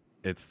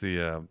it's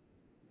the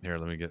here,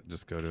 let me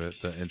just go to it,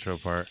 the intro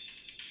part,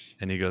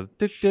 and he goes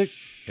dick dick.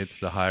 It's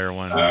the higher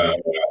one. He Uh, goes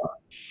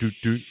doot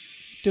doot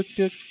dick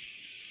dick.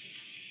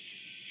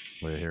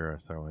 Wait, here,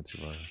 sorry, I went too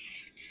far.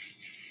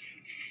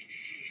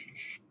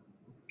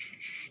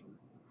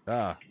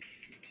 Ah,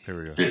 here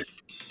we go.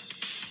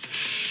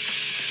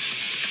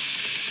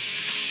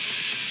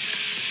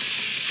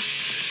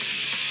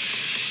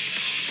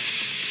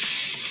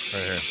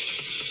 Right here.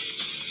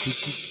 Doot,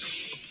 doot,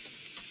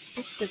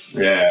 dick, dick, dick,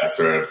 yeah, that's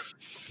right.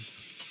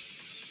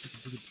 dick,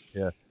 dick, dick.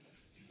 Yeah,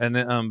 and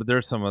then but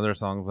there's some other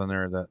songs on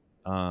there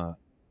that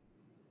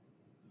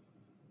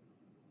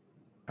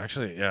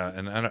actually, yeah,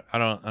 and I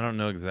don't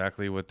know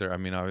exactly what they're. I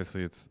mean,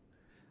 obviously it's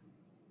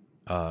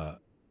uh,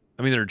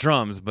 I mean they're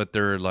drums, but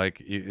they're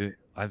like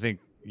I think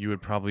you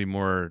would probably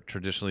more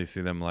traditionally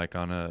see them like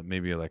on a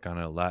maybe like on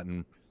a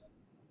Latin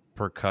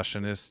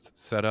percussionist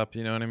setup.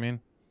 You know what I mean?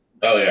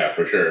 Oh yeah,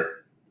 for sure.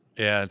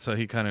 Yeah, and so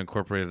he kind of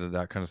incorporated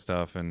that kind of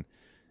stuff, and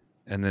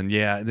then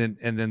yeah, and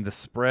then the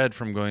spread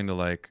from going to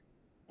like,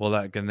 well,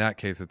 that in that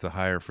case it's a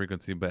higher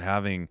frequency, but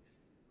having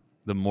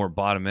the more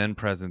bottom end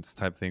presence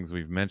type things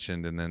we've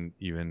mentioned, and then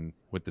even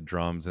with the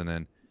drums, and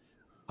then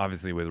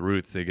obviously with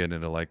Roots they get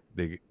into like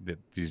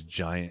these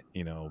giant,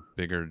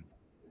 bigger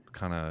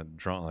kind of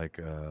drum like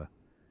I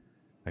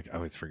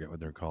always forget what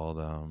they're called,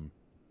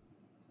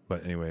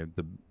 but anyway,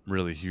 the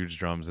really huge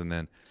drums, and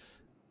then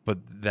but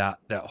that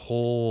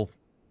whole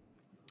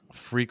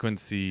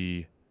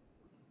frequency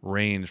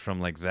range from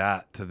like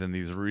that to then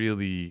these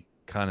really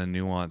kind of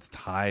nuanced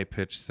high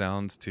pitched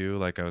sounds too,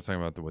 like I was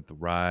talking about with the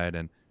ride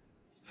and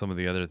some of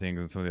the other things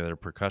and some of the other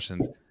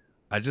percussions.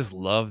 I just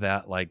love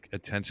that like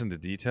attention to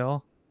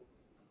detail,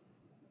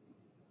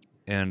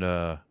 and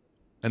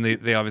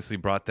they obviously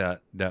brought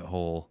that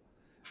whole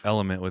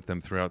element with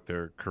them throughout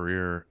their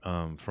career,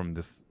 from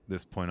this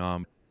point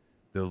on.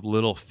 Those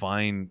little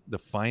finer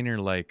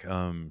like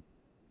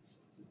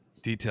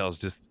details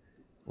just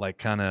like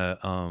kind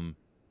of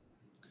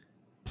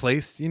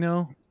placed,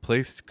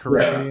 placed Yeah,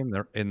 correctly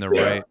in the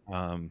yeah. right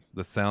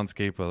the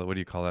soundscape, what do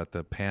you call that?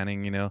 The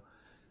panning, panning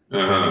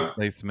Uh-huh.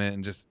 placement,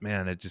 and just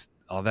man, it just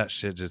all that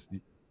shit just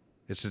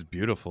it's just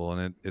beautiful,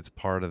 and it's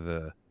part of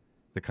the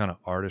kind of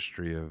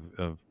artistry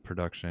of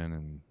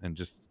production, and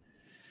just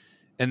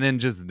and then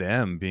just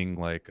them being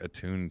like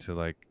attuned to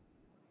like,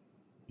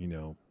 you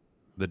know,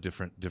 the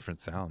different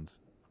sounds.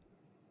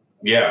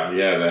 Yeah,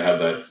 yeah, they have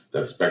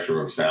that spectrum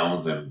of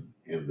sounds and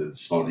the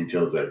small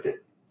details that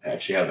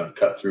actually have them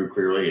cut through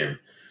clearly and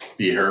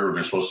be heard when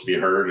they're supposed to be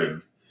heard,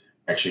 and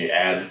actually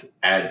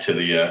add to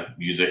the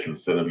music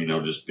instead of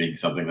just being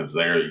something that's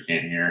there that you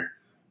can't hear.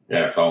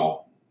 Yeah, it's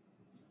all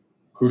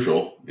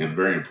crucial and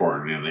very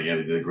important, and they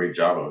did a great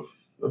job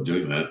of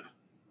doing that.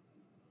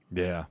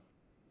 Yeah.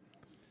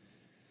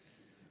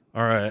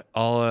 All right,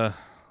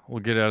 we'll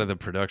get out of the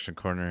production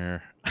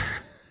corner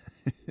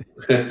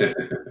here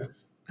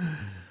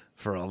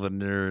for all the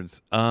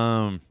nerds.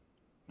 All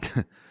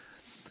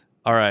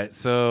right,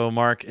 so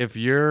Mark, if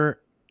you're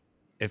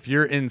in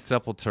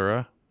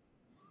Sepultura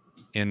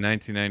in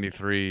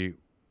 1993,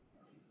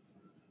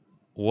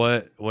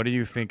 what are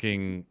you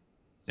thinking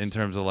in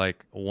terms of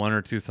like one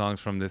or two songs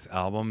from this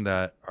album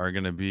that are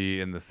going to be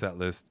in the set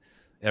list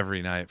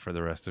every night for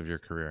the rest of your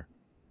career?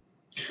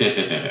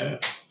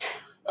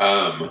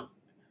 um,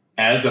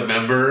 as a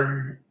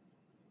member,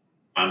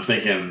 I'm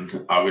thinking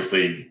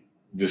obviously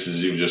this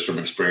is even just from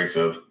experience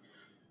of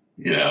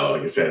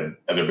like I said,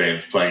 other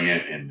bands playing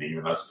it and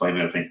even us playing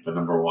it. I think the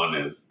number one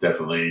is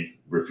definitely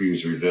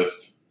 "Refuse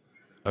Resist."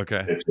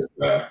 Okay. It's just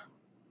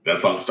that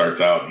song starts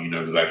out, and you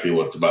know exactly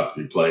what's about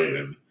to be played,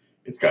 and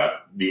it's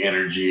got the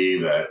energy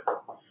that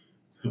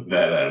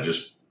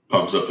just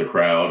pumps up the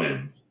crowd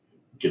and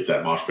gets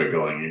that mosh pit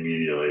going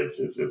immediately.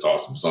 It's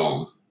awesome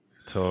song.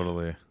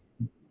 Totally.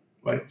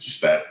 Like just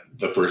that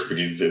the first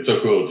beginning, it's so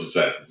cool. Just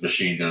that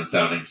machine gun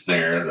sounding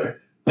snare,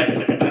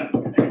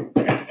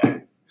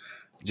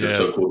 just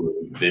so Yes. cool.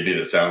 They made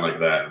it sound like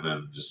that, and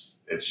then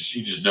it's just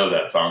you just know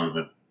that song is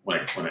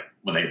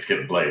when it's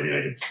getting played.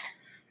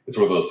 It's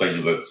one of those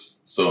things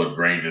that's so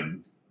ingrained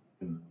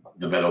in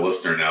the metal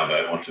listener now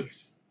that once it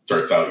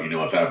starts out, you know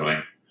what's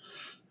happening.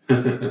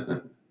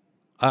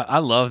 I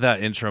love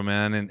that intro,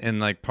 man, and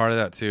like part of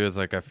that too is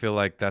like I feel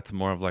like that's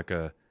more of like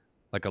a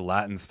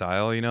Latin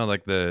style,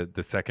 like the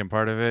second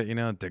part of it,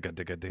 Yeah,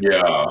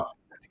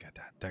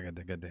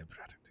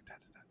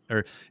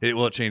 or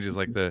it changes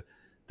like the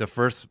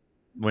first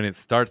when it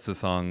starts the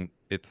song,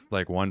 it's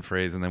like one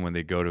phrase, and then when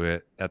they go to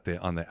it at the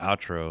on the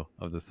outro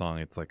of the song,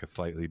 it's like a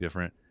slightly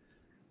different,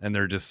 and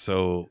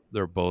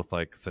they're both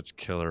like such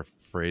killer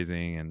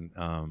phrasing,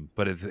 and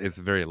but it's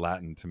very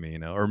Latin to me,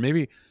 or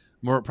maybe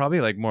more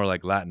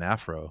like Latin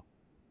Afro.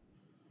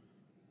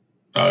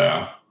 oh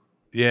yeah,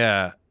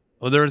 Yeah.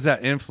 Well, there was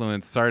that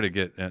influence. Sorry to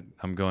get.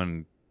 I'm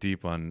going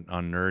deep on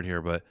nerd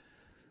here, but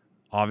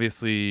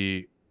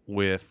obviously,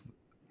 with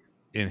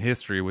in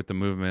history, with the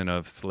movement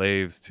of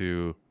slaves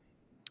to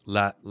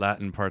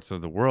Latin parts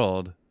of the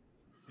world,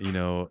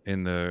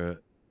 in the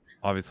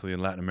obviously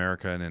in Latin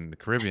America and in the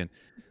Caribbean,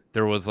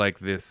 there was like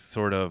this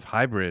sort of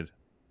hybrid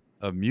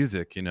of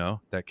music,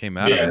 that came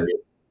out of yeah. it.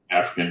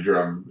 African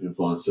drum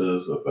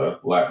influences with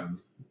Latin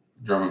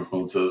drum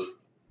influences.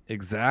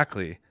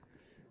 Exactly.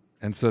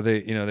 And so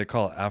they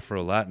call it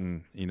Afro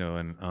Latin,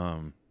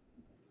 and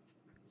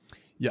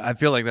yeah, I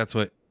feel like that's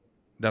what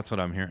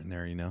I'm hearing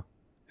there.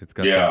 It's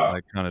got that Yeah,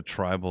 like kind of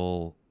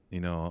tribal,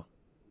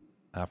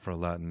 Afro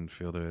Latin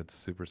feel to it. It's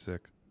super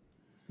sick.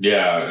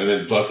 yeah, and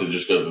then plus it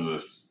just goes into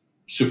this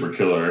super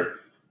killer.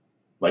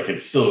 Like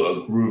it's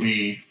still a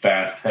groovy,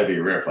 fast, heavy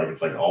riff. Like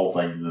it's like all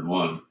things in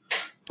one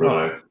for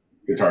Oh,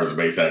 the guitars and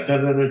bass.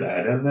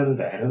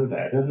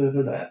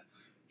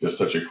 Just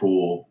such a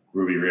cool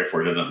groovy riff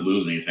where it doesn't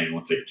lose anything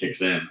once it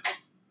kicks in.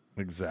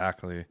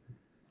 exactly.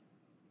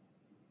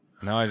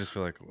 Now I just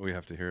feel like we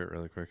have to hear it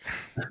really quick.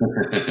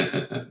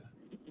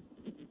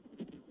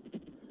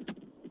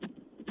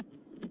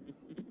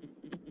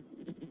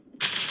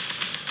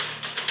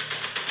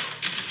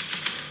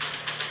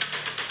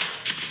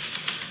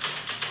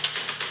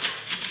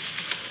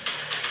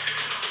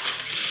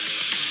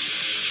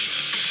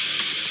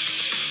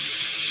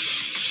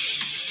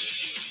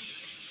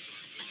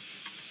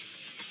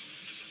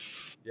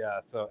 Yeah.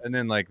 So and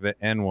then like the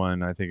N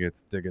one, I think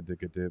it's digga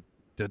digga dip.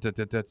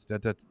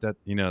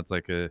 It's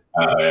like Oh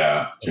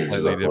yeah, a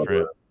changes slightly up a little bit.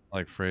 different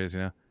like phrase.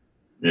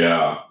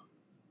 Yeah.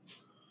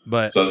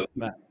 But So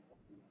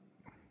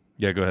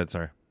yeah, go ahead.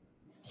 Sorry.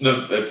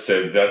 no, that's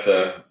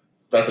a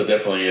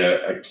definitely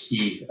a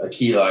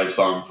key live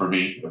song for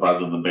me if I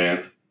was in the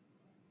band.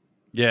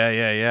 Yeah,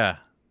 yeah, yeah.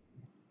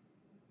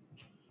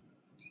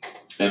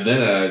 And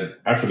then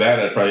after that,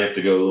 I'd probably have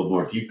to go a little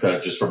more deep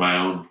cut just for my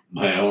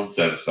own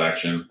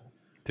satisfaction,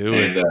 Do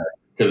it. and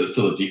because it's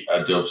still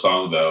a dope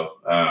song though.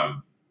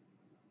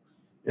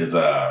 Is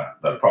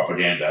the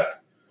propaganda.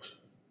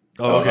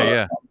 I Oh, love okay.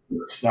 Yeah.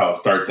 how it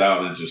starts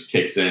out and it just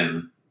kicks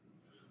in,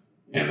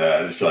 and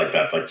I just feel like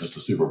that's like just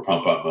a super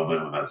pump up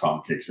moment when that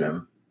song kicks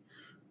in.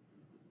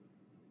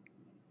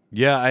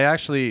 Yeah, I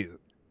actually,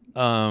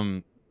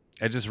 um,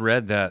 I just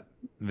read that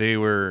they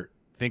were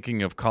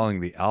thinking of calling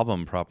the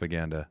album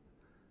Propaganda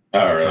Oh,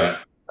 at first. really?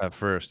 At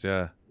first,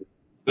 yeah.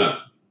 Huh.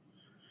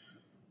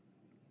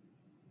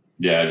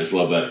 Yeah, I just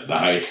love that the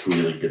high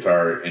squealing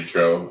guitar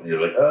intro. And you're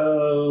like,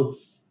 oh,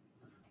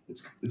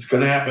 it's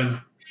gonna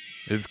happen.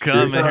 It's Here it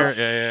coming comes. here.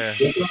 Yeah, yeah.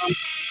 Here it comes.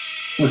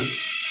 Yeah.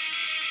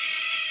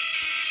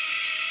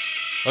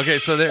 Okay,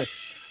 so there.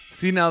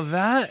 See now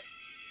that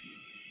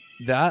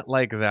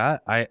like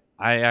that, I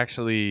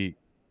actually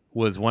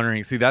was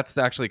wondering. See, that's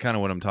actually kind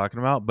of what I'm talking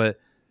about. But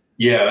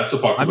Yeah, that's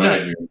what popped in I'm my not.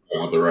 head when you were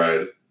going with the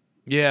ride.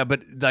 Yeah,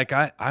 but like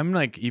I'm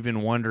like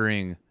even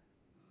wondering.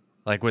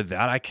 Like with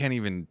that, I can't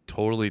even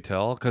totally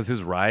tell because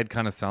his ride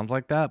kind of sounds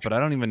like that, but I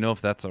don't even know if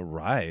that's a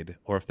ride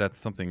or if that's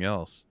something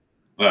else.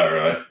 Oh,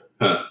 really?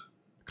 Huh.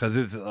 Because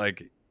it's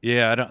like,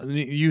 yeah, I don't.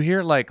 You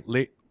hear like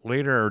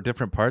later or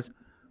different parts.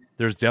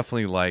 There's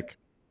definitely like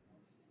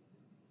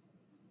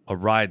a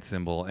ride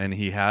cymbal, and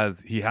he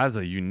has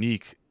a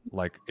unique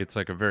like it's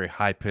like a very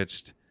high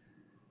pitched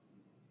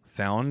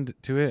sound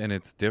to it, and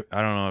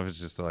I don't know if it's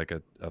just like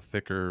a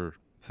thicker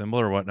cymbal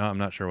or whatnot. I'm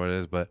not sure what it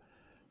is, but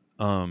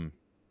um,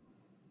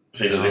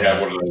 See, I does he don't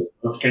have know. one of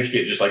those? Can't you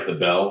get just like the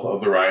bell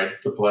of the ride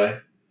to play?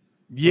 Like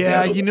they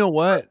Yeah, have you know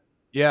what?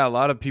 Yeah, a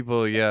lot of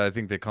people. Yeah, I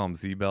think they call them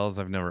Z bells.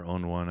 I've never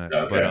owned one,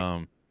 but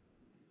okay.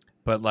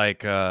 but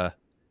like a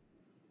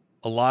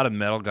lot of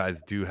metal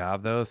guys do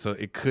have those, so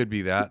it could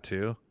be that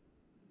too.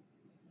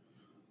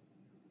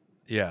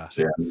 Yeah.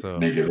 So yeah, So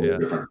make it a little yeah,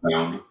 different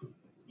sound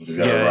if he's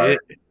got a yeah. ride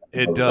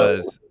It of the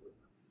does.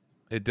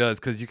 It does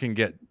because you can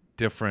get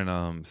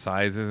different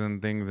sizes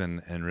and things,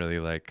 and really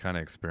like kind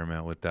of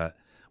experiment with that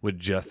with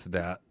just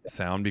that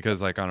sound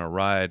because like on a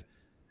ride,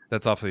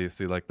 that's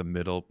obviously like the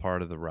middle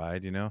part of the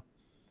ride, you know.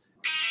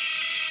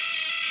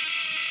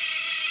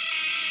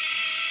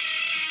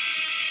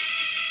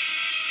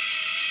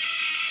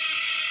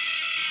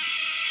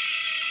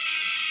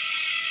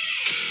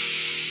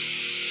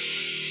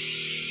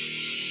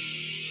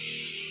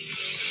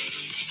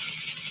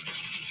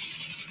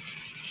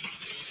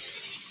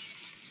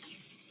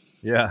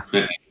 Yeah.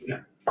 yeah.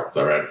 It's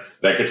all right.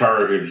 That guitar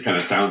riff just kind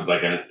of sounds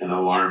like an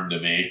alarm to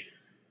me,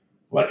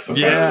 like some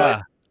kind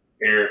of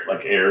Yeah.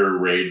 like air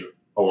raid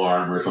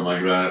alarm or something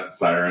like that,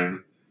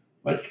 siren.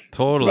 Like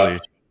Totally.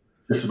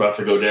 it's about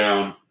to go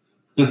down.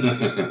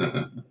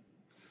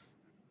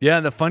 Yeah,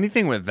 the funny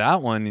thing with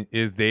that one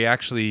is they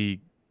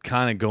actually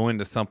kind of go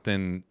into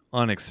something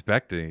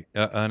unexpected,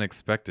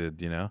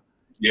 you know?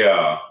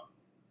 yeah,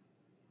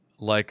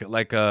 Like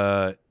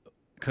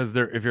cuz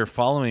they're if you're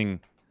following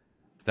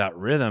that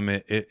rhythm,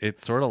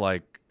 it's sort of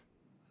like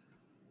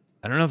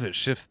I don't know if it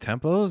shifts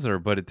tempos or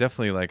but it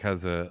definitely like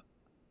has a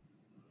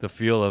the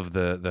feel of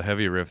the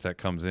heavy riff that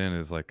comes in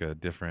is like a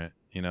different,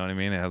 you know what I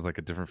mean? It has like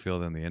a different feel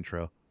than the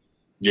intro.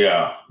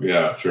 yeah,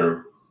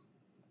 true.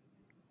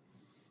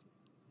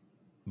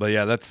 But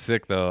yeah, that's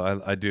sick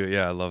though. I do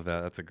yeah, I love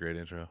that. That's a great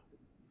intro.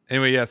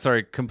 Anyway, yeah,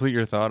 sorry, complete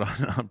your thought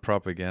on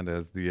propaganda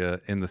as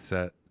the in the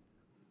set.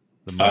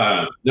 The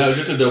must. No, it's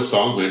just a dope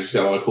song, man. It's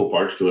got a lot of cool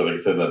parts to it. Like I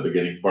said, that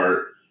beginning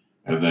part,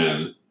 and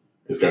then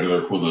it's got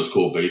another one of those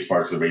cool bass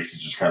parts. The bass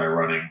is just kind of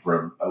running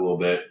from a little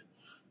bit.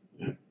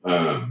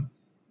 Um,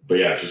 but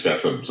yeah, it's just got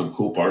some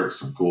cool parts,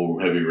 some cool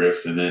heavy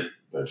riffs in it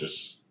that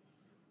just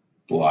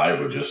live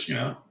would just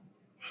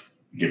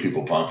get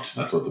people pumped.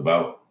 That's what it's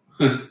about.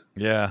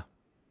 Yeah.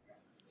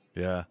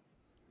 Yeah.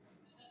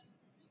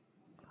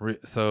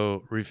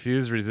 So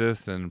refuse,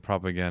 resist, and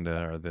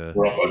propaganda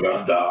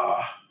Propaganda.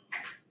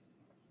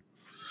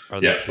 are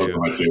the Yeah, those are two.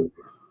 my two.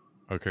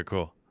 Okay,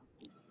 cool.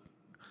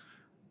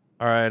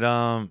 All right.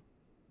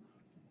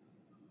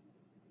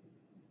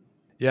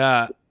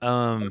 Yeah.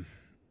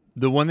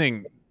 The one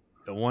thing,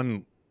 the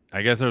one,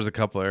 I guess there's a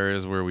couple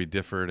areas where we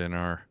differed in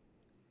our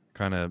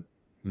kind of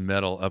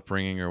metal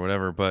upbringing or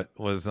whatever, but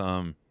was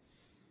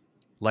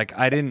like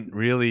I didn't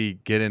really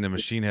get into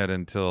Machine Head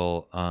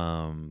until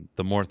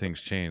the more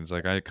things changed.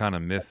 Like I kind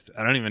of missed.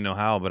 I don't even know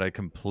how, but I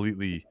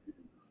completely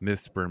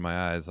missed Burn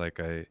My Eyes. Like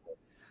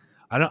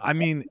I don't. I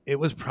mean, it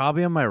was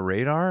probably on my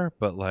radar,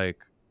 but like,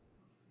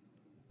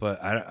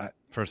 but I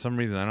for some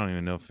reason I don't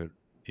even know if it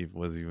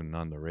was even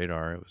on the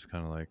radar. It was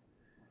kind of like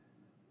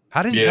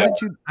Yeah,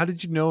 how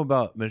did you know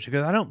about Machine?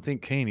 Because I don't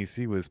think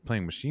KNEC was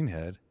playing Machine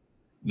Head.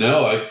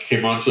 no, I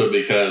came onto it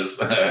because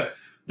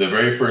the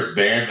very first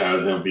band I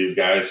was in with these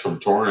guys from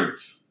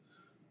Torrance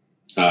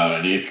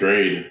in eighth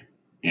grade,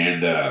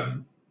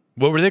 and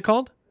What were they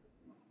called?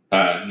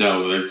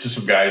 no, there's just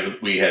some guys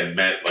that we had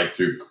met like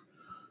through.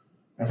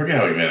 I forget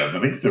how we met them. I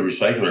think the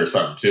recycler or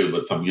something too.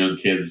 But some young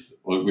kids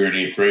when we were in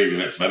eighth grade. We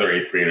met some other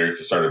eighth graders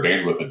to start a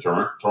band with in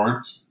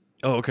Torrance.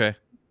 Oh, okay.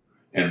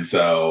 And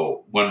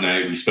so one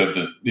night we spent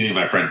me and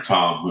my friend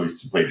Tom, who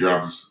used to play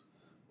drums,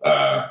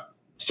 uh,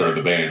 started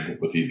the band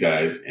with these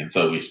guys. And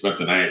so we spent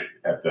the night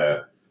at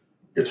the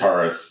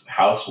guitarist's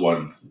house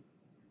one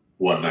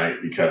night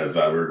because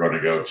we were going to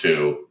go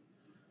to,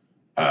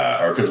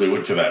 or because we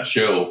went to that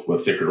show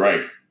with Sacred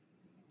Reich.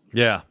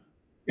 Yeah.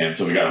 And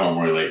so we got home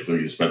really late, so we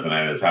just spent the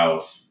night at his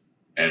house.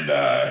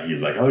 And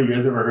he's like, "Oh, you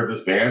guys ever heard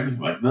this band?" I'm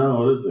like, "No,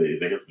 what is it?"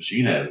 He's like, "It's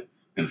Machine Head."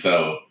 And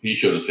so he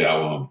showed us the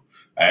album.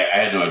 I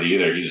had no idea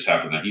either. He just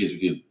happened to he's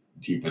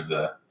deep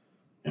into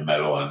in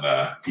metal,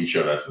 and he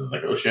showed us, and it's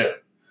like, "Oh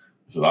shit,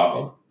 this is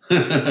awesome."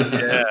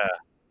 Yeah.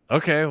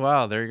 Okay.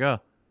 Wow. There you go.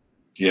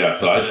 Yeah,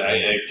 so That's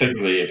awesome.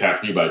 technically it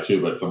passed me by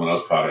too, but someone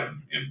else caught it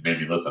and made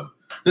me listen.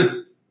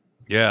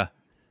 Yeah.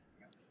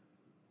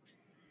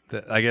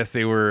 I guess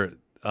they were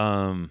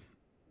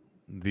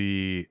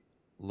the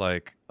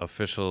like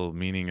official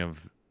meaning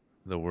of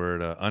the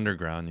word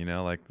underground.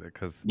 Like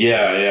because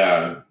Yeah,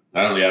 yeah.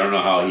 I don't know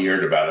how he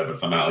heard about it, but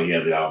somehow he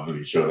had the album and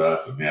he showed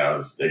us, and yeah, I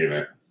was digging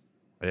it.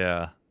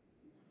 yeah.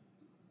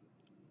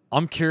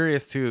 I'm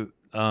curious too.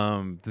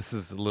 This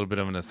is a little bit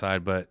of an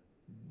aside, but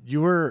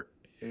you were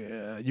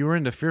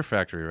into Fear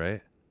Factory,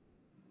 right?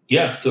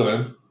 Yeah, still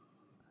in.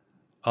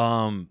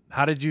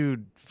 How did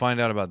you find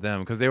out about them?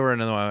 Because they were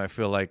another one I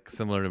feel like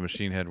similar to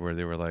Machine Head, where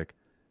they were like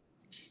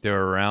they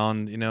were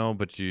around,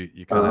 but you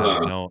kind of had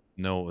to Uh-huh.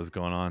 know what was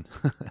going on.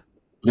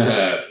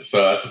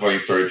 So that's a funny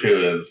story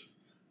too. Is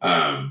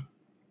um,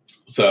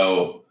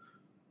 so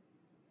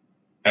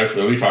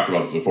actually we talked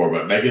about this before,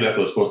 but Megadeth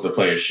was supposed to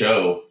play a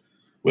show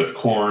with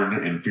Korn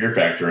and Fear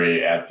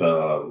Factory at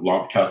the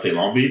Cal State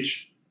Long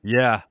Beach.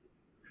 Yeah,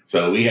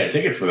 So we had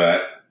tickets for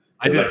that.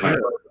 I It was did like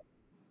too.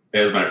 it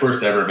was my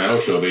first ever metal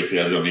show. Basically,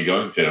 I was going to be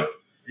going to.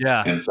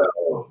 Yeah, And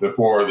so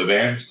before the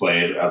bands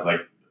played, I was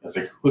like,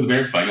 who the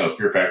band's playing? Oh,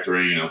 Fear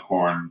Factory,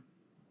 Korn,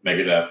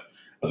 Megadeth. I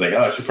was like,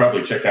 oh, I should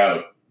probably check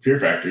out Fear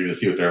Factory to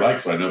see what they're like,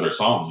 so I know their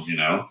songs.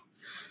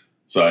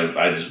 So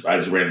I just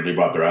randomly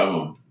bought their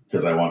album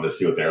because I wanted to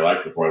see what they're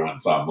like before I went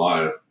and saw them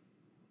live.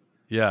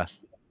 yeah.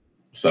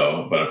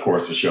 So, but of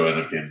course, the show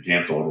ended up getting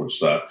canceled, which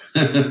sucked.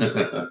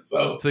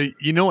 So, So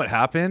you know what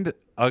happened,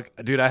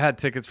 dude? I had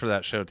tickets for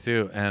that show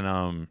too,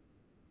 and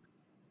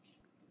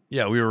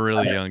yeah, we were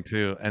really young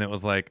too, and it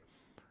was like,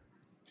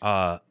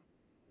 uh,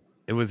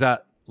 it was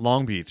at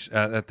Long Beach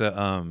at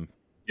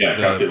yeah,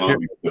 Cal the State Long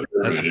Beach, the at the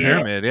Pyramid, yeah.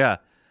 pyramid, yeah.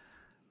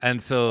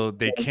 And so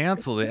they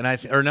canceled it,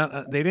 and or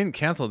not, they didn't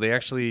cancel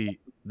it.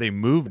 They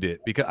moved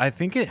it because I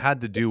think it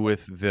had to do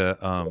with the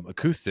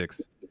acoustics.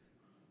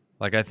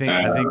 Like I think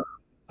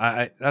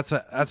that's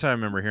what I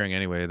remember hearing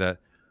anyway, that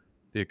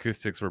the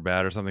acoustics were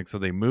bad or something. So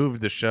they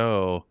moved the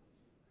show,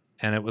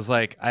 and it was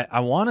like I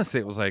want to say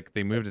it was like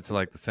they moved it to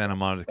like the Santa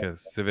Monica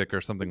Civic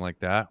or something like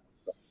that,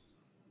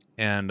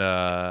 and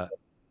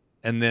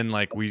then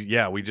like we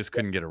just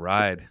couldn't get a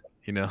ride,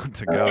 to go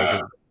Uh,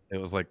 because it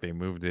was like they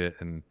moved it,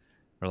 and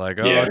we're like,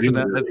 oh, yeah, it's in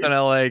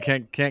LA,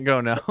 can't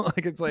go now.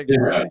 Like it's like yeah,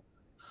 really, it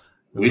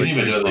was we didn't like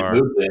even too know they far.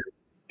 moved it.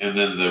 And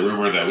then the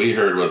rumor that we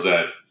heard was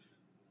that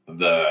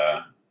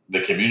the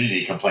the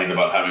community complained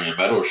about having a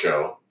metal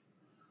show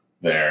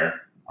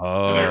there,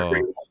 and there were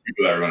Oh,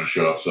 people that were going to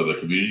show up. So the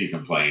community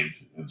complained,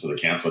 and so they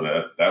canceled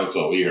it. That was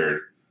what we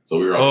heard. So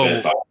we were all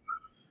pissed oh, off.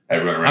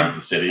 Everyone I'm around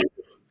the city,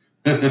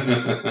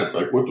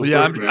 like, what the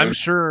yeah, fuck, I'm man?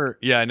 sure.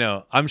 Yeah, I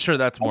know. I'm sure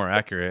that's more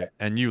accurate.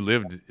 And you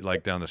lived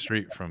like down the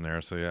street from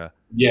there, so yeah,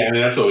 Yeah, I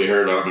mean that's what we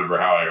heard. I don't remember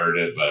how I heard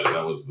it, but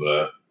that was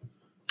the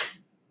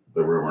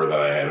rumor that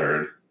I had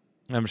heard.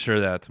 I'm sure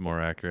that's more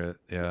accurate.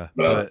 Yeah,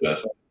 But I was but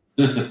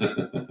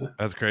pissed.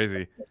 that's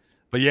crazy.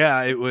 But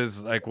yeah, it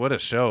was like what a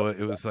show. It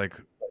was like,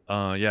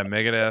 yeah,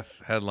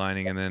 Megadeth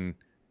headlining, and then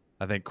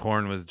I think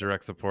Korn was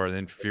direct support, and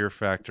then Fear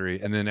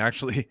Factory, and then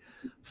actually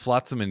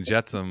Flotsam and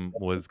Jetsam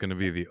was going to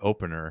be the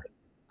opener.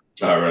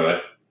 Oh,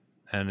 really?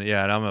 And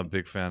yeah, and I'm a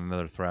big fan.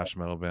 Another thrash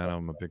metal band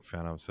I'm a big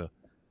fan of. So,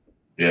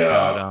 but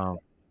Yeah,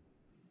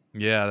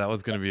 yeah, that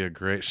was going to be a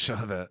great show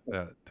that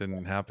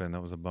didn't happen.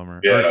 That was a bummer.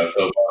 Or yeah.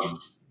 So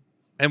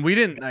and we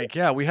didn't like,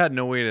 yeah, we had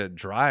no way to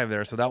drive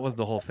there, so that was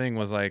the whole thing.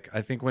 Was like,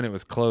 I think when it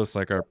was close,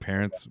 like our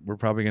parents were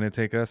probably going to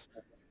take us,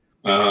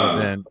 but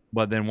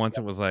uh, then once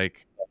it was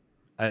like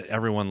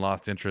everyone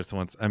lost interest.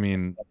 Once, I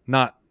mean,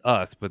 not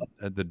us, but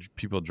the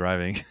people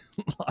driving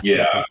lost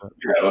yeah, interest.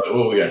 yeah. Like,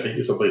 oh, we gotta take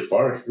you someplace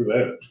far. Screw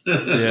Yeah,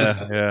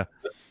 that. yeah,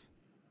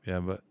 yeah.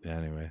 But yeah,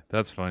 anyway,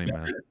 that's funny,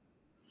 man.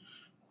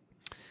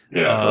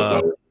 Yeah, so that's Uh,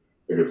 always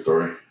a good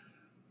story.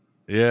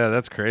 yeah,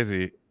 that's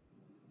crazy.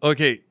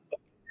 Okay,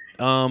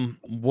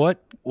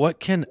 what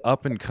can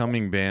up and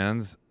coming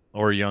bands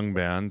or young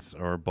bands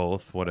or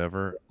both,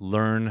 whatever,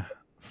 learn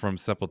from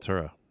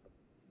Sepultura?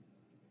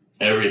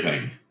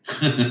 Everything.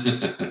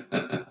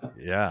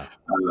 Yeah.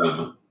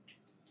 um,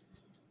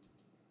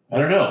 I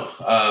don't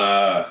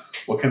know.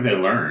 What can they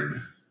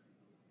learn?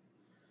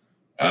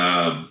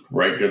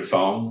 Write good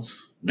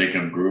songs, make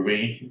them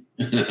groovy.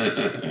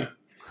 I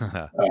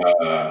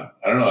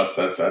don't know.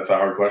 That's a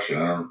hard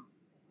question. I don't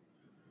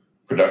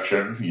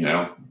production.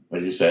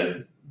 Like you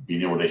said,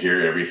 being able to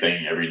hear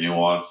everything, every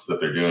nuance that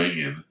they're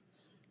doing,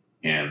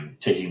 and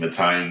taking the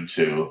time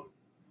to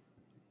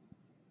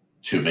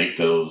make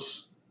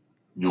those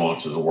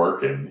nuances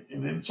work and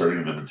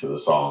inserting them into the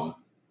song.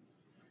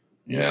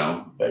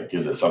 That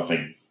gives it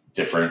something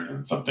different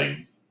and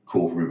something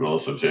cool for people to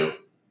listen to.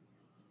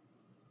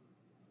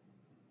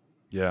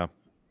 Yeah.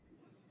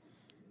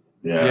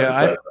 Yeah. Yeah,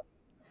 Besides,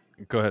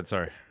 go ahead,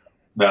 sorry.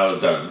 that was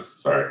done.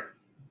 Sorry.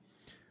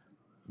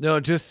 No,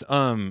 just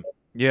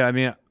yeah, I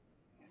mean,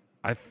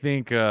 I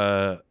think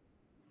for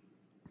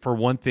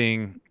one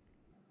thing,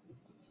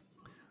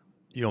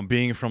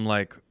 being from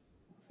like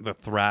the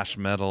thrash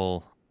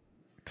metal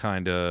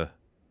kind of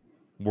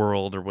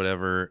world or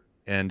whatever,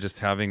 and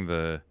just having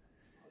the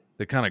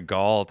kind of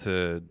gall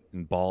to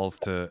and balls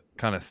to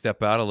kind of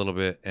step out a little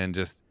bit and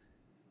just,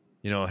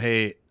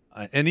 hey,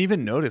 and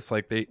even notice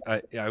like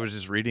I was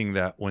just reading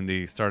that when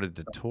they started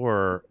to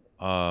tour,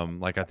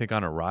 like I think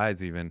on a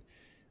Rise, even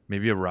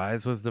maybe a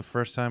Rise was the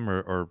first time,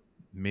 or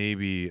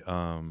maybe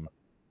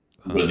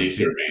Beneath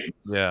be, their main.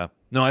 yeah,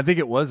 no, I think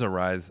it was a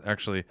Rise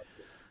actually.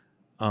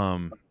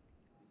 um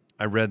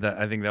I read that,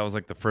 I think that was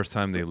like the first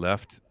time they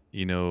left,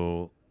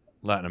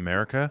 Latin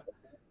America.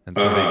 And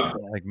so they, Uh,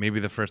 like, maybe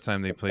the first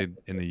time they played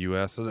in the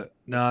US. So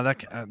no,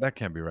 that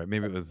can't be right.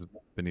 Maybe it was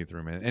Beneath the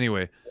Remain.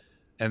 Anyway,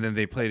 and then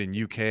they played in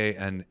UK,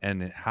 and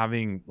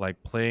having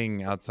like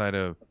playing outside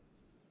of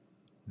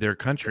their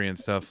country and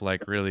stuff,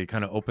 like really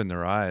kind of opened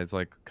their eyes,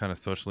 like kind of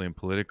socially and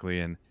politically.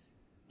 uh,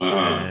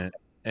 And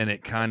and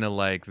it kind of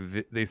like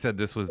they said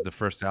this was the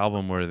first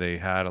album where they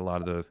had a lot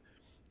of those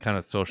kind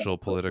of social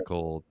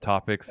political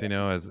topics,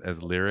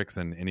 as lyrics,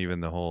 and even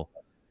the whole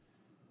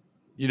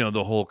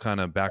kind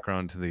of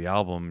background to the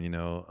album,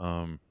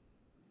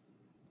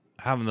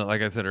 having the,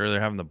 like I said earlier,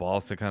 having the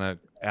balls to kind of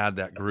add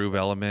that groove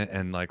element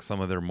and like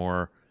some of their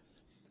more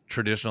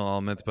traditional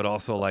elements, but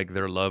also like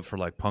their love for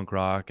like punk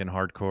rock and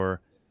hardcore,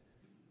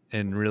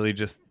 and really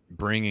just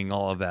bringing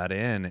all of that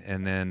in.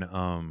 And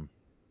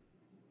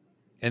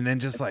then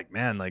just like,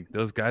 man, like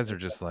those guys are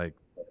just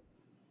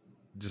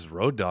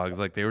road dogs.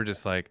 Like they were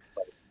just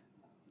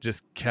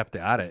kept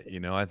at it.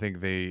 I think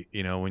they,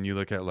 when you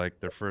look at like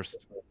their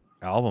first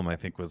album, I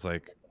think was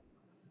like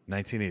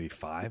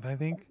 1985, I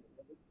think,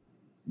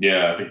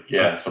 yeah, I think or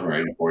yeah,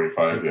 somewhere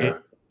 845. Yeah.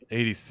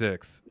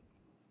 86.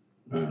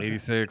 Uh,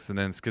 86, and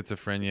then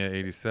Schizophrenia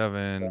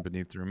 87,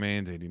 Beneath the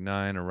Remains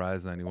 89,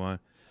 Arise 91,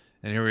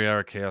 and here we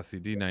are, Chaos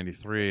CD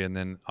 93, and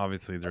then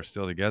obviously they're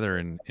still together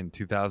in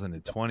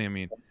 2020. I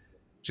mean,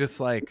 just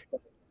like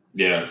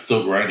yeah,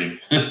 still grinding.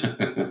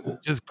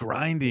 just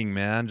grinding,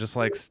 man, just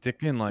like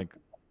sticking, like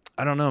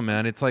I don't know,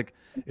 man. It's like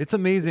it's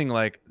amazing,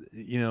 like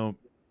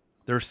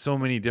there's so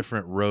many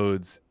different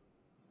roads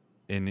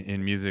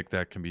in music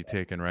that can be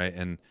taken, right?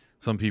 And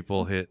some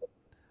people hit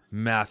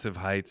massive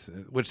heights,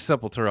 which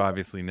Sepultura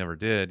obviously never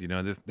did.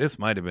 This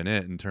might have been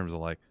it in terms of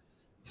like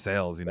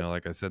sales.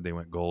 Like I said, they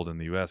went gold in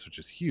the US, which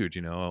is huge,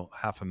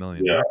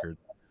 500,000 Yeah, records.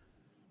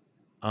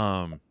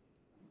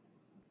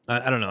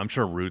 I don't know, I'm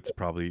sure Roots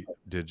probably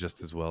did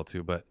just as well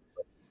too, but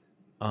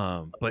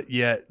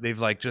yet they've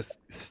like just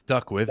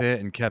stuck with it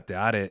and kept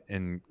at it,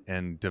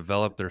 and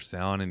developed their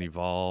sound and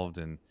evolved,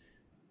 and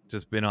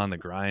just been on the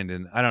grind.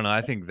 And I don't know,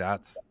 I think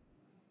that's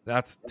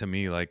to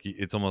me like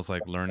it's almost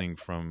like learning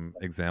from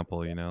example,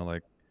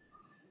 like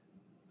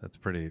that's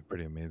pretty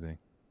amazing.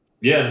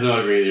 yeah, no, I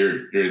agree.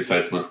 Your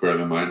insight's much better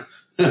than mine.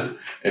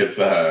 It's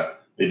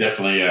they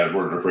definitely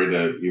weren't afraid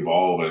to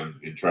evolve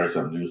and try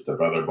something new, step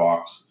out of their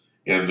box,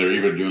 and they're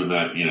even doing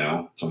that.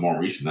 To more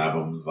recent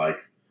albums, like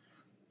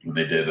when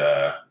they did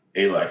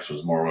Alex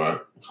was more of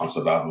a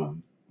concept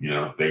album,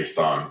 based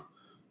on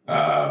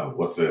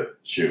what's it?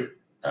 Shoot,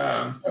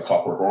 a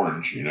Clockwork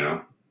Orange.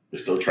 They're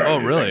still Oh,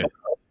 trying new things. really?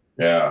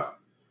 Yeah.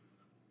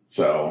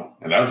 So,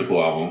 and that was a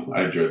cool album.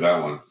 I enjoyed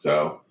that one.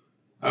 So,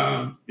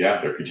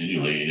 yeah, they're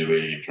continually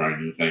innovating and trying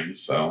new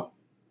things. So,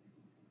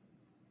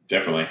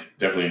 definitely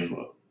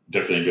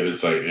a good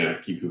insight. Yeah,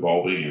 keep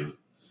evolving, and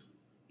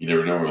you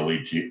never know where it'll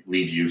lead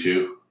you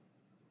to.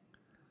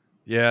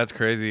 Yeah, it's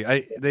crazy.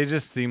 They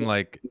just seem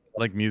like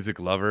music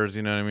lovers,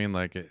 you know what I mean?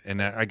 Like,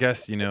 and I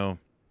guess, I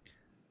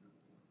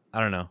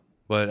don't know,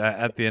 but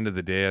at the end of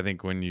the day, I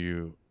think when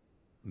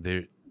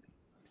they,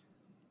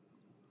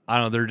 I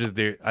don't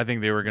know, I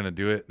think they were gonna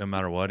do it no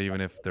matter what, even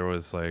if there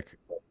was like,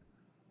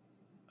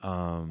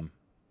 um,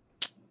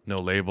 no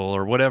label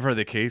or whatever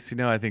the case.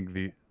 I think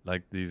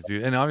these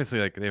dudes, and obviously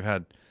like they've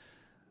had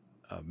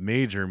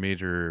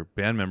major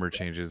band member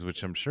changes,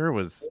 which I'm sure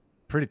was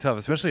pretty tough.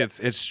 Especially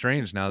it's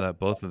strange now that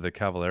both of the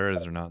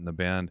Cavaleras are not in the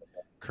band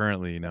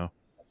currently.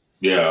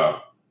 Yeah,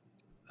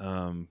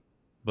 Um,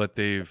 but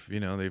they've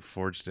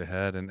forged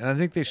ahead, and I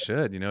think they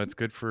should. It's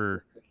good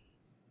for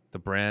the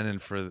brand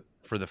and for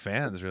the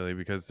fans, really,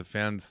 because the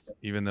fans,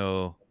 even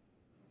though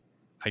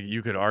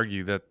you could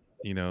argue that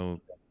you know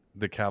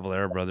the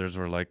Cavalera brothers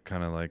were like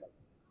kind of like,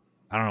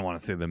 I don't want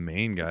to say the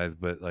main guys,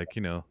 but like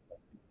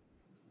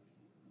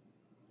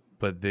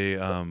but they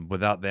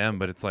without them,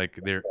 but it's like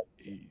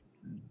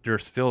they're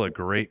still a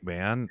great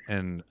band,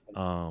 and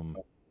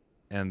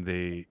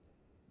they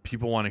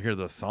people want to hear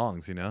those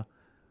songs.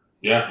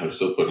 yeah, they're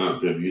still putting out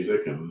good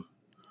music and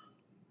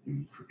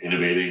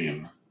innovating,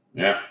 and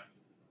yeah,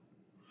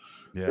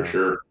 for Yeah.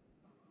 sure.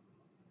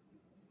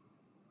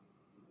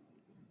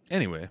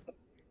 Anyway,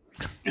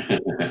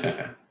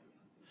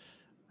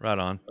 right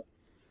on.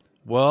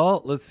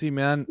 Well, let's see,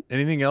 man.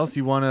 Anything else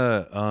you want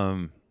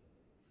to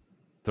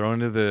throw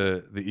into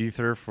the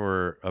ether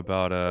for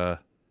about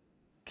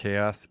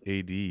Chaos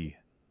AD?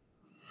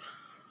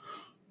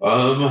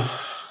 um,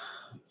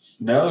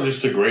 No,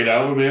 just a great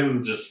album,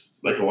 man.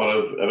 Just like a lot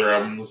of other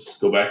albums,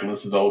 go back and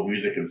listen to old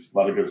music. There's a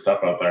lot of good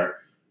stuff out there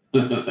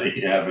that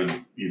you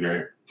haven't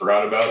either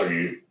forgot about or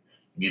you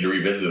need to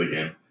revisit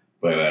again.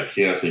 But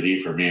Chaos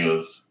AD for me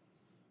was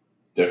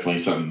definitely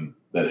something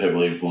that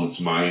heavily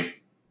influenced my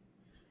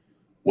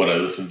what I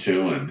listened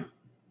to,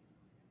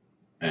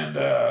 and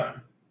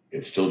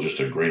it's still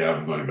just a great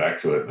album going back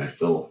to it, and I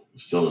still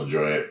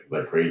enjoy it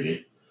like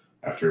crazy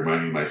after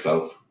reminding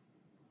myself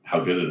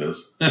how good it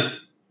is.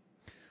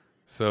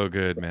 So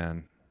good,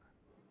 man.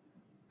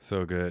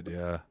 So good.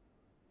 Yeah.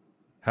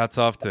 Hats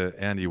off to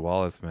Andy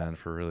Wallace, man,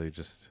 for really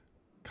just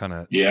kind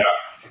of Yeah,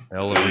 I mean,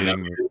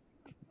 elevating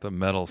the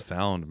metal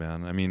sound,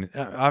 man. I mean,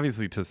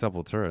 obviously to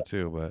Sepultura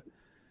too, but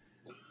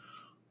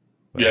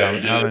yeah,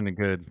 having a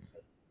good,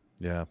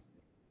 yeah,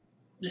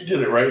 he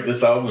did it right.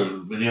 This album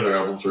and many other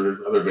albums for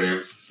other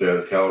bands. Yeah,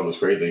 his talent was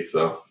crazy.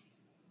 So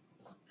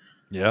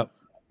yep,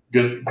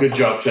 good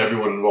job to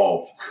everyone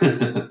involved.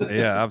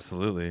 yeah,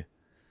 absolutely.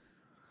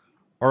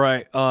 All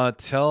right,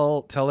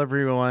 tell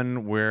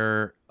everyone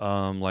where,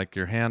 like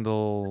your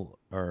handle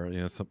or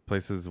some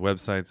places,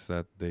 websites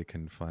that they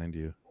can find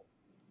you.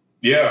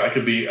 Yeah, I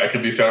could be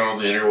found on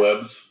the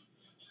interwebs.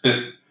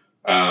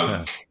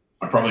 um,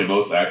 I'm probably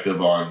most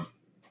active on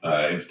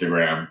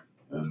Instagram,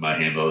 and my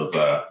handle is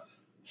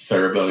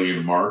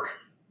Cerebellion Mark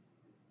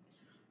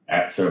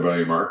at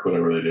Cerebellion Mark,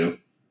 whatever they do.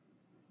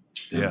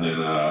 And Yeah,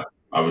 then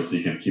obviously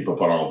you can keep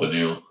up on all the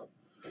new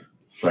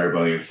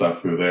Cerebellion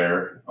stuff through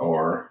there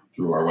or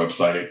through our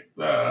website,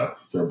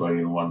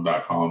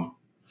 cerebellion1.com,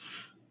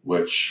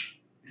 which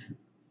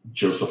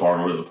Joseph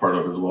Arnold is a part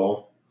of as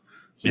well.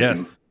 So you can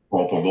yes,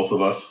 follow up on both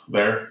of us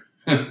there.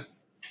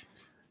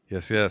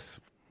 yes, yes.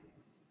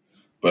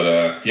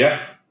 But yeah,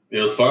 it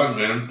was fun,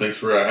 man. Thanks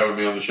for having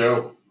me on the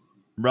show.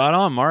 Right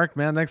on, Mark,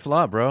 man. Thanks a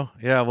lot, bro.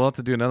 Yeah, we'll have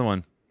to do another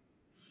one.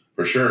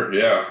 For sure.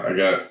 Yeah, I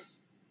got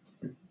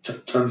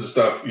tons of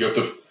stuff. You'll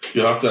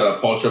have to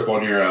polish up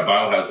on your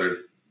biohazard.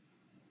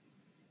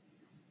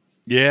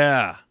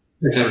 Yeah,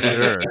 for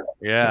sure.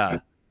 Yeah.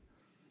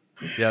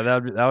 Yeah,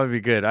 that would be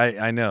good.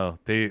 I know.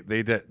 They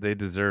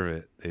deserve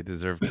it. They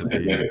deserve to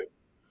be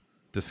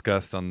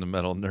discussed on the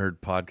Metal Nerd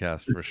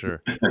podcast for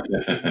sure. But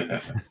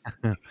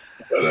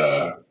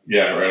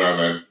yeah, right on,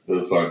 man. It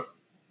was fun.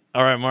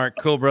 All right, Mark.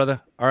 Cool,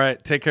 brother. All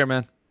right, take care,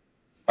 man.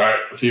 All right,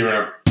 see you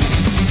around.